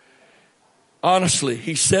 Honestly,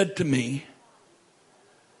 he said to me,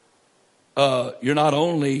 you're not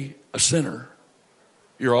only a sinner,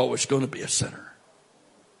 you're always going to be a sinner.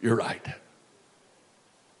 You're right.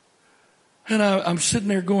 And I'm sitting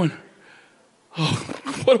there going,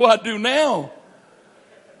 what do I do now?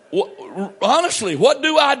 Honestly, what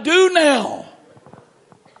do I do now?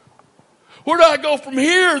 Where do I go from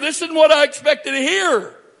here? This isn't what I expected to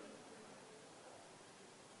hear.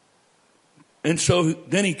 And so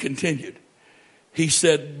then he continued. He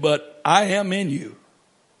said, but I am in you,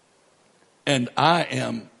 and I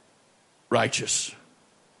am righteous.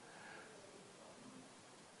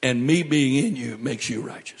 And me being in you makes you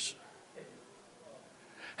righteous.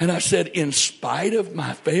 And I said, in spite of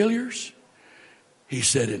my failures? He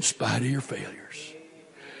said, in spite of your failures.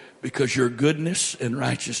 Because your goodness and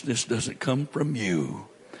righteousness doesn't come from you.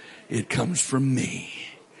 It comes from me.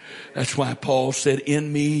 That's why Paul said,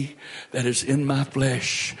 in me, that is in my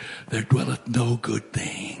flesh, there dwelleth no good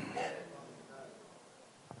thing.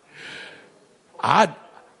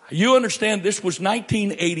 You understand, this was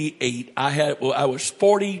 1988. I was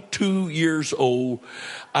 42 years old.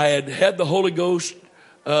 I had the Holy Ghost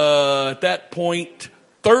at that point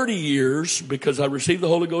 30 years, because I received the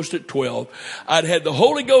Holy Ghost at 12. I'd had the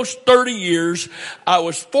Holy Ghost 30 years. I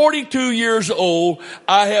was 42 years old.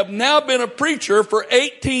 I have now been a preacher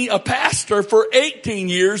a pastor for 18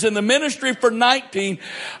 years, in the ministry for 19.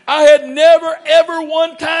 I had never, ever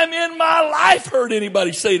one time in my life heard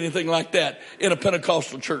anybody say anything like that in a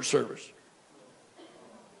Pentecostal church service.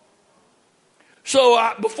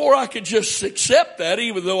 So before I could just accept that,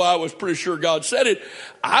 even though I was pretty sure God said it,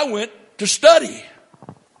 I went to study.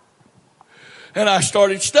 And I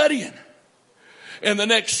started studying. And the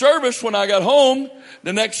next service, when I got home,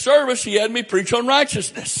 he had me preach on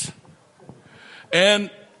righteousness. And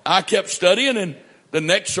I kept studying, and the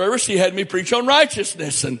next service, he had me preach on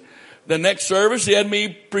righteousness. And the next service, he had me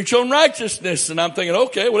preach on righteousness. And I'm thinking,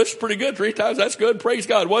 okay, well, this is pretty good. 3 times, that's good. Praise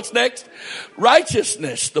God. What's next?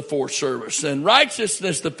 Righteousness, the 4th service. And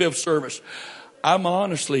righteousness, the 5th service. I'm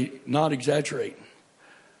honestly not exaggerating.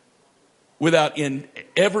 Without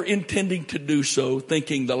ever intending to do so,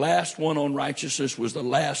 thinking the last one on righteousness was the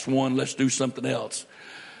last one, let's do something else.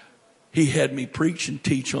 He had me preach and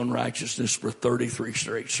teach on righteousness for 33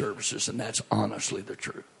 straight services, and that's honestly the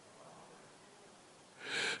truth.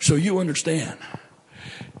 So you understand,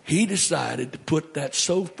 he decided to put that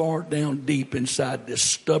so far down deep inside this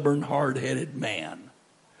stubborn, hard-headed man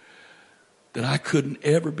that I couldn't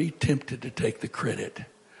ever be tempted to take the credit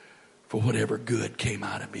for whatever good came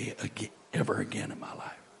out of me ever again in my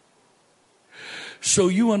life. So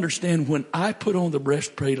you understand, when I put on the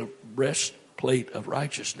breastplate of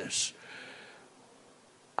righteousness,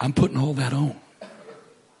 I'm putting all that on.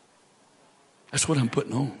 That's what I'm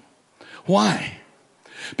putting on. Why?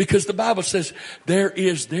 Because the Bible says, there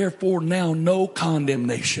is therefore now no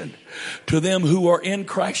condemnation to them who are in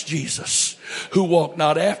Christ Jesus, who walk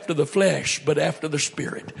not after the flesh, but after the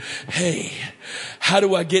Spirit. Hey, how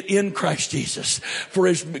do I get in Christ Jesus? For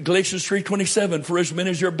as Galatians 3:27, for as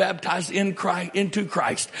many as are baptized in Christ, into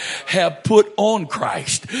Christ, have put on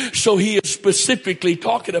Christ. So he is specifically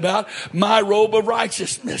talking about my robe of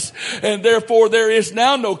righteousness. And therefore there is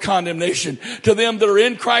now no condemnation to them that are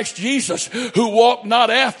in Christ Jesus, who walk not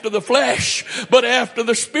after the flesh, but after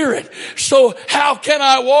the Spirit. So how can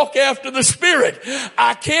I walk after the Spirit?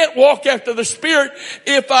 I can't walk after the Spirit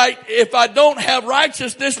if I don't have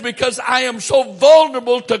righteousness, because I am so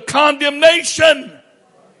vulnerable to condemnation.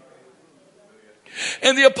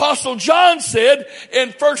 And the Apostle John said in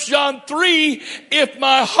 1 John 3, if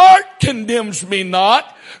my heart condemns me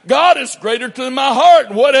not, God is greater than my heart.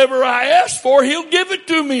 And whatever I ask for, he'll give it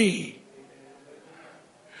to me.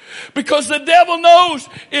 Because the devil knows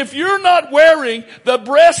if you're not wearing the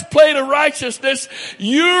breastplate of righteousness,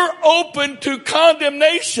 you're open to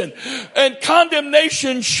condemnation. And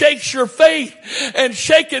condemnation shakes your faith. And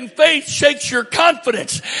shaken faith shakes your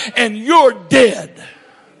confidence. And you're dead.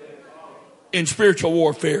 In spiritual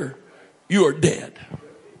warfare, you are dead.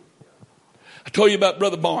 I told you about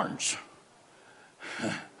Brother Barnes.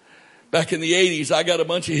 Back in the 80s, I got a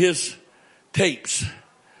bunch of his tapes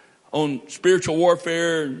on spiritual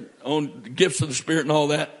warfare and on gifts of the Spirit and all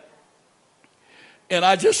that. And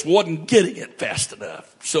I just wasn't getting it fast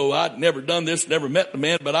enough. So I'd never done this, never met the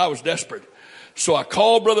man, but I was desperate. So I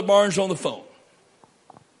called Brother Barnes on the phone.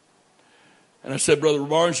 And I said, Brother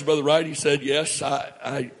Barnes, Brother Wright? He said, yes,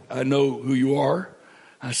 I know who you are.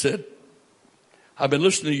 I said, I've been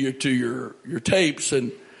listening to your tapes,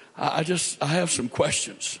 and I have some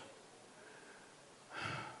questions.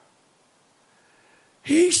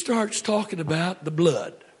 He starts talking about the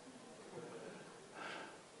blood.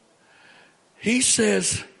 He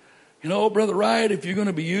says, you know, Brother Wright, if you're going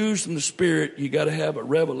to be used in the Spirit, you got to have a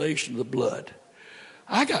revelation of the blood.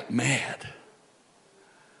 I got mad.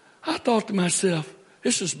 I thought to myself,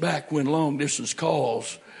 this is back when long distance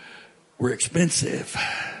calls were expensive.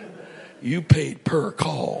 You paid per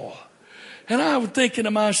call. And I was thinking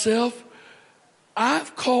to myself,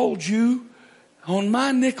 I've called you on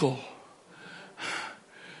my nickel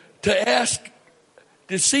to ask,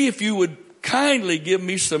 to see if you would kindly give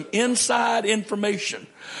me some inside information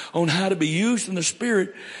on how to be used in the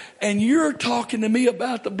Spirit. And you're talking to me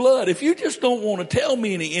about the blood. If you just don't want to tell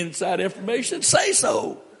me any inside information, say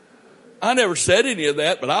so. I never said any of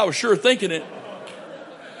that, but I was sure thinking it.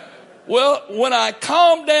 Well, when I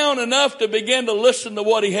calmed down enough to begin to listen to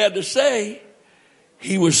what he had to say,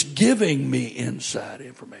 he was giving me inside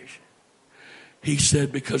information. He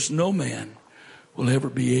said, because no man will ever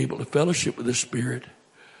be able to fellowship with the Spirit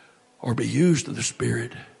or be used of the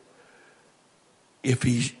Spirit if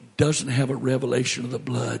he doesn't have a revelation of the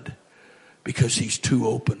blood, because he's too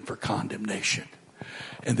open for condemnation.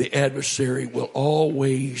 And the adversary will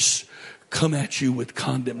always come at you with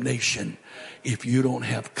condemnation if you don't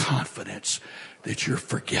have confidence that you're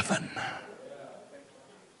forgiven.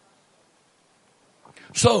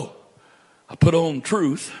 So I put on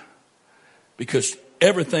truth, because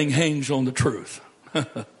everything hangs on the truth.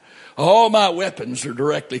 All my weapons are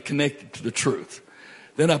directly connected to the truth.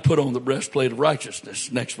 Then I put on the breastplate of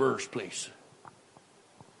righteousness. Next verse, please.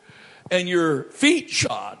 And your feet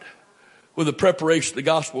shod with the preparation of the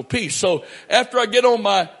gospel of peace. So after I get on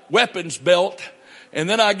my weapons belt and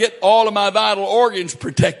then I get all of my vital organs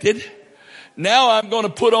protected, now I'm going to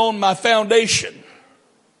put on my foundation.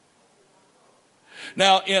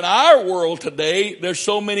 Now, in our world today, there's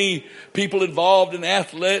so many people involved in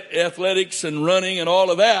athletics and running and all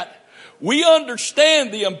of that. We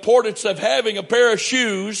understand the importance of having a pair of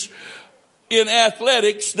shoes in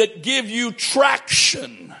athletics that give you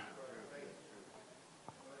traction.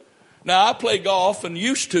 Now, I play golf and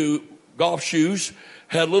used to, golf shoes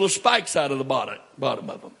had little spikes out of the bottom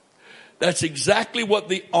of them. That's exactly what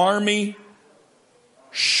the Army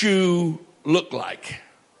shoe looked like.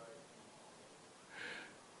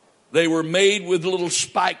 They were made with little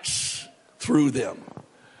spikes through them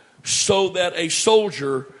so that a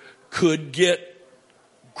soldier could get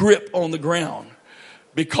grip on the ground.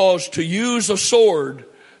 Because to use a sword,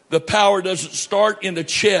 the power doesn't start in the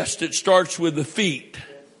chest, it starts with the feet.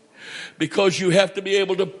 Because you have to be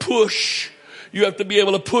able to push. You have to be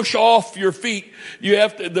able to push off your feet. You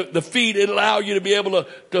have to, the feet allow you to be able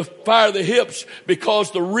to fire the hips,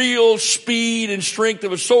 because the real speed and strength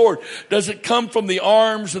of a sword doesn't come from the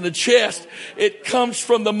arms and the chest. It comes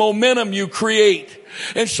from the momentum you create.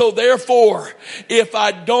 And so therefore, if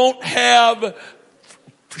I don't have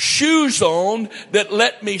shoes on that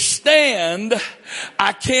let me stand,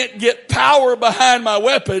 I can't get power behind my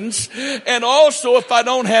weapons. And also, if I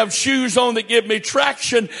don't have shoes on that give me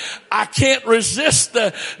traction, I can't resist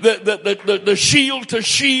the shield to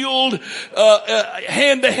shield,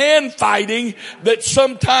 hand to hand fighting that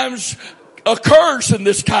sometimes occurs in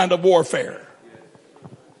this kind of warfare.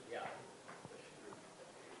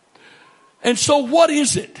 And so what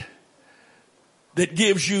is it that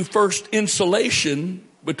gives you first insulation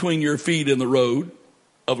between your feet and the road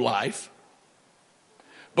of life,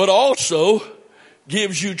 but also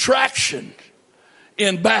gives you traction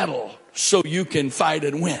in battle so you can fight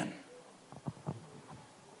and win?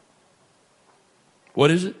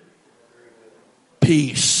 What is it?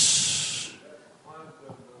 Peace.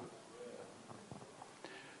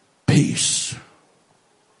 Peace.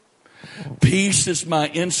 Peace is my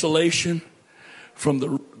insulation from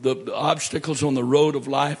the obstacles on the road of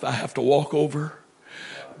life I have to walk over.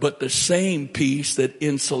 But the same peace that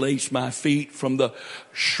insulates my feet from the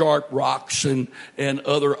sharp rocks and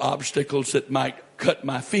other obstacles that might cut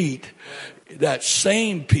my feet, that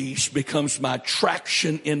same peace becomes my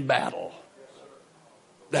traction in battle.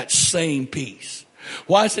 That same peace.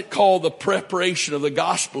 Why is it called the preparation of the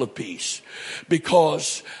gospel of peace?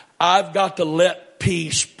 Because I've got to let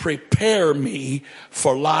peace prepare me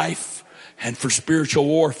for life and for spiritual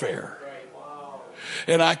warfare.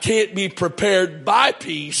 And I can't be prepared by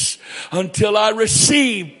peace until I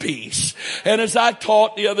receive peace. And as I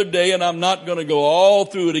taught the other day, and I'm not going to go all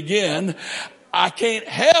through it again, I can't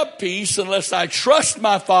have peace unless I trust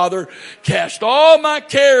my Father, cast all my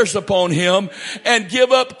cares upon Him, and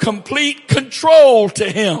give up complete control to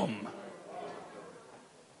Him.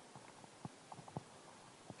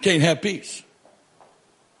 Can't have peace.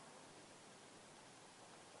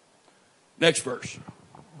 Next verse.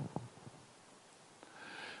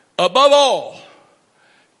 Above all,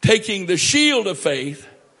 taking the shield of faith,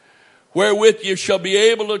 wherewith you shall be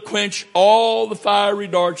able to quench all the fiery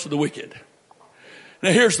darts of the wicked.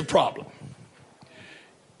 Now here's the problem.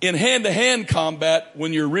 In hand-to-hand combat,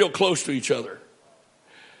 when you're real close to each other,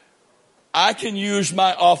 I can use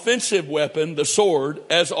my offensive weapon, the sword,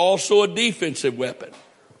 as also a defensive weapon.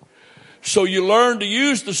 So you learn to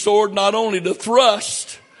use the sword not only to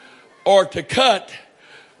thrust or to cut,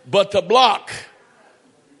 but to block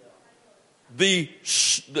the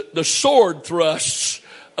sword thrusts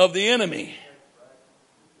of the enemy.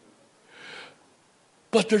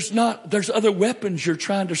 But there's other weapons you're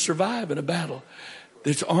trying to survive in a battle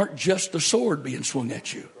that aren't just the sword being swung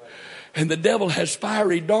at you. And the devil has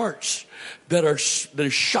fiery darts that are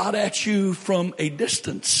shot at you from a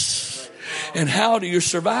distance. And how do you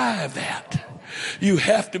survive that? You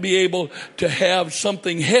have to be able to have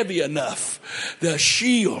something heavy enough, the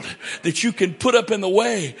shield, that you can put up in the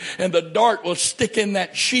way, and the dart will stick in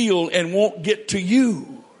that shield and won't get to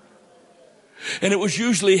you. And it was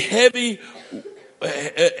usually heavy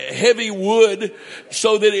wood,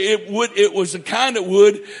 so that it was the kind of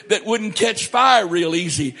wood that wouldn't catch fire real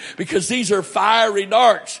easy, because these are fiery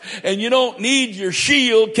darts, and you don't need your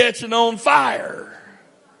shield catching on fire.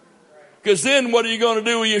 Because then what are you going to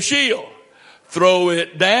do with your shield? Throw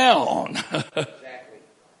it down.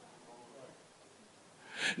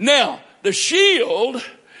 Now, the shield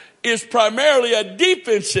is primarily a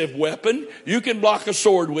defensive weapon. You can block a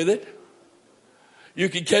sword with it. You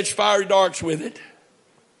can catch fiery darts with it.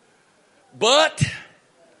 But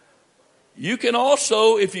You can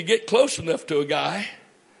also, if you get close enough to a guy,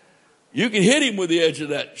 you can hit him with the edge of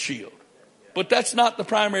that shield. But that's not the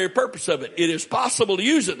primary purpose of it. It is possible to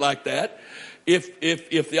use it like that if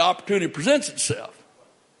the opportunity presents itself.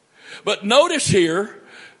 But notice here,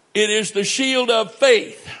 it is the shield of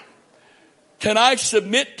faith. Can I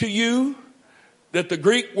submit to you that the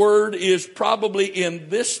Greek word is probably in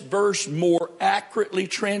this verse more accurately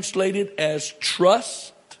translated as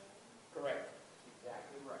trust? Correct.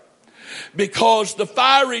 Exactly right. Because the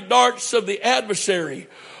fiery darts of the adversary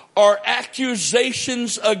are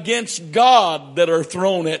accusations against God that are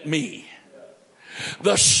thrown at me.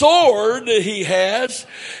 The sword that he has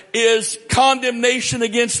is condemnation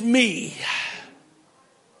against me.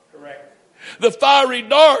 Correct. The fiery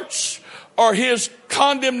darts are his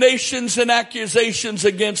condemnations and accusations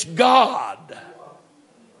against God.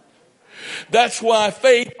 That's why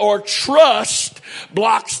faith or trust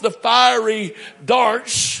blocks the fiery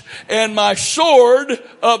darts, and my sword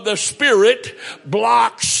of the Spirit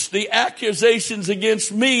blocks the accusations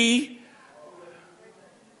against me.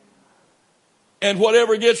 And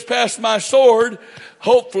whatever gets past my sword,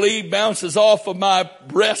 hopefully bounces off of my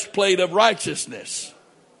breastplate of righteousness.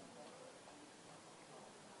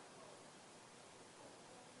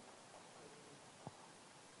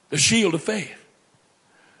 The shield of faith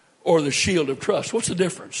or the shield of trust. What's the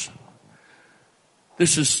difference?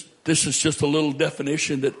 This is just a little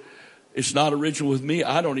definition that it's not original with me.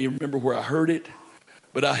 I don't even remember where I heard it,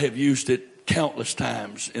 but I have used it countless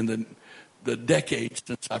times in the decades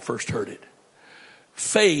since I first heard it.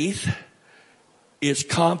 Faith is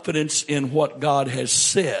confidence in what God has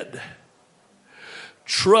said.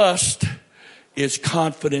 Trust is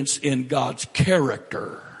confidence in God's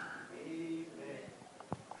character.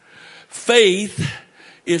 Faith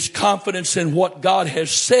is confidence in what God has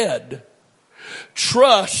said.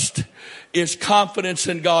 Trust is confidence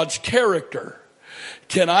in God's character.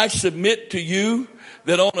 Can I submit to you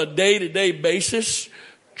that on a day-to-day basis,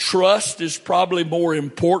 trust is probably more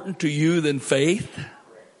important to you than faith?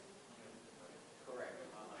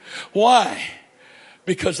 Why?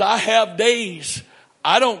 Because I have days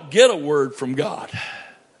I don't get a word from God.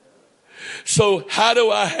 So how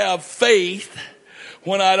do I have faith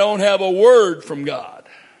when I don't have a word from God?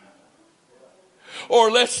 Or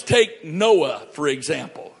let's take Noah, for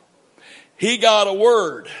example. He got a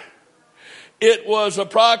word. It was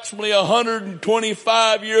approximately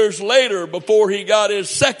 125 years later before he got his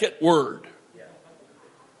second word.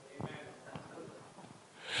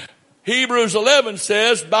 Hebrews 11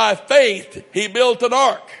 says, by faith he built an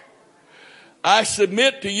ark. I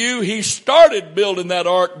submit to you, he started building that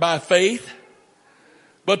ark by faith.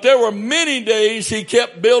 But there were many days he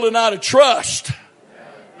kept building out of trust.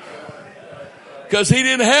 Because he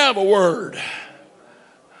didn't have a word.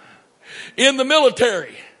 In the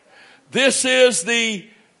military, this is the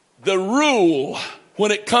rule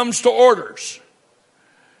when it comes to orders.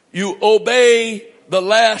 You obey the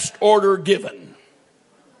last order given.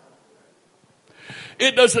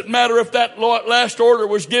 It doesn't matter if that last order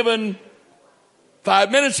was given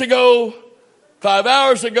 5 minutes ago, 5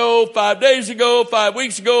 hours ago, 5 days ago, 5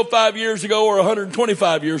 weeks ago, 5 years ago, or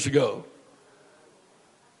 125 years ago.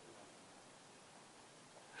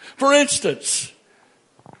 For instance,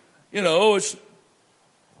 it's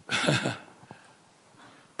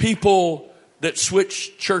people that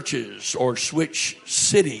switch churches or switch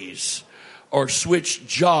cities or switch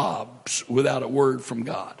jobs without a word from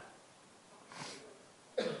God.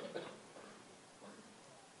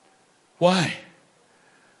 Why?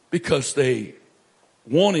 Because they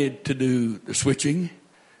wanted to do the switching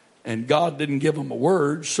and God didn't give them a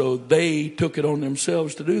word, so they took it on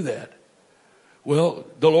themselves to do that. Well,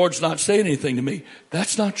 the Lord's not saying anything to me.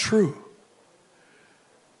 That's not true.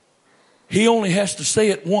 He only has to say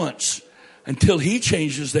it once. Until he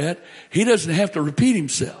changes that, he doesn't have to repeat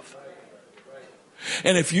himself.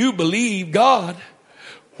 And if you believe God,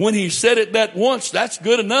 when he said it that once, that's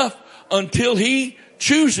good enough until he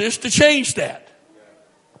chooses to change that.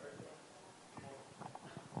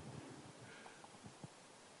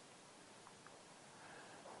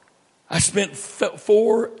 I spent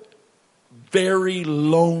 4 very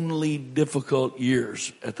lonely, difficult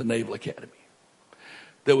years at the Naval Academy.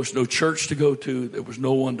 There was no church to go to. There was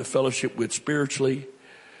no one to fellowship with spiritually.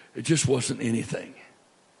 It just wasn't anything.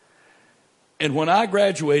 And when I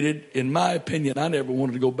graduated, in my opinion, I never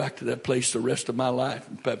wanted to go back to that place the rest of my life.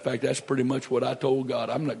 In fact, that's pretty much what I told God.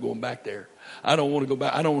 I'm not going back there. I don't want to go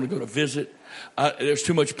back. I don't want to go to visit. There's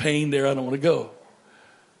too much pain there. I don't want to go.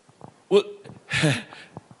 Well,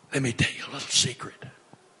 let me tell you a little secret.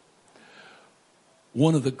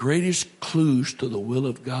 One of the greatest clues to the will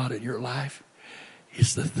of God in your life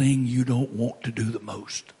is the thing you don't want to do the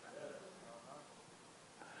most.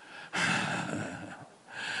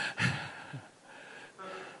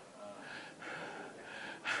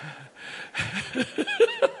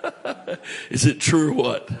 Is it true or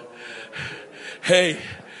what? Hey,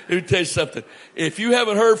 let me tell you something. If you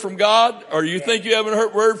haven't heard from God, or you think you haven't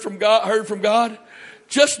heard from God,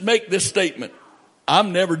 just make this statement.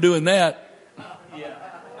 I'm never doing that.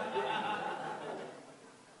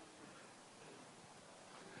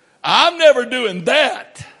 I'm never doing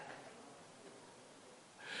that.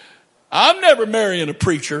 I'm never marrying a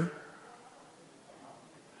preacher.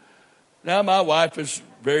 Now, my wife is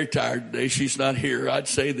very tired today. She's not here. I'd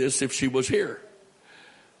say this if she was here.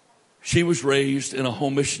 She was raised in a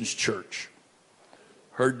home missions church.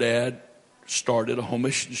 Her dad started a home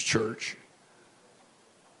missions church,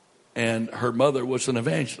 and her mother was an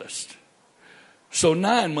evangelist. So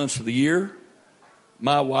 9 months of the year,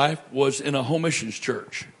 my wife was in a home missions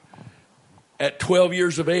church. At 12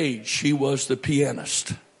 years of age, she was the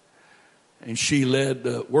pianist, and she led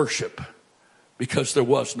the worship because there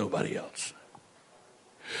was nobody else.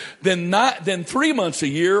 Then 3 months a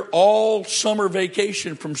year, all summer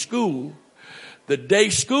vacation from school, the day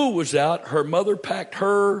school was out, her mother packed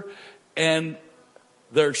her and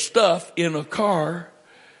their stuff in a car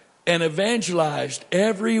and evangelized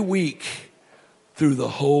every week through the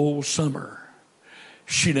whole summer.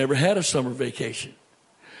 She never had a summer vacation.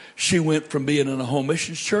 She went from being in a home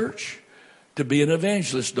missions church to being an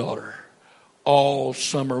evangelist daughter all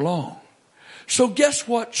summer long. So guess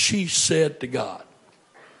what she said to God?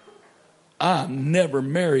 I'm never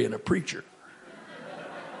marrying a preacher.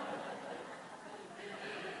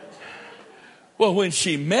 Well, when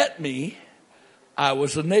she met me, I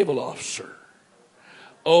was a naval officer.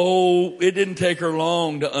 Oh, it didn't take her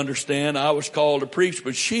long to understand I was called to preach,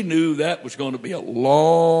 but she knew that was going to be a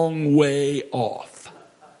long way off.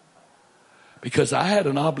 Because I had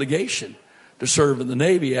an obligation to serve in the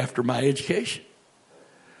Navy after my education.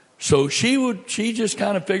 So she just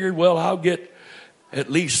kind of figured, well, I'll get at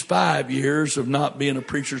least 5 years of not being a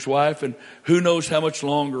preacher's wife, and who knows how much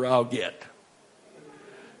longer I'll get.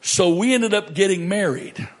 So we ended up getting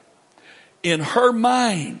married. In her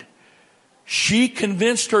mind, she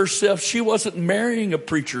convinced herself she wasn't marrying a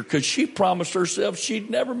preacher because she promised herself she'd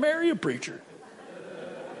never marry a preacher.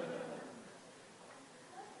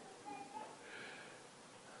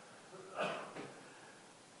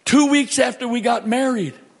 Two weeks after we got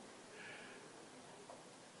married,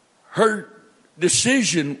 her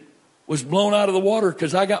decision was blown out of the water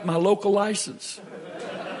because I got my local license.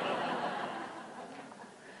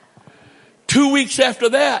 2 weeks after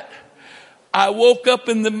that, I woke up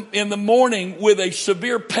in the morning with a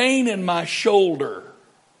severe pain in my shoulder.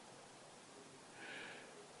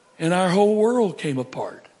 And our whole world came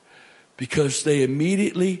apart because they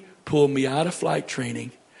immediately pulled me out of flight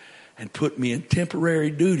training and put me in temporary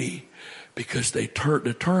duty because they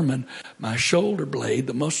determined my shoulder blade,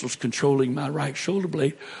 the muscles controlling my right shoulder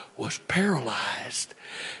blade, was paralyzed.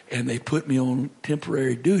 And they put me on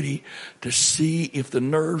temporary duty to see if the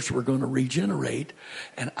nerves were going to regenerate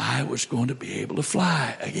and I was going to be able to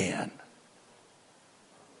fly again.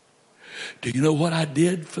 Do you know what I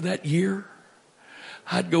did for that year?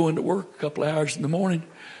 I'd go into work a couple of hours in the morning,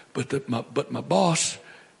 but my boss,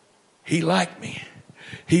 he liked me.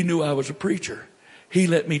 He knew I was a preacher. He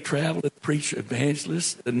let me travel as a preacher,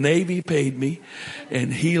 evangelist. The Navy paid me,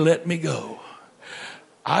 and he let me go.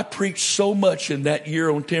 I preached so much in that year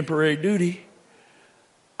on temporary duty,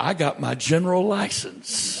 I got my general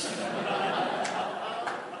license.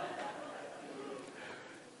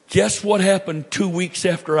 Guess what happened 2 weeks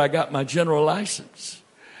after I got my general license?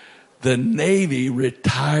 The Navy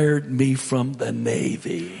retired me from the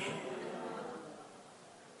Navy.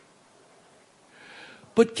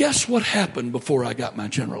 But guess what happened before I got my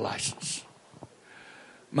general license?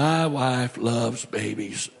 My wife loves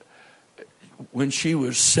babies. When she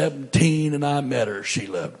was 17 and I met her, she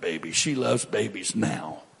loved babies. She loves babies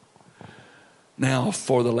now. Now,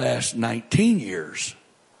 for the last 19 years,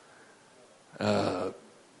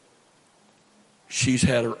 she's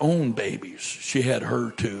had her own babies. She had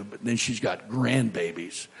her two, but then she's got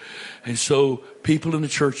grandbabies. And so people in the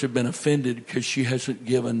church have been offended because she hasn't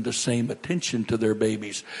given the same attention to their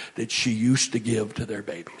babies that she used to give to their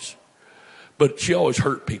babies. But she always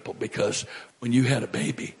hurt people because when you had a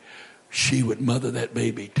baby, she would mother that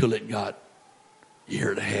baby till it got a year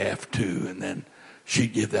and a half, 2, and then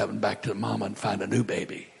she'd give that one back to the mama and find a new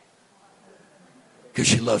baby because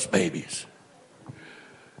she loves babies.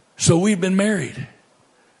 So we've been married.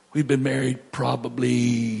 We've been married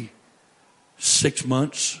probably 6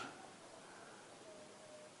 months.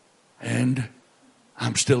 And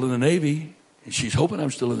I'm still in the Navy, and she's hoping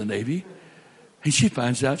I'm still in the Navy, and she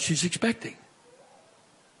finds out she's expecting.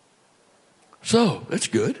 So, that's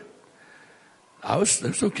good.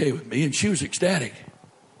 That's okay with me, and she was ecstatic.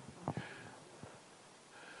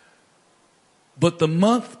 But the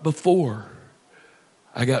month before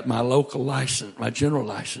I got my local license, my general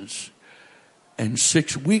license, and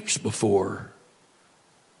 6 weeks before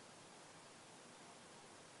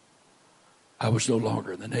I was no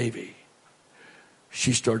longer in the Navy,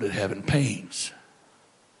 she started having pains.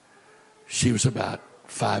 She was about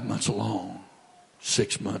 5 months along,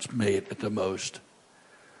 6 months maybe at the most.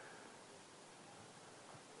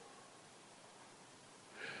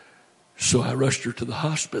 So I rushed her to the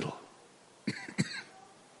hospital.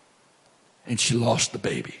 And she lost the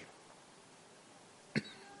baby.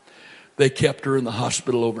 They kept her in the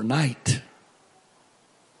hospital overnight.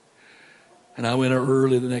 And I went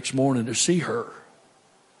early the next morning to see her.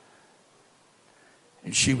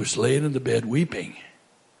 And she was laying in the bed weeping.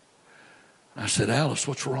 I said, Alice,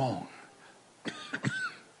 what's wrong?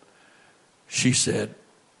 She said,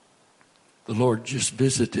 the Lord just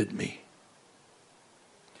visited me.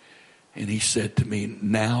 And he said to me,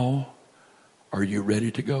 now are you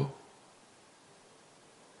ready to go?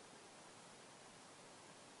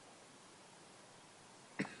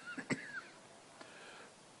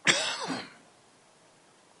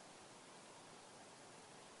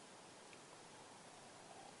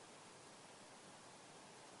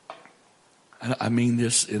 I mean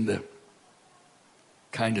this in the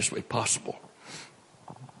kindest way possible.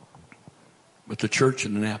 But the church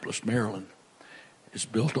in Annapolis, Maryland, is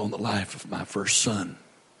built on the life of my first son.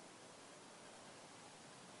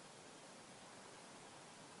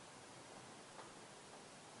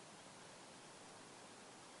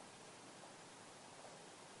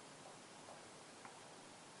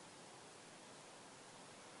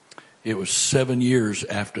 It was 7 years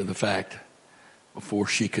after the fact before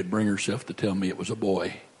she could bring herself to tell me it was a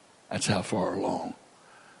boy. That's how far along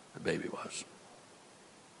the baby was.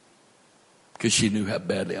 Because she knew how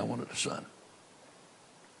badly I wanted a son.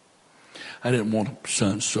 I didn't want a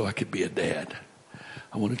son so I could be a dad.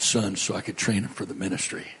 I wanted sons so I could train them for the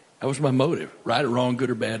ministry. That was my motive. Right or wrong, good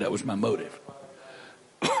or bad, that was my motive.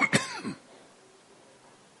 You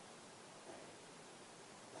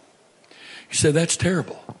say, that's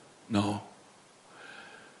terrible. No.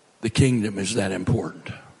 The kingdom is that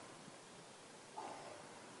important.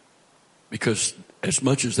 Because as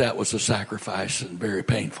much as that was a sacrifice and very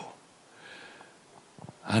painful,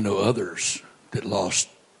 I know others that lost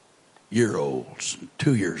year-olds,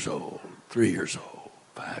 2 years old, 3 years old,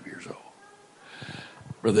 5 years old.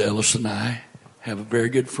 Brother Ellis and I have a very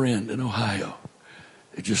good friend in Ohio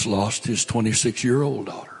that just lost his 26-year-old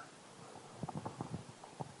daughter.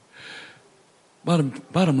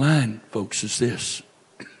 Bottom line, folks, is this.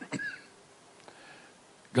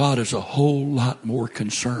 God is a whole lot more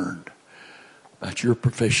concerned about your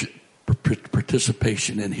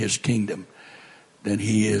participation in his kingdom than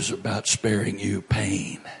he is about sparing you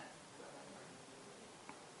pain.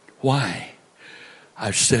 Why?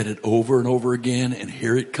 I've said it over and over again, and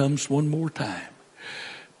here it comes one more time.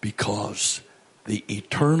 Because the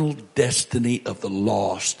eternal destiny of the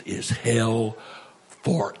lost is hell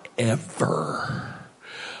forever.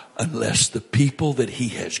 Unless the people that he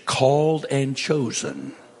has called and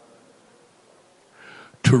chosen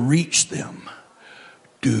to reach them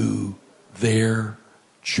do their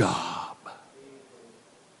job.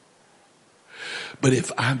 But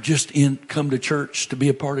if I'm just come to church to be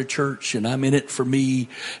a part of church, and I'm in it for me,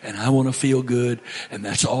 and I want to feel good, and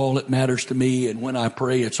that's all that matters to me, and when I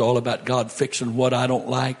pray it's all about God fixing what I don't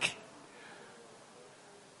like,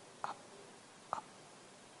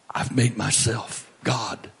 I've made myself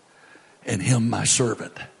God and him my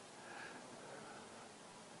servant.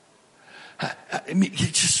 I mean,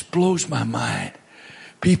 it just blows my mind.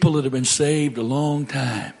 People that have been saved a long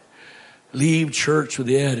time leave church with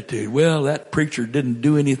the attitude, well, that preacher didn't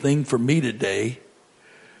do anything for me today.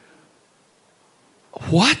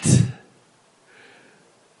 What?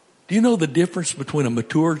 Do you know the difference between a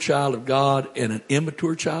mature child of God and an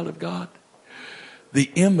immature child of God? The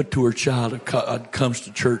immature child of God comes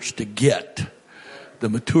to church to get. The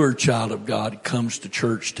mature child of God comes to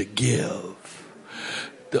church to give.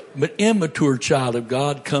 The immature child of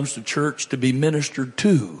God comes to church to be ministered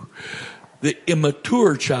to. The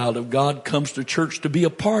immature child of God comes to church to be a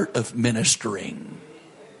part of ministering.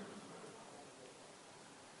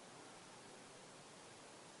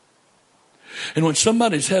 And when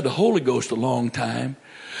somebody's had the Holy Ghost a long time,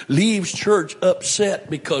 leaves church upset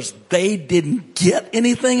because they didn't get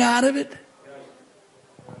anything out of it,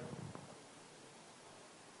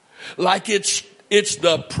 like it's it's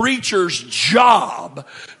the preacher's job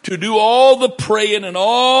to do all the praying and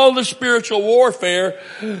all the spiritual warfare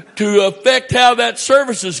to affect how that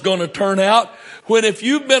service is going to turn out. When if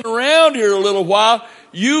you've been around here a little while,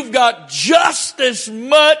 you've got just as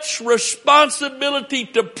much responsibility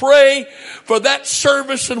to pray for that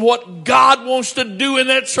service and what God wants to do in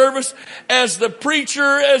that service as the preacher,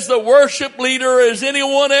 as the worship leader, as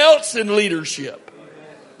anyone else in leadership.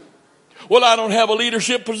 Well, I don't have a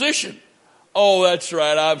leadership position. Oh, that's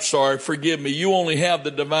right. I'm sorry. Forgive me. You only have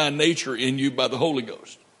the divine nature in you by the Holy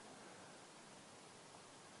Ghost.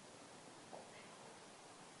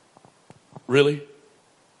 Really?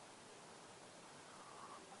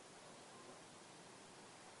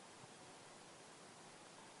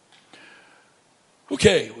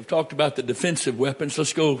 Okay, we've talked about the defensive weapons.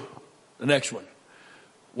 Let's go to the next one.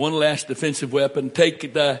 One last defensive weapon.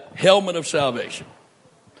 Take the helmet of salvation.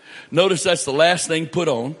 Notice that's the last thing put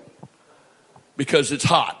on because it's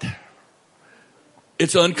hot.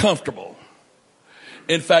 It's uncomfortable.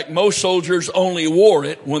 In fact, most soldiers only wore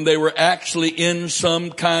it when they were actually in some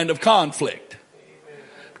kind of conflict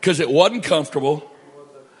because it wasn't comfortable,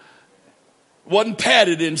 wasn't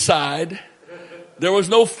padded inside. There was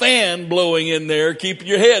no fan blowing in there, keeping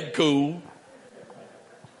your head cool.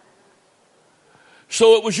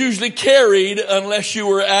 So it was usually carried unless you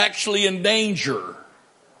were actually in danger.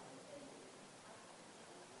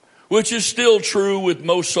 Which is still true with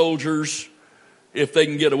most soldiers if they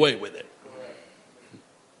can get away with it.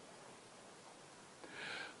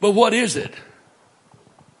 But what is it?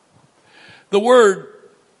 The word,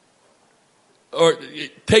 or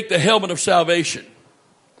take the helmet of salvation.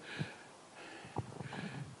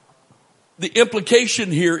 The implication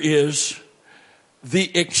here is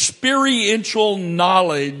the experiential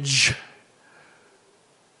knowledge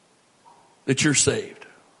that you're saved.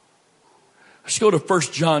 Let's go to 1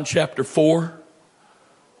 John chapter 4.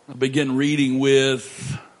 I'll begin reading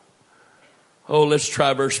with, let's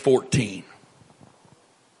try verse 14.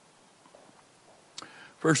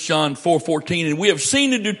 1 John 4:14, and we have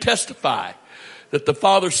seen and do testify that the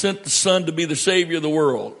Father sent the Son to be the Savior of the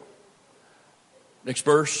world. Next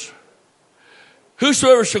verse.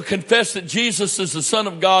 Whosoever shall confess that Jesus is the Son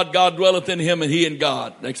of God, God dwelleth in him and he in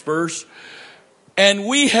God. Next verse. And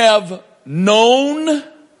we have known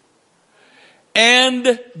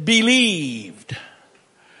and believed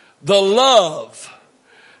the love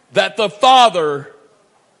that the Father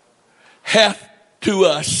hath to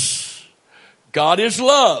us. God is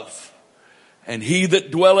love. And he that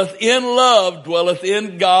dwelleth in love dwelleth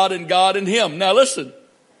in God and God in him. Now listen.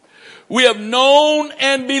 We have known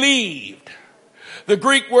and believed. The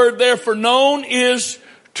Greek word there for known is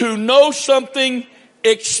to know something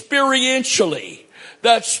experientially.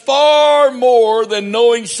 That's far more than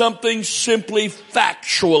knowing something simply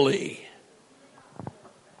factually.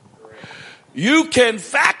 You can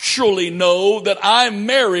factually know that I'm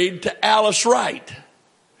married to Alice Wright.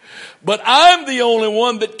 But I'm the only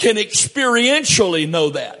one that can experientially know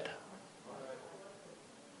that.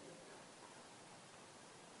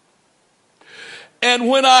 And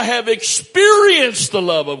when I have experienced the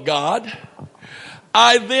love of God,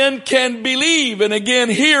 I then can believe. And again,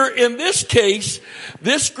 here in this case,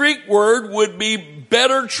 this Greek word would be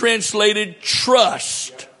better translated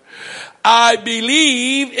trust. I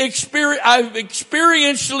believe, I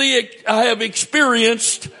have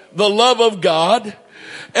experienced the love of God,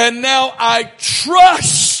 and now I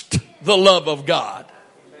trust the love of God.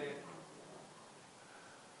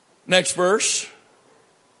 Next verse.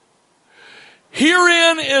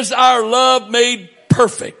 Herein is our love made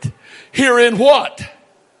perfect. Herein what?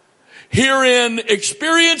 Herein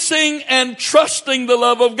experiencing and trusting the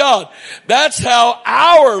love of God. That's how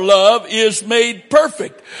our love is made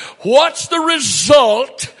perfect. What's the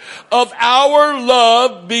result of our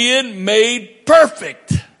love being made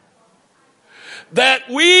perfect? That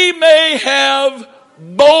we may have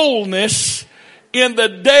boldness in the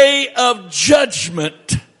day of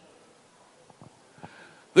judgment.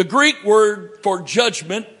 The Greek word for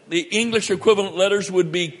judgment, the English equivalent letters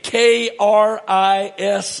would be K-R-I-S-I-S.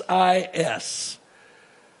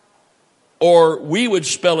 Or we would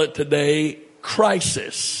spell it today,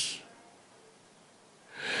 crisis.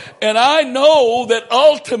 And I know that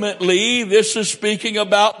ultimately this is speaking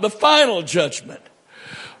about the final judgment.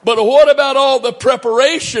 But what about all the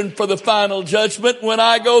preparation for the final judgment when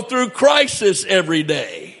I go through crisis every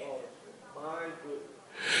day?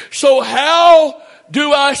 So how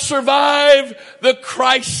do I survive the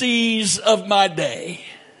crises of my day?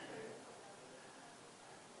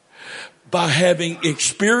 by having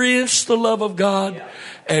experienced the love of God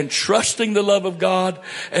and trusting the love of God.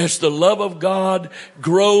 As the love of God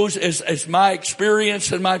grows, as my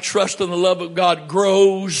experience and my trust in the love of God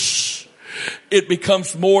grows, it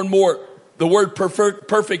becomes more and more. The word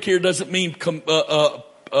perfect here doesn't mean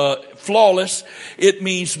flawless. It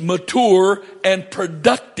means mature and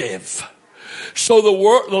productive. So the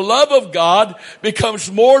love of God becomes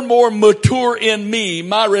more and more mature in me.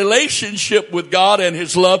 My relationship with God and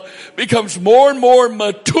His love becomes more and more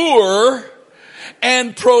mature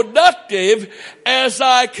and productive as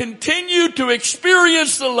I continue to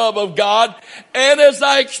experience the love of God and as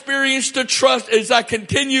I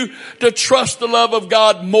continue to trust the love of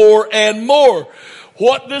God more and more.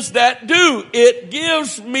 What does that do? It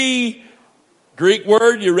gives me, Greek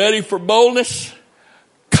word, you ready for boldness?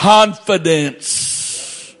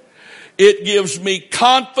 Confidence. It gives me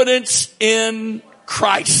confidence in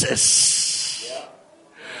crisis.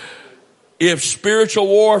 If spiritual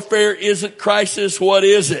warfare isn't crisis, what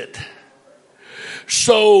is it?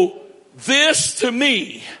 So this to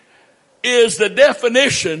me is the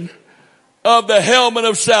definition of the helmet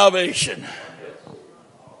of salvation.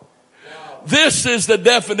 This is the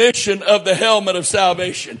definition of the helmet of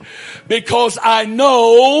salvation. Because I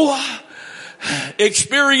know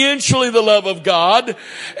experientially the love of God,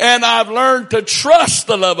 and I've learned to trust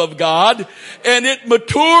the love of God, and it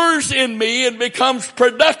matures in me and becomes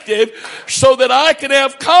productive so that I can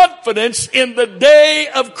have confidence in the day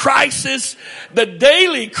of crisis, the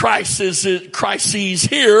daily crises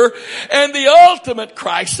here, and the ultimate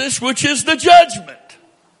crisis, which is the judgment.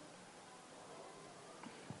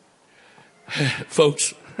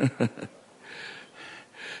 Folks,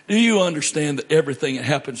 do you understand that everything that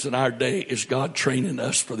happens in our day is God training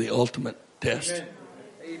us for the ultimate test? Amen.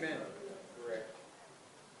 Amen. Correct.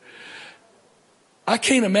 I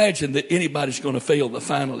can't imagine that anybody's going to fail the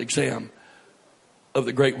final exam of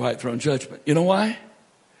the great white throne judgment. You know why?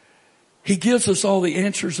 He gives us all the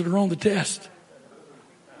answers that are on the test.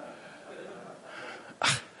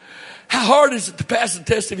 How hard is it to pass the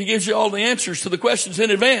test if He gives you all the answers to the questions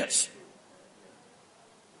in advance?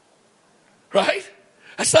 Right?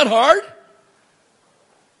 That's not hard.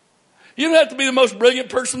 You don't have to be the most brilliant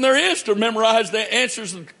person there is to memorize the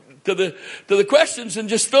answers to the questions and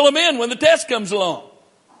just fill them in when the test comes along.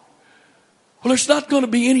 Well, there's not going to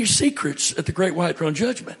be any secrets at the great white throne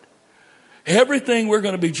judgment. Everything we're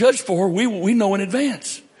going to be judged for, we know in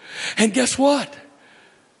advance. And guess what?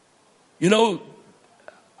 You know,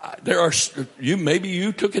 maybe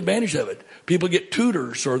you took advantage of it. People get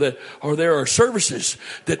tutors or there are services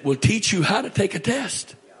that will teach you how to take a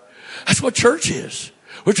test. That's what church is.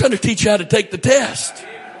 We're trying to teach you how to take the test.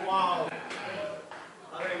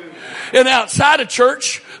 And outside of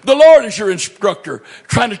church, the Lord is your instructor,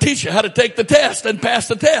 trying to teach you how to take the test and pass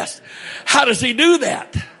the test. How does He do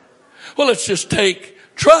that? Well, let's just take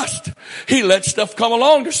trust. He lets stuff come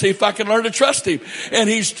along to see if I can learn to trust Him. And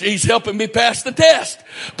He's helping me pass the test.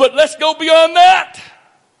 But let's go beyond that.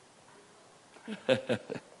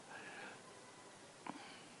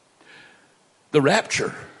 The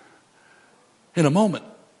rapture, in a moment,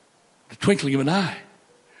 the twinkling of an eye,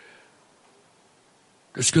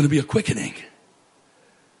 there's going to be a quickening.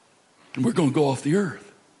 And we're going to go off the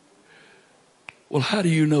earth. Well, how do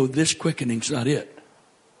you know this quickening's not it?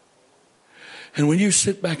 And when you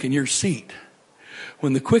sit back in your seat,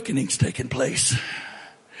 when the quickening's taking place,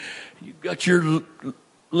 you've got your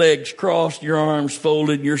legs crossed, your arms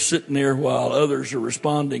folded, and you're sitting there while others are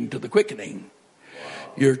responding to the quickening.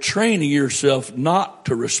 You're training yourself not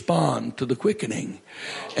to respond to the quickening.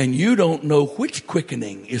 And you don't know which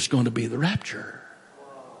quickening is going to be the rapture.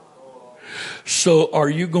 So are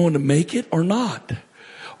you going to make it or not?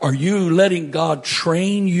 Are you letting God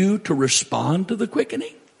train you to respond to the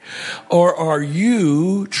quickening? Or are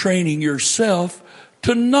you training yourself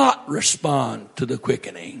to not respond to the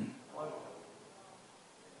quickening?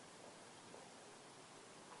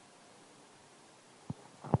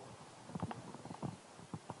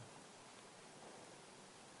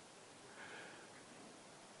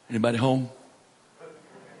 Anybody home?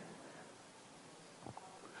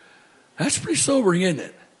 That's pretty sobering, isn't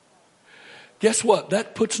it? Guess what?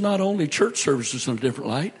 That puts not only church services in a different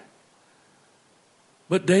light,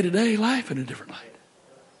 but day-to-day life in a different light.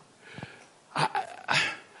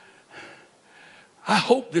 I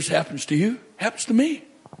hope this happens to you. Happens to me.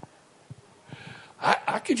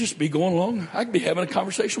 I could just be going along. I could be having a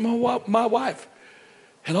conversation with my wife.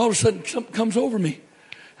 And all of a sudden something comes over me.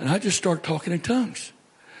 And I just start talking in tongues.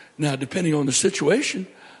 Now, depending on the situation,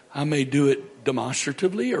 I may do it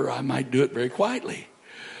demonstratively or I might do it very quietly.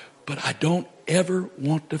 But I don't ever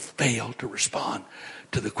want to fail to respond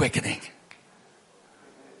to the quickening.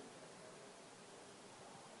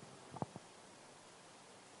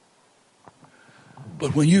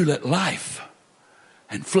 But when you let life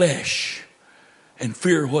and flesh and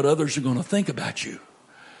fear what others are going to think about you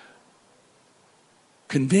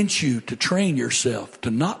convince you to train yourself to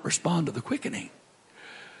not respond to the quickening,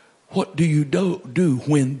 what do you do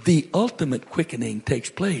when the ultimate quickening takes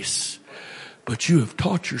place, but you have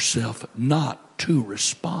taught yourself not to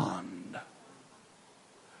respond?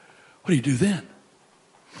 What do you do then?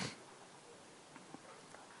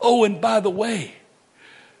 Oh, and by the way,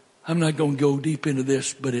 I'm not going to go deep into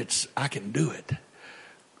this, but I can do it.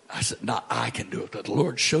 I said, not I can do it, but the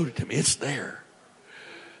Lord showed it to me. It's there.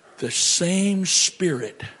 The same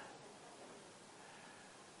Spirit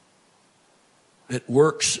that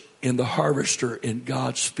works in the harvester in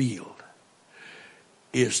God's field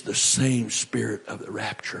is the same Spirit of the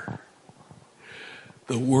rapture.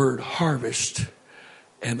 The word harvest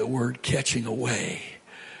and the word catching away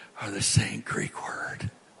are the same Greek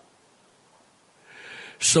word.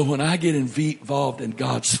 So when I get involved in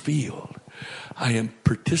God's field, I am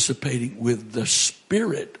participating with the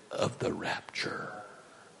Spirit of the rapture.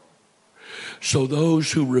 So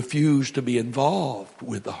those who refuse to be involved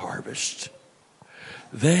with the harvest,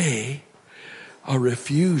 they are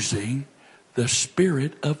refusing the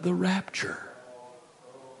Spirit of the rapture.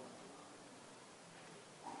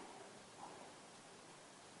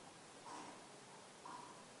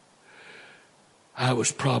 I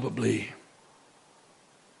was probably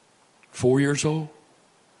 4 years old,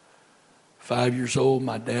 5 years old.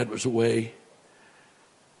 My dad was away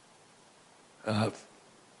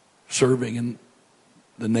serving in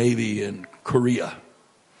the Navy in Korea.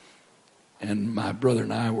 And my brother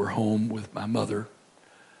and I were home with my mother.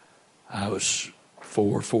 I was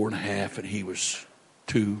 4 and a half, and he was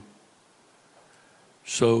 2.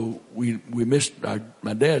 So we missed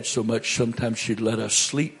my dad so much, sometimes she'd let us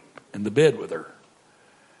sleep in the bed with her.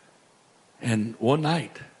 And one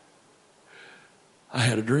night, I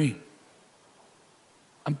had a dream.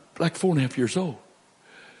 I'm like 4 and a half years old.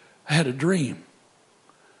 I had a dream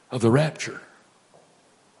of the rapture.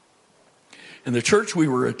 And the church we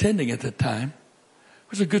were attending at that time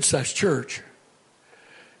was a good-sized church.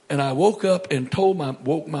 And I woke up and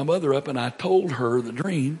woke my mother up, and I told her the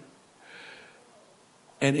dream.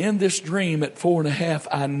 And in this dream at 4 and a half,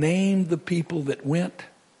 I named the people that went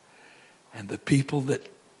and the people that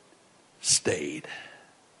stayed.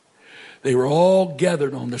 They were all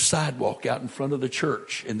gathered on the sidewalk out in front of the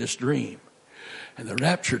church in this dream. And the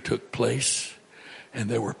rapture took place. And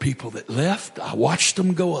there were people that left. I watched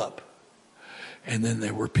them go up. And then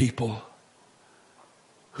there were people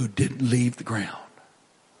who didn't leave the ground.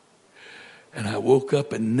 And I woke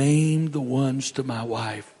up and named the ones to my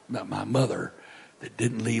wife, my mother, that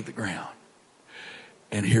didn't leave the ground.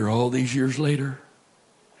 And here all these years later,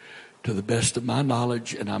 to the best of my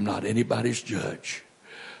knowledge, and I'm not anybody's judge,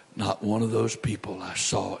 not one of those people I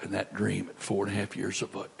saw in that dream at 4 and a half years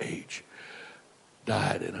of age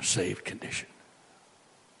died in a saved condition.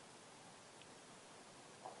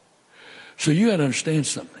 So you got to understand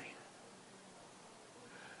something.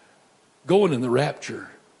 Going in the rapture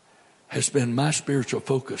has been my spiritual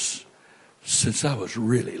focus since I was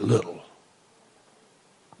really little.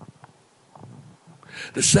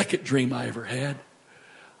 The second dream I ever had,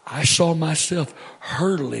 I saw myself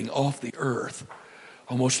hurtling off the earth,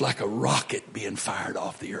 almost like a rocket being fired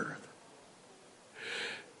off the earth.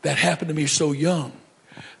 That happened to me so young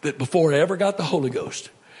that before I ever got the Holy Ghost,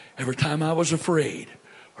 every time I was afraid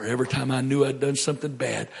or every time I knew I'd done something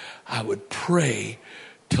bad, I would pray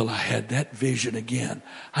till I had that vision again.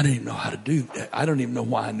 I didn't even know how to do that. I don't even know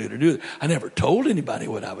why I knew to do it. I never told anybody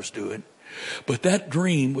what I was doing. But that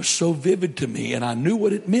dream was so vivid to me, and I knew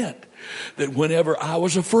what it meant. That whenever I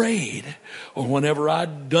was afraid or whenever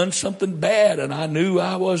I'd done something bad and I knew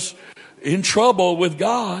I was in trouble with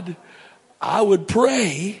God, I would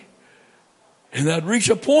pray, and I'd reach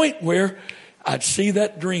a point where I'd see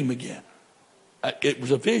that dream again. It was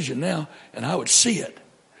a vision now, and I would see it.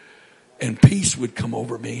 And peace would come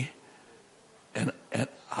over me. And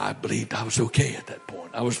I believed I was okay at that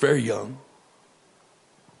point. I was very young.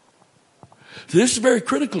 So this is very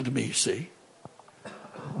critical to me, you see.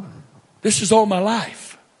 This is all my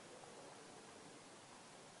life.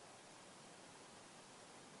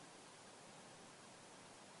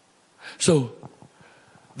 So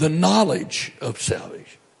the knowledge of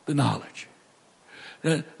salvation, the knowledge.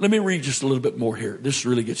 Now, let me read just a little bit more here. This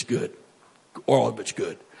really gets good. All of it's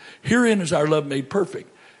good. Herein is our love made perfect,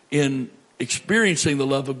 in experiencing the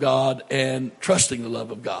love of God and trusting the love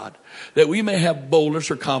of God, that we may have boldness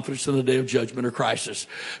or confidence in the day of judgment or crisis,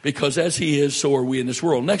 because as he is, so are we in this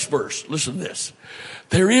world. Next verse, listen to this.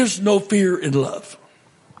 There is no fear in love.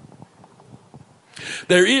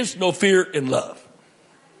 There is no fear in love.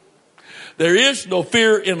 There is no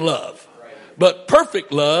fear in love. But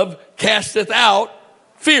perfect love casteth out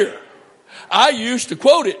fear. I used to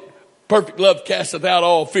quote it, perfect love casteth out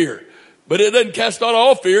all fear. But it doesn't cast out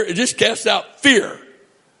all fear, it just casts out fear.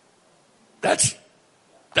 That's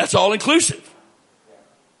all inclusive.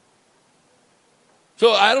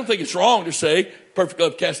 So I don't think it's wrong to say perfect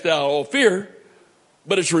love casts out all fear,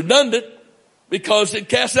 but it's redundant because it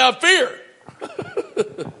casts out fear.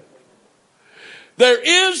 There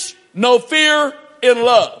is no fear in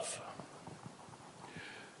love.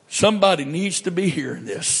 Somebody needs to be hearing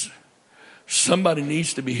this. Somebody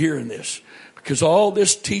needs to be hearing this. Because all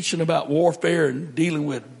this teaching about warfare and dealing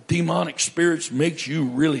with demonic spirits makes you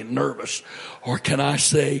really nervous. Or can I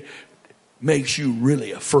say, makes you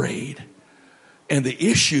really afraid. And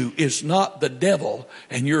the issue is not the devil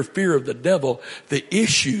and your fear of the devil. The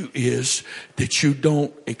issue is that you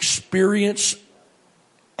don't experience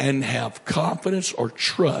and have confidence or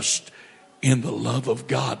trust in the love of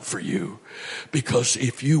God for you. Because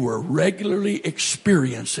if you were regularly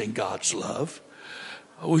experiencing God's love,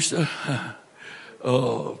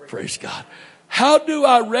 oh, praise God. How do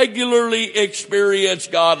I regularly experience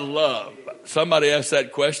God's love? Somebody asked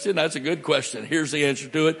that question. That's a good question. Here's the answer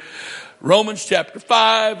to it. Romans chapter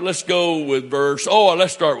 5. Let's go with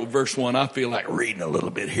let's start with verse 1. I feel like reading a little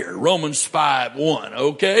bit here. Romans 5:1.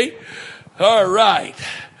 Okay. All right.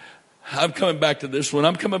 I'm coming back to this one.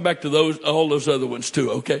 I'm coming back to all those other ones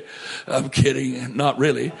too. Okay. I'm kidding. Not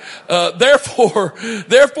really. Therefore,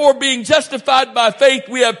 being justified by faith,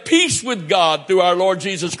 we have peace with God through our Lord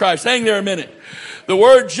Jesus Christ. Hang there a minute. The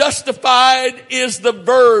word justified is the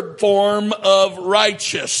verb form of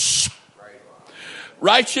righteous.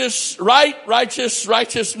 Righteousness,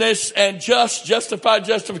 and justified,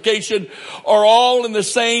 justification are all in the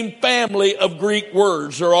same family of Greek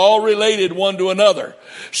words. They're all related one to another.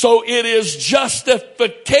 So it is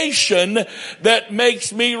justification that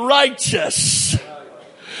makes me righteous.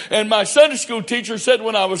 And my Sunday school teacher said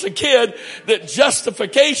when I was a kid that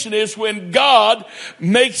justification is when God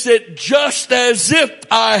makes it just as if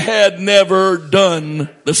I had never done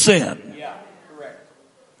the sin. Yeah, correct.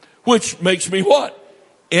 Which makes me what?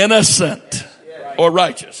 Innocent or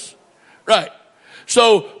righteous. Right.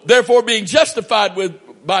 So therefore being justified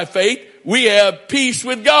by faith, we have peace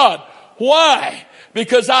with God. Why?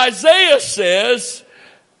 Because Isaiah says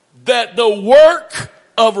that the work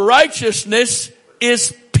of righteousness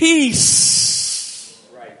is peace.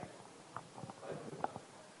 Right.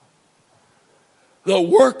 The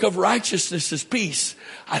work of righteousness is peace.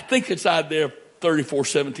 I think it's Isaiah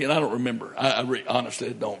 34:17. I don't remember. I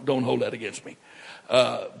honestly don't hold that against me.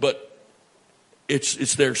 But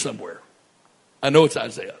it's there somewhere. I know it's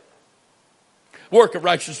Isaiah. Work of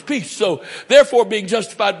righteousness, peace. So therefore being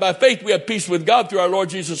justified by faith, we have peace with God through our Lord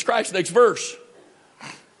Jesus Christ. Next verse.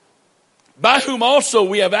 By whom also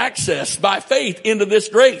we have access by faith into this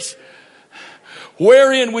grace,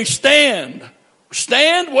 wherein we stand.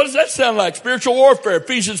 Stand? What does that sound like? Spiritual warfare.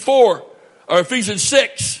 Ephesians 4 or Ephesians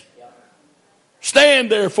 6. Stand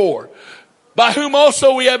therefore. By whom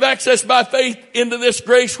also we have access by faith into this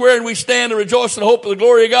grace, wherein we stand and rejoice in the hope of the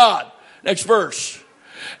glory of God. Next verse.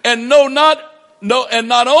 And not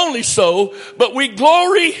only so, but we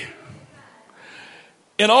glory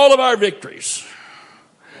in all of our victories.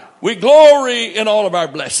 We glory in all of our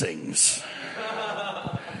blessings.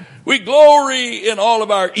 We glory in all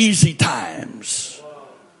of our easy times.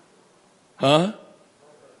 Huh?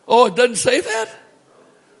 Oh, it doesn't say that?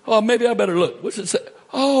 Oh, maybe I better look. What's it say?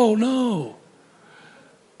 Oh, no.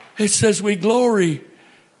 It says we glory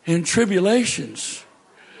in tribulations.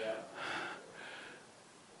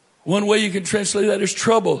 One way you can translate that is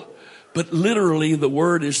trouble. But literally the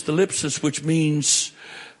word is thlipsis, which means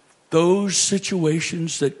those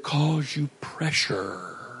situations that cause you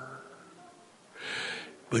pressure.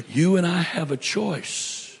 But you and I have a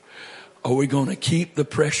choice. Are we going to keep the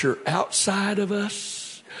pressure outside of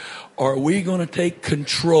us? Or are we going to take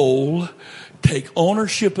control, take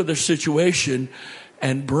ownership of the situation,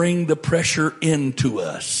 and bring the pressure into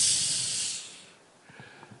us?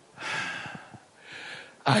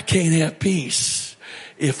 I can't have peace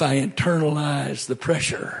if I internalize the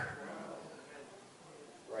pressure.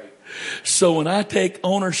 So when I take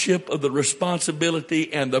ownership of the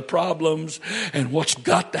responsibility and the problems and what's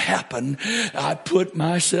got to happen, I put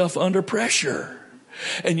myself under pressure.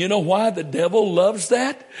 And you know why the devil loves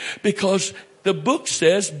that? Because the book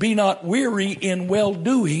says, be not weary in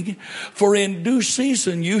well-doing, for in due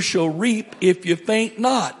season you shall reap if you faint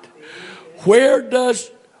not.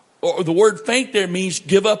 Or the word faint there means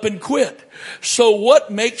give up and quit. So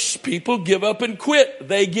what makes people give up and quit?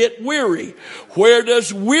 They get weary. Where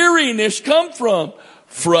does weariness come from?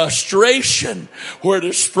 Frustration. Where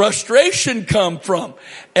does frustration come from?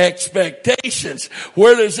 Expectations.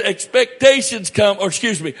 Where does where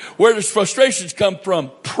does frustrations come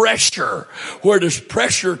from? Pressure. Where does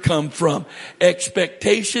pressure come from?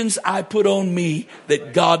 Expectations I put on me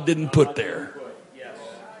that God didn't put there.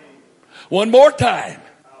 One more time.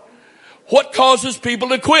 What causes people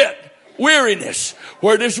to quit? Weariness.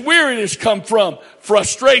 Where does weariness come from?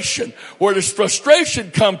 Frustration. Where does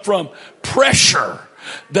frustration come from? Pressure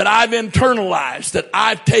that I've internalized, that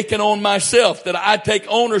I've taken on myself, that I take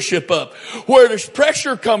ownership of. Where does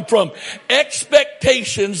pressure come from?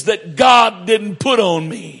 Expectations that God didn't put on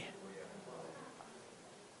me.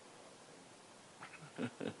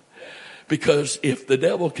 Because if the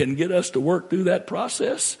devil can get us to work through that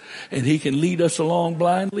process and he can lead us along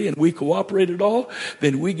blindly and we cooperate at all,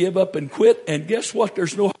 then we give up and quit. And guess what?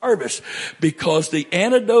 There's no harvest, because the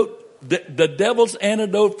devil's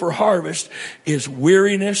antidote for harvest is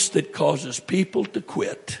weariness that causes people to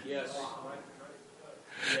quit.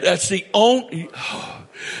 That's the only...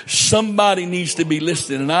 Somebody needs to be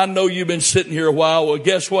listening. And I know you've been sitting here a while. Well,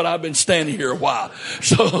 guess what? I've been standing here a while.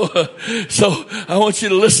 So I want you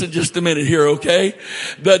to listen just a minute here, okay?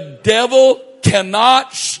 The devil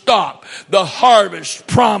cannot stop the harvest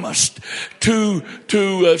promised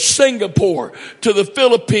to Singapore, to the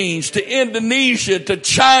Philippines, to Indonesia, to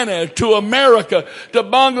China, to America, to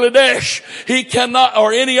Bangladesh. He cannot,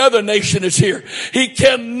 or any other nation is here. He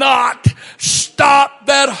cannot stop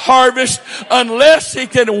that harvest unless he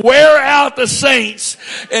can wear out the saints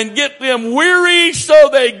and get them weary so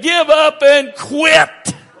they give up and quit.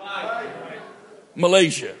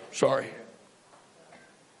 Malaysia, sorry.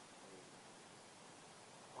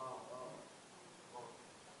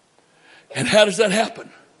 And how does that happen?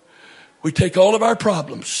 We take all of our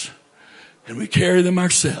problems and we carry them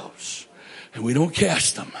ourselves, and we don't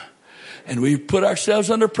cast them, and we put ourselves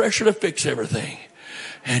under pressure to fix everything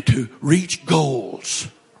and to reach goals.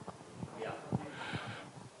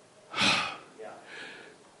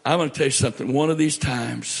 I'm going to tell you something. One of these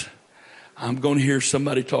times I'm going to hear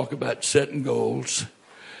somebody talk about setting goals,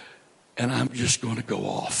 and I'm just going to go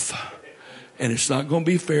off, and it's not going to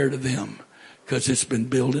be fair to them because it's been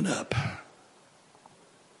building up.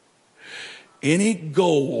 Any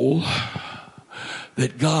goal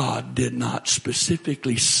that God did not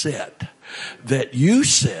specifically set, that you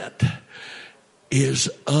set, is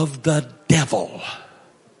of the devil.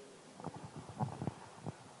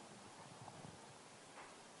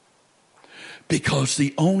 Because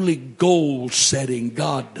the only goal setting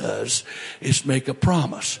God does is make a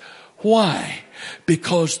promise. Why?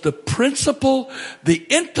 Because the principle, the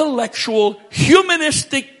intellectual,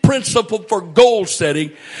 humanistic principle for goal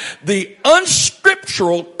setting, the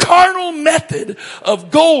unscriptural, carnal method of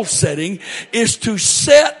goal setting is to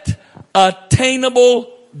set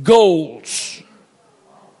attainable goals.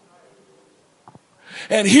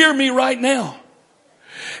 And hear me right now.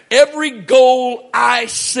 Every goal I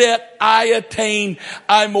set, I attain,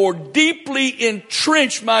 I more deeply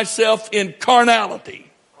entrench myself in carnality.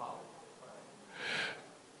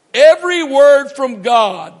 Every word from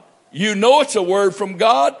God, you know it's a word from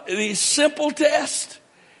God. The simple test,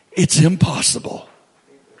 it's impossible.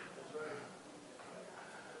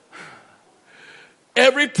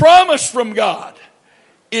 Every promise from God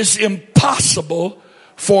is impossible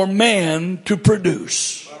for man to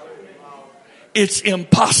produce. It's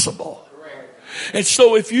impossible. And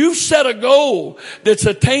so if you set a goal that's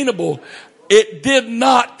attainable, it did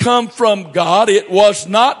not come from God. It was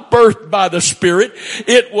not birthed by the Spirit.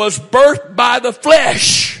 It was birthed by the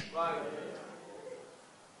flesh.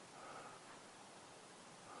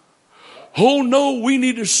 Oh no, we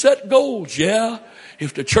need to set goals. Yeah.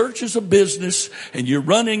 If the church is a business and you're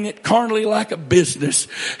running it carnally like a business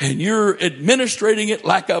and you're administrating it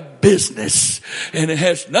like a business, and it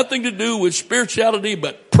has nothing to do with spirituality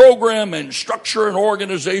but program and structure and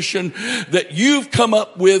organization that you've come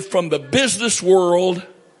up with from the business world,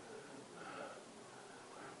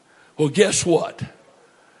 well, guess what?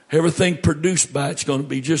 Everything produced by it's going to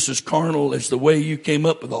be just as carnal as the way you came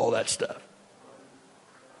up with all that stuff.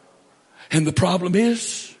 And the problem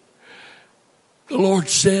is, the Lord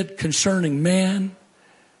said concerning man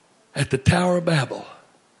at the Tower of Babel,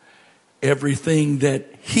 everything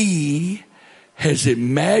that he has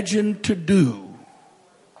imagined to do,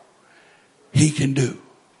 he can do.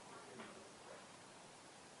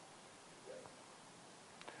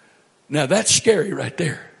 Now that's scary right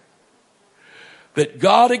there. That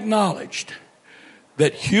God acknowledged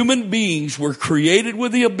that human beings were created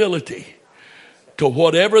with the ability to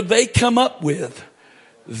whatever they come up with,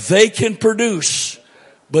 they can produce,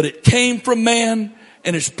 but it came from man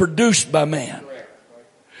and it's produced by man.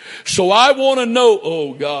 So I want to know,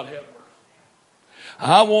 oh God help me.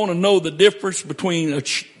 I want to know the difference between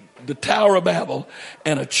the Tower of Babel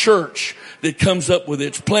and a church that comes up with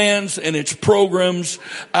its plans and its programs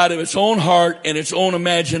out of its own heart and its own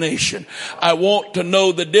imagination. I want to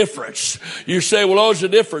know the difference. You say, well, there's a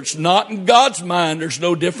difference. Not in God's mind, there's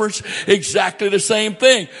no difference. Exactly the same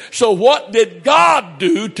thing. So what did God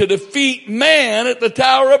do to defeat man at the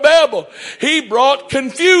Tower of Babel? He brought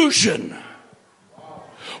confusion.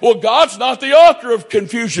 Well, God's not the author of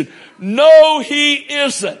confusion. No, He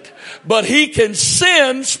isn't. But He can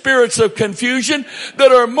send spirits of confusion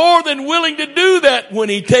that are more than willing to do that when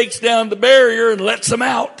He takes down the barrier and lets them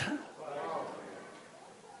out.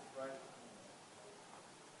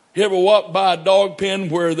 You ever walk by a dog pen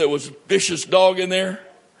where there was a vicious dog in there?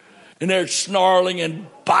 And they're snarling and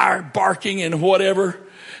barking and whatever.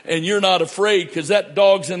 And you're not afraid because that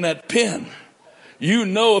dog's in that pen. You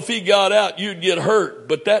know if he got out, you'd get hurt.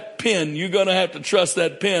 But that pen, you're going to have to trust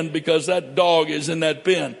that pen because that dog is in that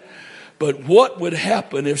pen. But what would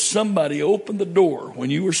happen if somebody opened the door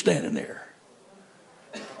when you were standing there?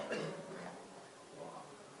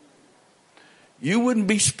 You wouldn't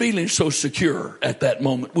be feeling so secure at that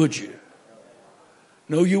moment, would you?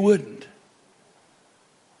 No, you wouldn't.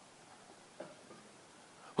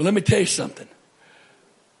 Well, let me tell you something.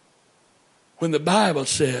 When the Bible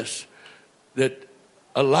says that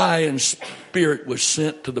a lying spirit was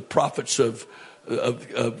sent to the prophets of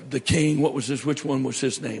the king. What was his? Which one was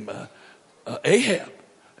his name? Ahab.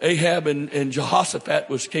 Ahab and Jehoshaphat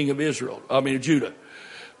was king of Judah.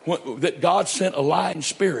 That God sent a lying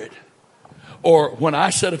spirit. Or when I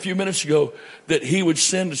said a few minutes ago that He would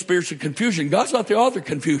send the spirits of confusion, God's not the author of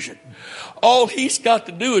confusion. All He's got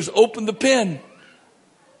to do is open the pen.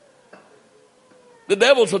 The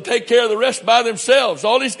devils will take care of the rest by themselves.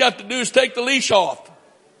 All He's got to do is take the leash off.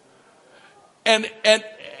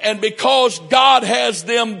 And because God has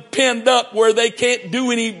them pinned up where they can't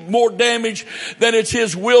do any more damage than it's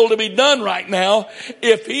His will to be done right now,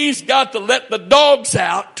 if He's got to let the dogs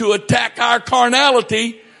out to attack our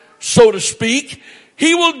carnality, so to speak,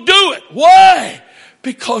 He will do it. Why?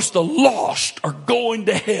 Because the lost are going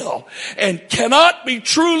to hell and cannot be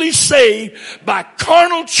truly saved by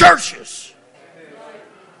carnal churches.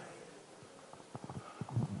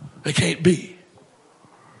 They can't be.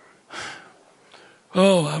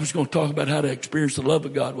 Oh, I was going to talk about how to experience the love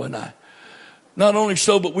of God, wasn't I? Not only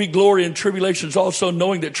so, but we glory in tribulations also,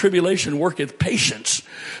 knowing that tribulation worketh patience.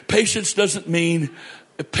 Patience doesn't mean,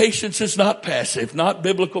 patience is not passive, not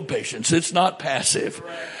biblical patience. It's not passive.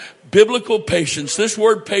 Biblical patience. This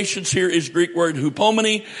word patience here is Greek word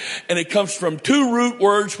hupomene, and it comes from two root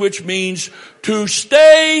words which means to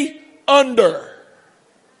stay under.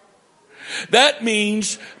 That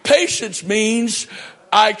means, patience means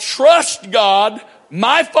I trust God,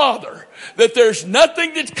 my Father, that there's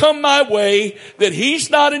nothing that's come my way that He's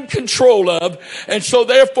not in control of. And so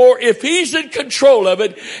therefore, if He's in control of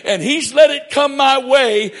it and He's let it come my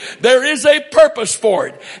way, there is a purpose for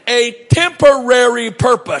it. A temporary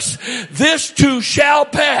purpose. This too shall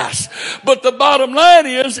pass. But the bottom line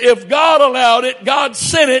is, if God allowed it, God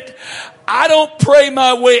sent it, I don't pray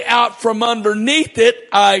my way out from underneath it.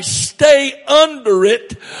 I stay under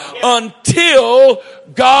it until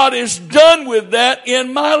God is done with that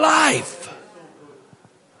in my life.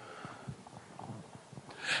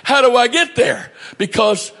 How do I get there?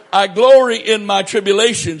 Because I glory in my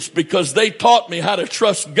tribulations, because they taught me how to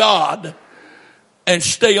trust God and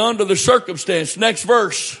stay under the circumstance. Next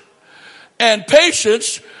verse. And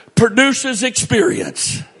patience produces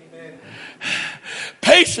experience.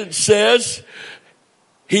 Patience says,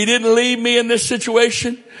 He didn't leave me in this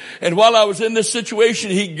situation. And while I was in this situation,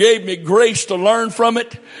 He gave me grace to learn from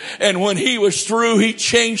it. And when He was through, He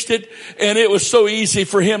changed it. And it was so easy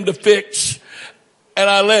for Him to fix. And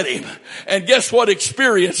I let Him. And guess what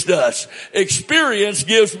experience does? Experience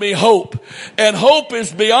gives me hope. And hope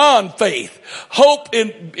is beyond faith. Hope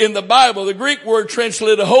in the Bible, the Greek word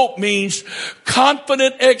translated hope means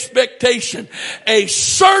confident expectation. A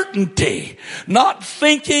certainty. Not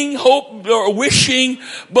thinking, hope, or wishing,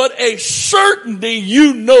 but a certainty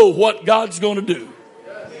you know what God's going to do.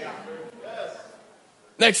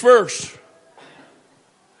 Next verse.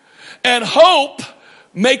 And hope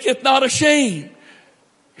maketh not ashamed.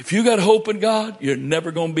 If you got hope in God, you're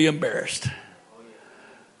never going to be embarrassed.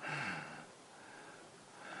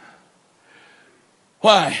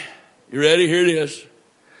 Why? You ready? Here it is.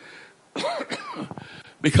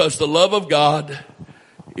 Because the love of God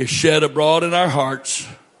is shed abroad in our hearts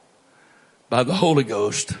by the Holy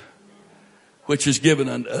Ghost, which is given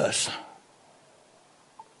unto us.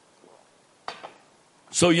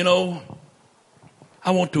 So,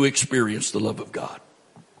 I want to experience the love of God.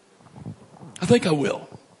 I think I will.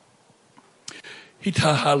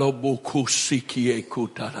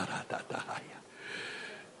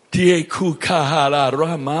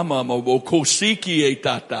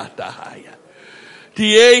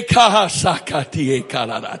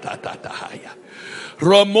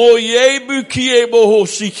 Ramoye bukie boho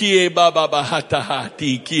sikie baba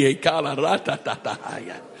bahatahati kie kala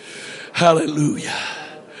ratatatahaya. Hallelujah.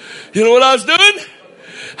 You know what I was doing?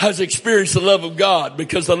 I was experiencing the love of God,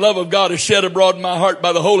 because the love of God is shed abroad in my heart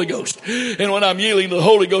by the Holy Ghost. And when I'm yielding to the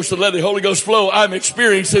Holy Ghost to let the Holy Ghost flow, I'm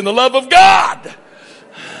experiencing the love of God.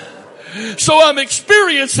 So I'm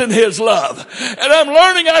experiencing His love, and I'm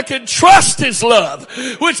learning I can trust His love,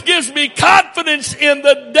 which gives me confidence in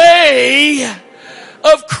the day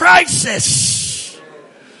of crisis.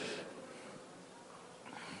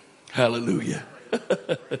 Hallelujah.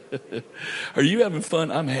 Are you having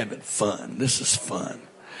fun? I'm having fun. This is fun.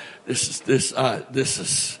 This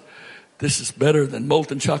is better than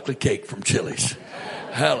molten chocolate cake from Chili's.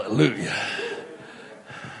 Hallelujah.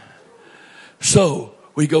 So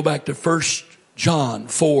we go back to 1 John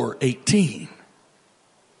 4:18.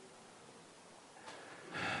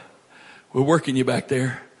 We're working you back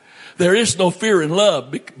there. There is no fear in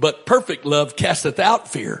love, but perfect love casteth out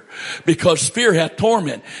fear, because fear hath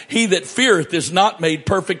torment. He that feareth is not made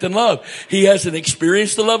perfect in love. He hasn't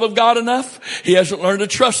experienced the love of God enough. He hasn't learned to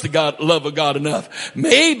trust the love of God enough.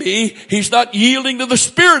 Maybe he's not yielding to the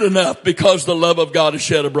Spirit enough, because the love of God is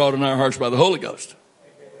shed abroad in our hearts by the Holy Ghost.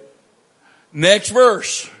 Next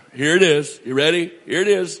verse. Here it is. You ready? Here it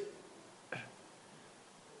is.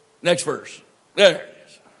 Next verse. There.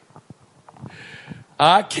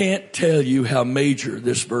 I can't tell you how major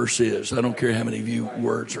this verse is. I don't care how many of you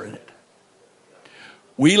words are in it.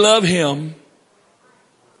 We love Him.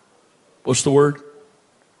 What's the word?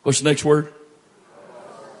 What's the next word?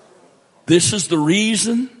 This is the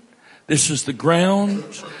reason. This is the ground.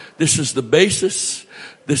 This is the basis.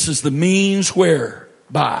 This is the means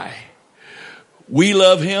whereby we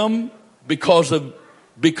love Him, because of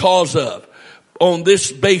on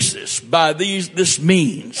this basis, by this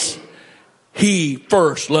means. He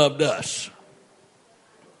first loved us.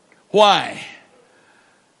 Why?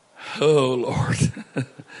 Oh, Lord.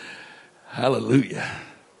 Hallelujah.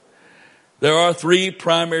 There are 3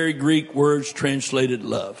 primary Greek words translated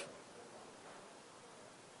love.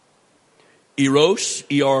 Eros,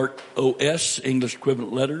 E-R-O-S, English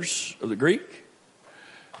equivalent letters of the Greek.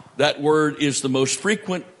 That word is the most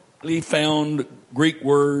frequently found Greek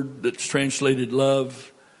word that's translated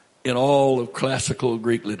love in all of classical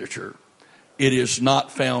Greek literature. It is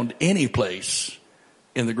not found any place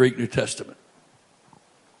in the Greek New Testament.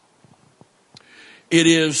 It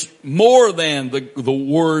is more than the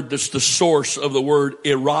word that's the source of the word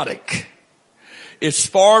erotic. It's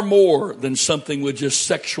far more than something with just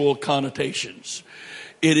sexual connotations.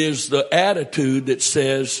 It is the attitude that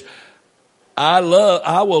says, I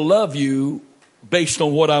will love you based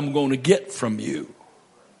on what I'm going to get from you.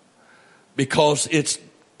 Because it's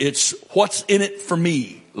what's in it for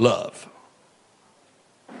me, love.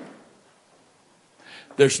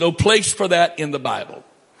 There's no place for that in the Bible.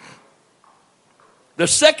 The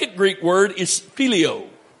second Greek word is phileo.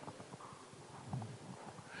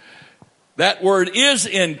 That word is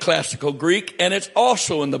in classical Greek, and it's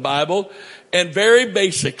also in the Bible. And very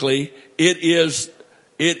basically, it is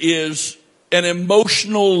an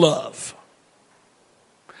emotional love.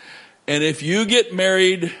 And if you get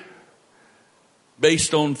married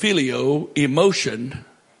based on phileo, emotion,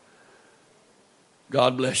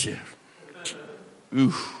 God bless you.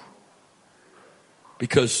 Oof.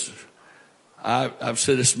 Because I've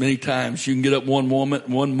said this many times. You can get up one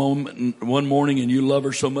morning and you love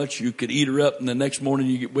her so much you could eat her up, and the next morning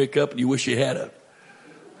you wake up and you wish you had her.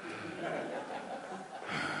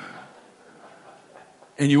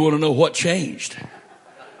 And you want to know what changed.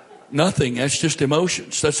 Nothing. That's just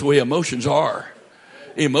emotions. That's the way emotions are.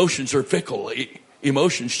 Emotions are fickle.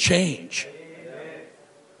 Emotions change.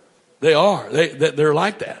 They are. They're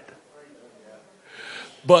like that.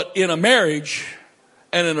 But in a marriage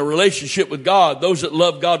and in a relationship with God, those that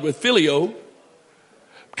love God with phileo,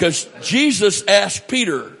 because Jesus asked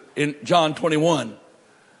Peter in John 21,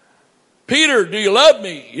 Peter, do you love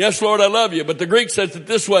me? Yes, Lord, I love you. But the Greek says it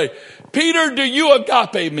this way, Peter, do you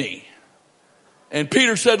agape me? And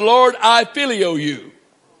Peter said, Lord, I phileo you.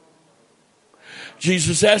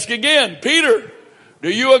 Jesus asked again, Peter, do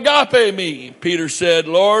you agape me? Peter said,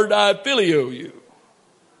 Lord, I phileo you.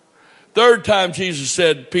 Third time Jesus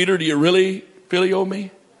said, Peter, do you really phileo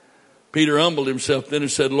me? Peter humbled himself then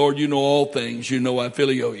and said, Lord, you know all things. You know I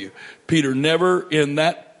phileo you. Peter never in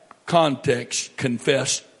that context,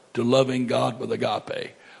 confessed to loving God with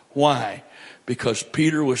agape. Why? Because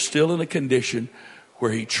Peter was still in a condition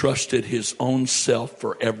where he trusted his own self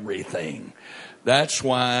for everything. That's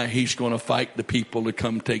why he's going to fight the people to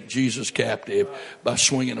come take Jesus captive by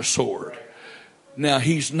swinging a sword. Now,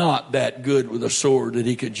 he's not that good with a sword that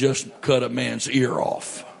he could just cut a man's ear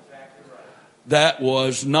off. That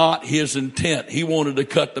was not his intent. He wanted to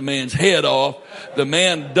cut the man's head off. The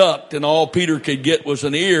man ducked, and all Peter could get was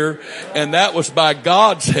an ear, and that was by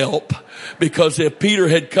God's help, because if Peter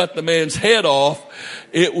had cut the man's head off,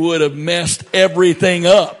 it would have messed everything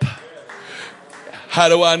up. How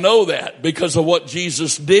do I know that? Because of what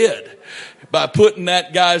Jesus did. By putting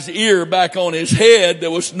that guy's ear back on his head,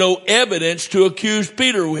 there was no evidence to accuse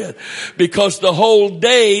Peter with. Because the whole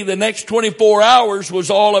day, the next 24 hours was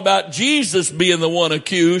all about Jesus being the one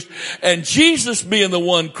accused and Jesus being the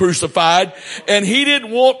one crucified. And he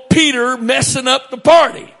didn't want Peter messing up the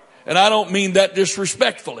party. And I don't mean that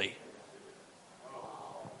disrespectfully.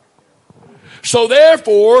 So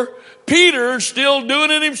therefore, Peter's still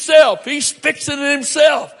doing it himself. He's fixing it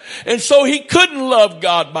himself. And so he couldn't love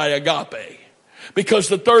God by agape. Because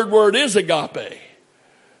the third word is agape.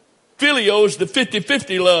 Phileo is the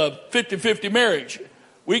 50-50 love, 50-50 marriage.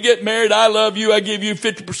 We get married, I love you, I give you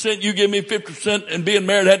 50%, you give me 50%, and being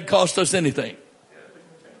married hadn't cost us anything.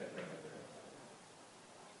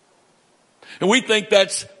 And we think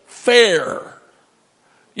that's fair.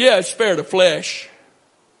 Yeah, it's fair to flesh.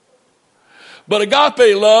 But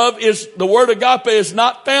agape love is, the word agape is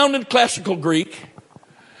not found in classical Greek.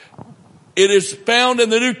 It is found in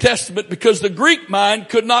the New Testament because the Greek mind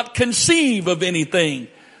could not conceive of anything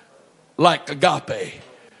like agape.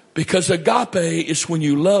 Because agape is when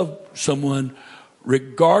you love someone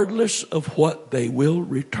regardless of what they will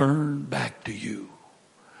return back to you.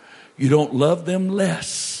 You don't love them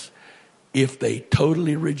less if they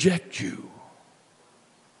totally reject you.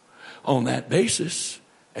 On that basis,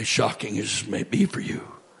 as shocking as it may be for you,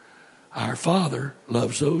 our Father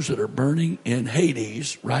loves those that are burning in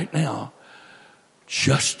Hades right now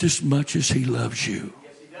just as much as he loves you.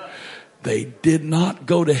 Yes, he does. They did not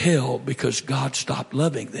go to hell because God stopped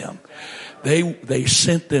loving them. They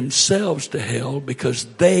sent themselves to hell because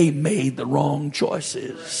they made the wrong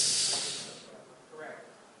choices.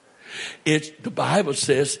 The Bible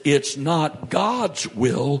says it's not God's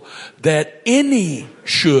will that any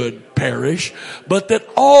should perish, but that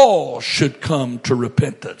all should come to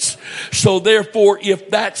repentance. So therefore, if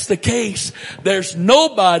that's the case, there's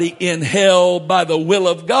nobody in hell by the will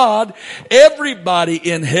of God. Everybody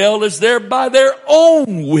in hell is there by their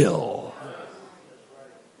own will.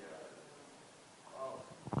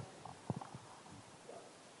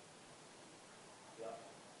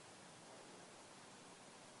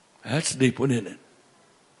 That's a deep one, isn't it?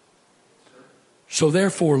 So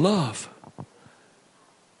therefore, love,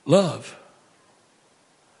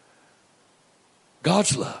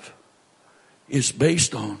 God's love is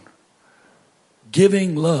based on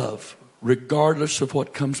giving love regardless of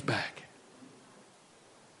what comes back.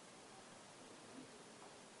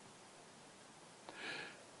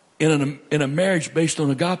 In a marriage based on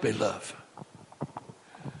agape love,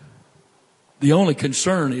 the only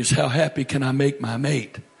concern is how happy can I make my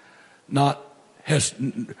mate. Not has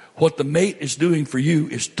what the mate is doing for you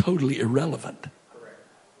is totally irrelevant. Correct.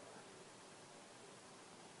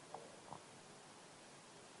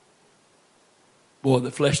 Boy,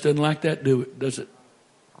 the flesh doesn't like that, does it?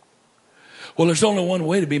 Well, there's only one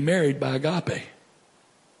way to be married by agape.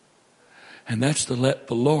 And that's to let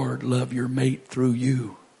the Lord love your mate through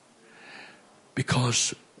you.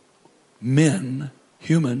 Because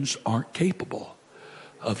humans aren't capable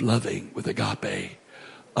of loving with agape.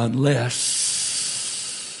 Unless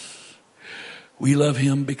we love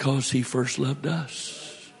him because he first loved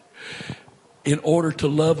us. In order to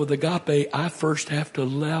love with agape, I first have to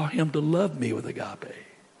allow him to love me with agape.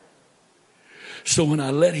 So when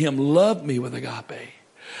I let him love me with agape,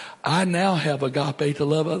 I now have agape to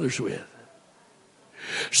love others with.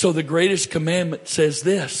 So the greatest commandment says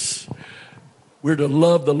this: we're to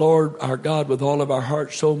love the Lord our God with all of our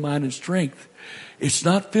heart, soul, mind, and strength. It's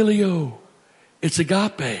not phileo. It's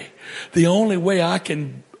agape. The only way I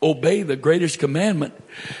can obey the greatest commandment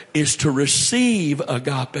is to receive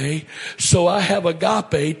agape. So I have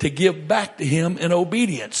agape to give back to him in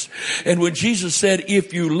obedience. And when Jesus said,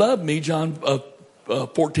 if you love me, John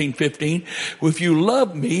 14:15, if you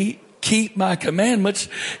love me, keep my commandments,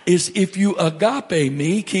 is if you agape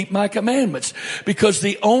me, keep my commandments. Because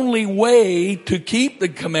the only way to keep the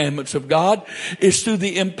commandments of God is through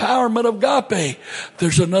the empowerment of agape.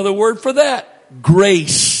 There's another word for that.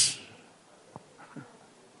 Grace.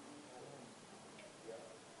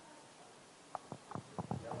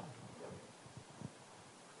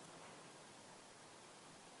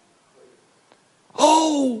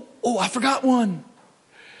 forgot one.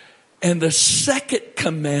 And the second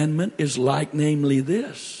commandment is like, namely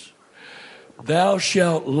this: thou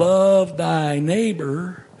shalt love thy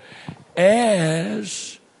neighbor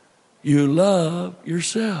as you love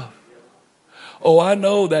yourself. Oh, I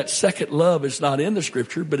know that second love is not in the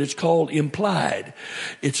scripture, but it's called implied.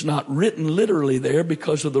 It's not written literally there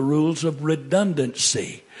because of the rules of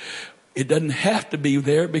redundancy. It doesn't have to be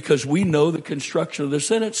there because we know the construction of the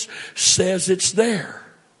sentence says it's there.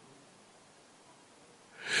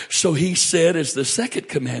 So he said as the second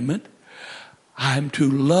commandment, I'm to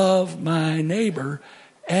love my neighbor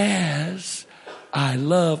as I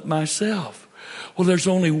love myself. Well, there's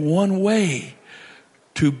only one way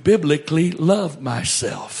to biblically love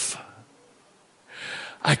myself.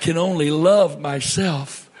 I can only love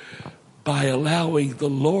myself by allowing the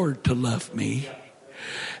Lord to love me.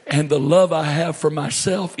 And the love I have for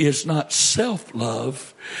myself is not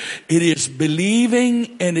self-love. It is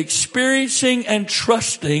believing and experiencing and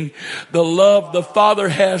trusting the love the Father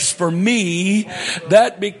has for me.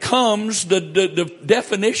 That becomes the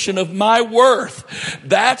definition of my worth.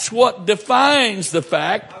 That's what defines the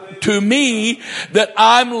fact to me that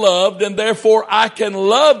I'm loved, and therefore I can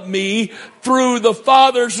love me through the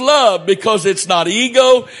Father's love, because it's not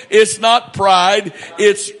ego, it's not pride,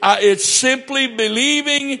 it's simply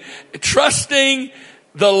believing, trusting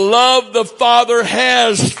the love the Father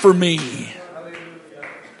has for me.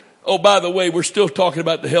 Oh, by the way, we're still talking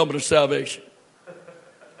about the helmet of salvation.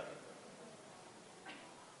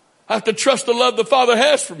 I have to trust the love the Father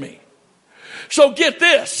has for me. So get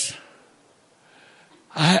this.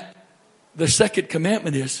 The second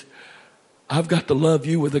commandment is, I've got to love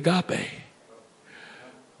you with agape.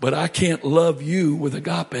 But I can't love you with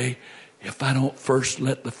agape if I don't first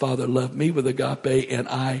let the Father love me with agape, and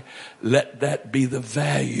I let that be the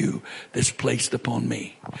value that's placed upon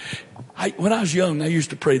me. When I was young, I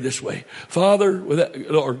used to pray this way: Father,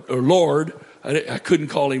 or Lord. I couldn't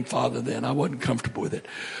call him Father then. I wasn't comfortable with it.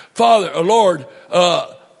 Father, or Lord,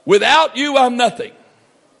 without you, I'm nothing.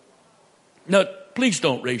 Now, please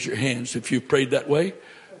don't raise your hands if you've prayed that way.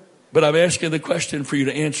 But I'm asking the question for you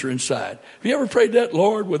to answer inside. Have you ever prayed that?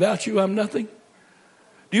 Lord, without you, I'm nothing.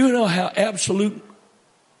 Do you know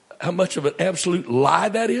how much of an absolute lie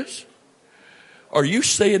that is? Are you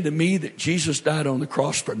saying to me that Jesus died on the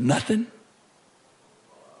cross for nothing?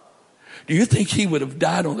 Do you think he would have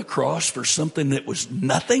died on the cross for something that was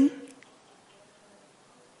nothing?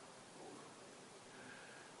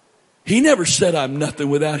 He never said I'm nothing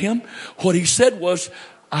without him. What he said was,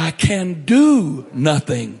 I can do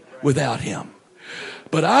nothing without him.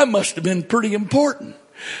 But I must have been pretty important,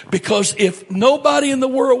 because if nobody in the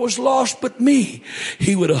world was lost but me,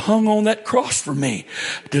 he would have hung on that cross for me.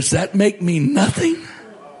 Does that make me nothing?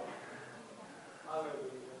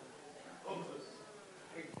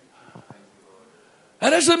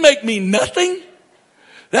 That doesn't make me nothing.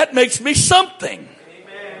 That makes me something.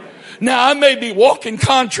 Now, I may be walking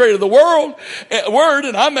contrary to the word,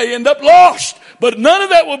 and I may end up lost. But none of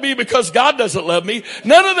that will be because God doesn't love me.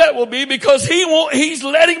 None of that will be because he's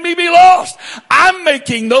letting me be lost. I'm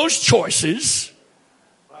making those choices.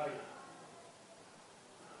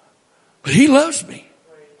 But he loves me.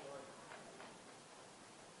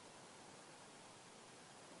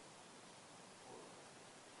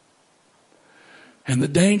 And the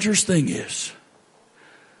dangerous thing is,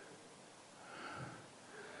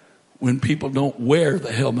 when people don't wear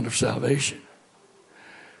the helmet of salvation,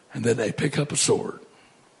 and then they pick up a sword.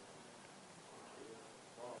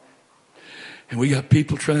 And we got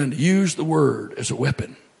people trying to use the word as a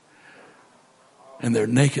weapon, and they're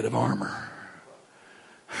naked of armor.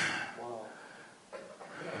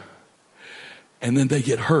 And then they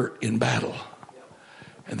get hurt in battle,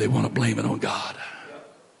 and they want to blame it on God.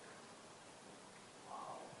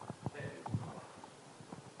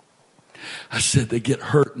 I said they get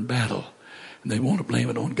hurt in battle, and they want to blame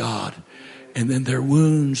it on God. And then their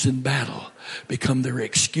wounds in battle become their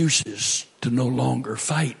excuses to no longer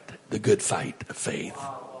fight the good fight of faith.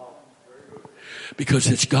 Because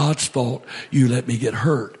it's God's fault you let me get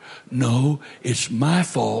hurt. No, it's my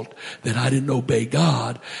fault that I didn't obey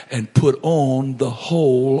God and put on the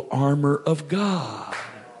whole armor of God.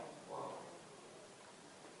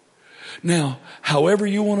 Now, however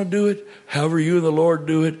you want to do it, however you and the Lord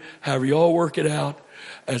do it, however you all work it out,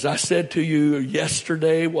 as I said to you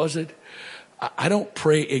yesterday, was it? I don't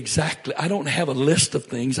pray exactly. I don't have a list of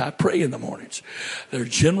things I pray in the mornings. There are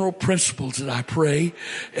general principles that I pray,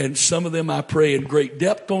 and some of them I pray in great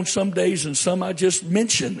depth on some days, and some I just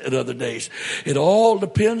mention at other days. It all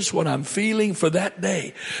depends what I'm feeling for that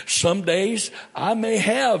day. Some days I may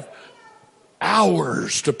have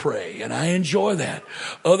hours to pray, and I enjoy that.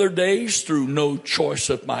 Other days, through no choice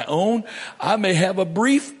of my own, I may have a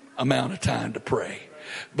brief amount of time to pray.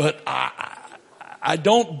 But I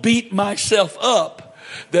don't beat myself up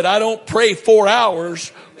that I don't pray 4 hours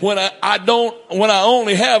when I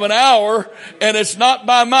only have an hour, and it's not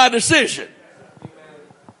by my decision.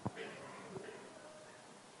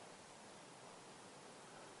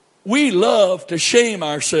 We love to shame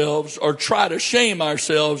ourselves or try to shame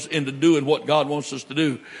ourselves into doing what God wants us to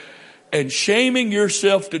do. And shaming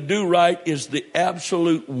yourself to do right is the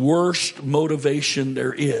absolute worst motivation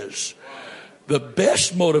there is. The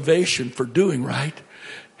best motivation for doing right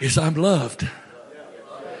is I'm loved.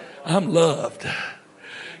 I'm loved.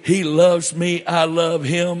 He loves me. I love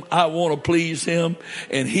him. I want to please him.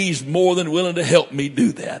 And he's more than willing to help me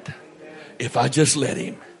do that if I just let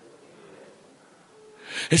him.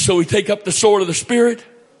 And so we take up the sword of the Spirit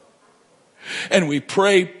and we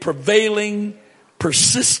pray prevailing,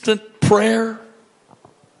 persistent prayer.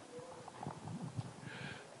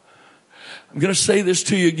 I'm going to say this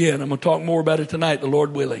to you again. I'm going to talk more about it tonight, the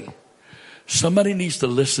Lord willing. Somebody needs to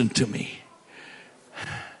listen to me.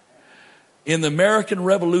 In the American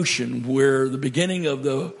Revolution, where the beginning of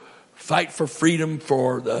the fight for freedom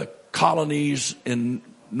for the colonies in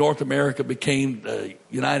North America became the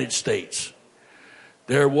United States,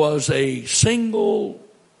 there was a single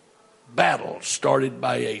battle started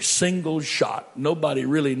by a single shot. Nobody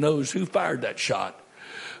really knows who fired that shot,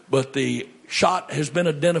 but the shot has been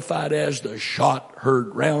identified as the shot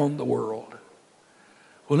heard round the world.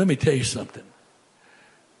 Well, let me tell you something.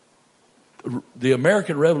 The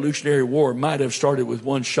American Revolutionary War might have started with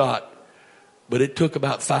one shot, but it took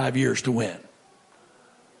about 5 years to win.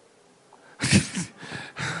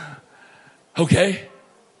 Okay?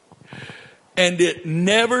 And it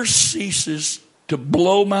never ceases to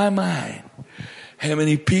blow my mind how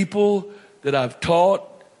many people that I've taught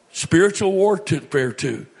spiritual warfare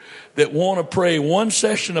to that want to pray one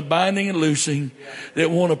session of binding and loosing,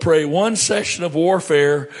 that want to pray one session of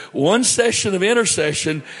warfare, one session of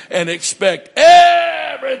intercession, and expect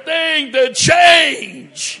everything to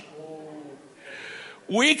change.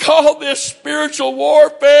 We call this spiritual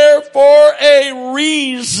warfare for a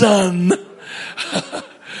reason.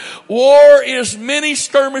 War is many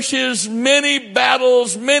skirmishes, many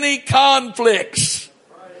battles, many conflicts.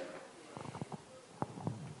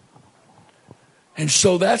 And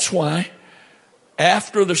so that's why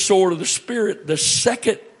after the sword of the Spirit, the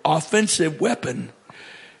second offensive weapon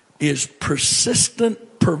is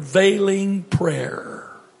persistent, prevailing prayer.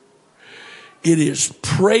 It is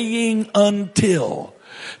praying until.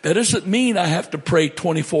 That doesn't mean I have to pray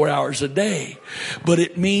 24 hours a day, but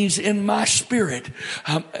it means in my spirit.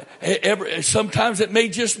 Sometimes it may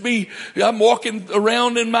just be I'm walking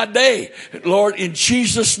around in my day. Lord, in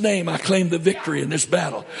Jesus' name, I claim the victory in this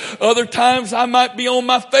battle. Other times I might be on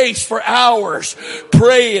my face for hours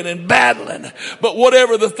praying and battling. But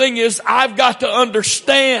whatever the thing is, I've got to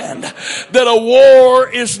understand that a war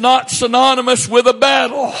is not synonymous with a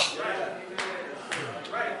battle.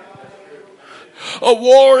 A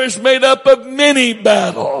war is made up of many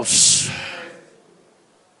battles.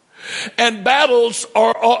 And battles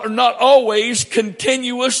are not always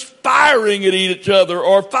continuous firing at each other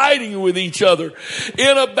or fighting with each other.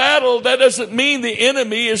 In a battle, that doesn't mean the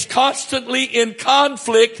enemy is constantly in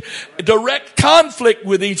conflict, direct conflict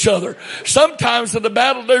with each other. Sometimes in the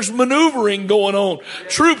battle, there's maneuvering going on.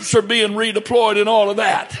 Troops are being redeployed and all of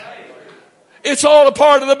that. It's all a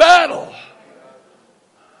part of the battle.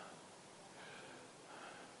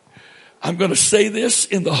 I'm going to say this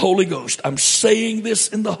in the Holy Ghost. I'm saying this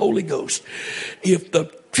in the Holy Ghost. If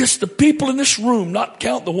just the people in this room, not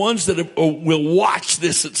count the ones that will watch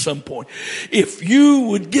this at some point, if you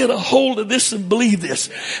would get a hold of this and believe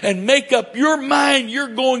this and make up your mind,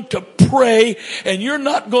 you're going to pray and you're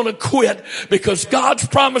not going to quit because God's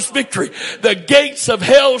promised victory. The gates of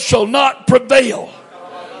hell shall not prevail.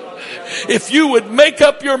 If you would make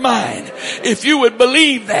up your mind, if you would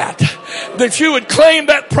believe that you would claim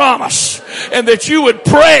that promise and that you would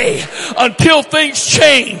pray until things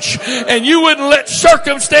change and you wouldn't let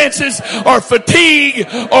circumstances or fatigue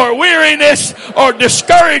or weariness or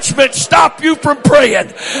discouragement stop you from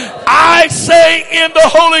praying. I say in the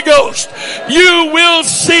Holy Ghost, you will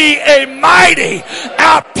see a mighty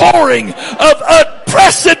outpouring of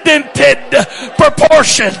unprecedented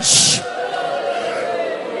proportions.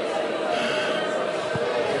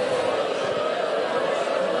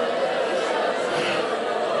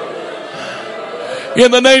 In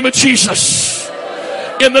the name of Jesus.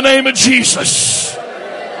 In the name of Jesus.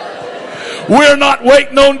 We're not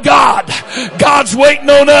waiting on God. God's waiting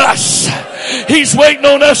on us. He's waiting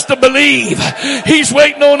on us to believe. He's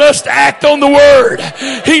waiting on us to act on the word.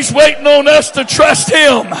 He's waiting on us to trust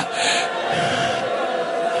him.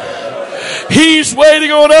 He's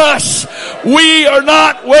waiting on us. We are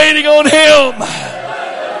not waiting on him.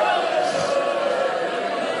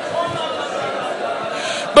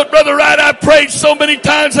 But Brother Wright, I prayed so many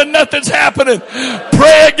times and nothing's happening.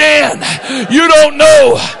 Pray again. You don't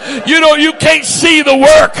know. You can't see the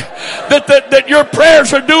work that your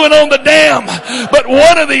prayers are doing on the dam. But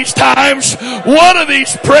one of these times, one of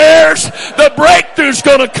these prayers, the breakthrough's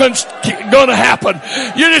gonna happen.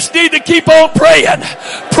 You just need to keep on praying.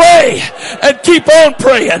 Pray and keep on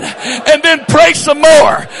praying. And then pray some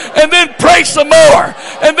more. And then pray some more.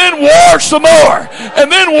 And then war some more. And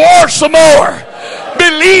then war some more.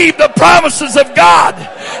 Believe the promises of God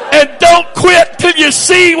and don't quit till you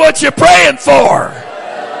see what you're praying for.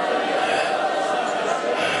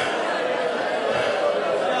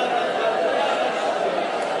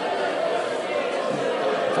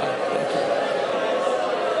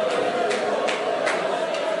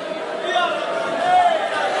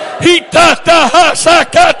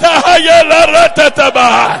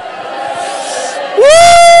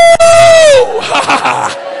 Woo! Ha ha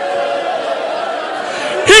ha!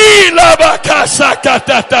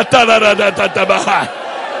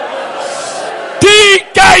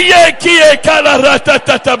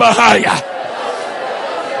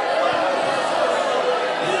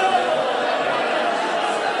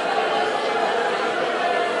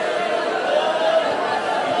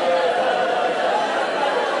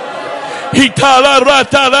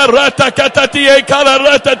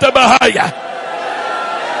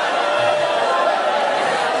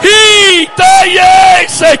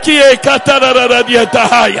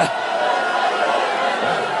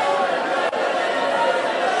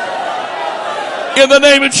 In the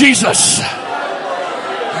name of Jesus.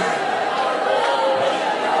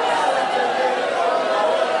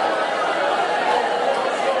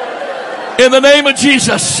 In the name of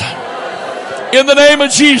Jesus. In the name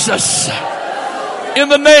of Jesus. In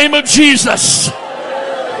the name of Jesus.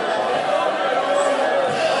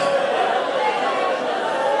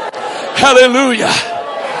 Hallelujah.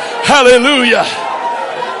 Hallelujah.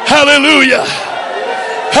 Hallelujah.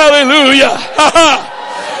 Hallelujah.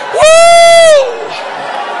 Woo!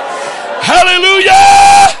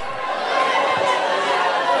 Hallelujah.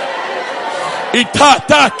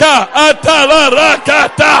 Itataka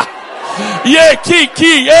atalarakata.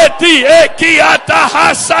 Yekiki eti eki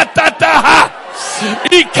atahasatataha.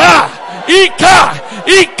 Ika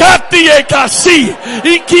ikati ekasi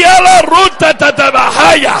ikiala ruta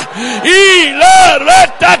tatabahaya ila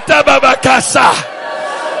ratata babakasa.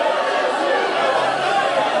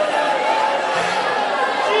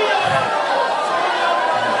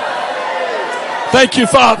 Thank you,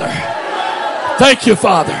 Father. Thank you,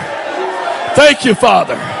 Father. Thank you,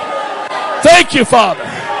 Father. Thank you, Father.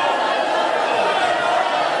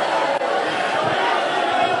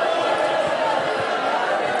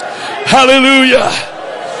 Hallelujah.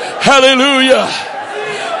 Hallelujah.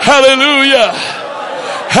 Hallelujah.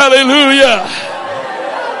 Hallelujah.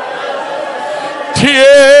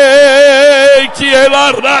 Tie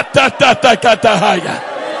kiela ratata katahaya.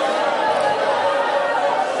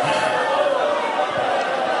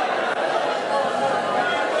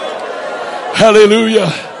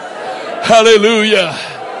 Hallelujah. Hallelujah.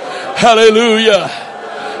 Hallelujah.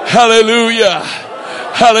 Hallelujah.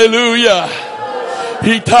 Hallelujah.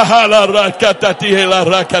 Hitahala rakatatiela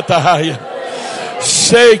rakatahaya.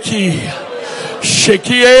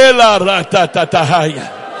 Shekiela ratatahaya.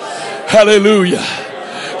 Hallelujah.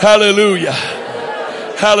 Hallelujah.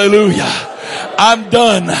 Hallelujah. I'm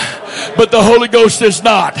done, but the Holy Ghost is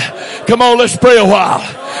not. Come on, let's pray a while.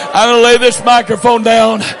 I'm going to lay this microphone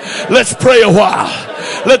down. Let's pray a while.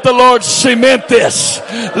 Let the Lord cement this.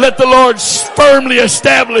 Let the Lord firmly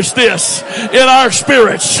establish this in our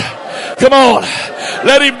spirits. Come on.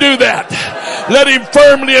 Let him do that. Let him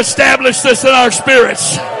firmly establish this in our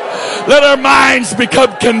spirits. Let our minds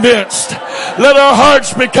become convinced. Let our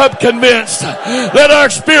hearts become convinced. Let our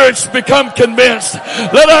spirits become convinced.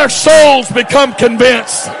 Let our souls become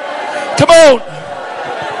convinced. Come on.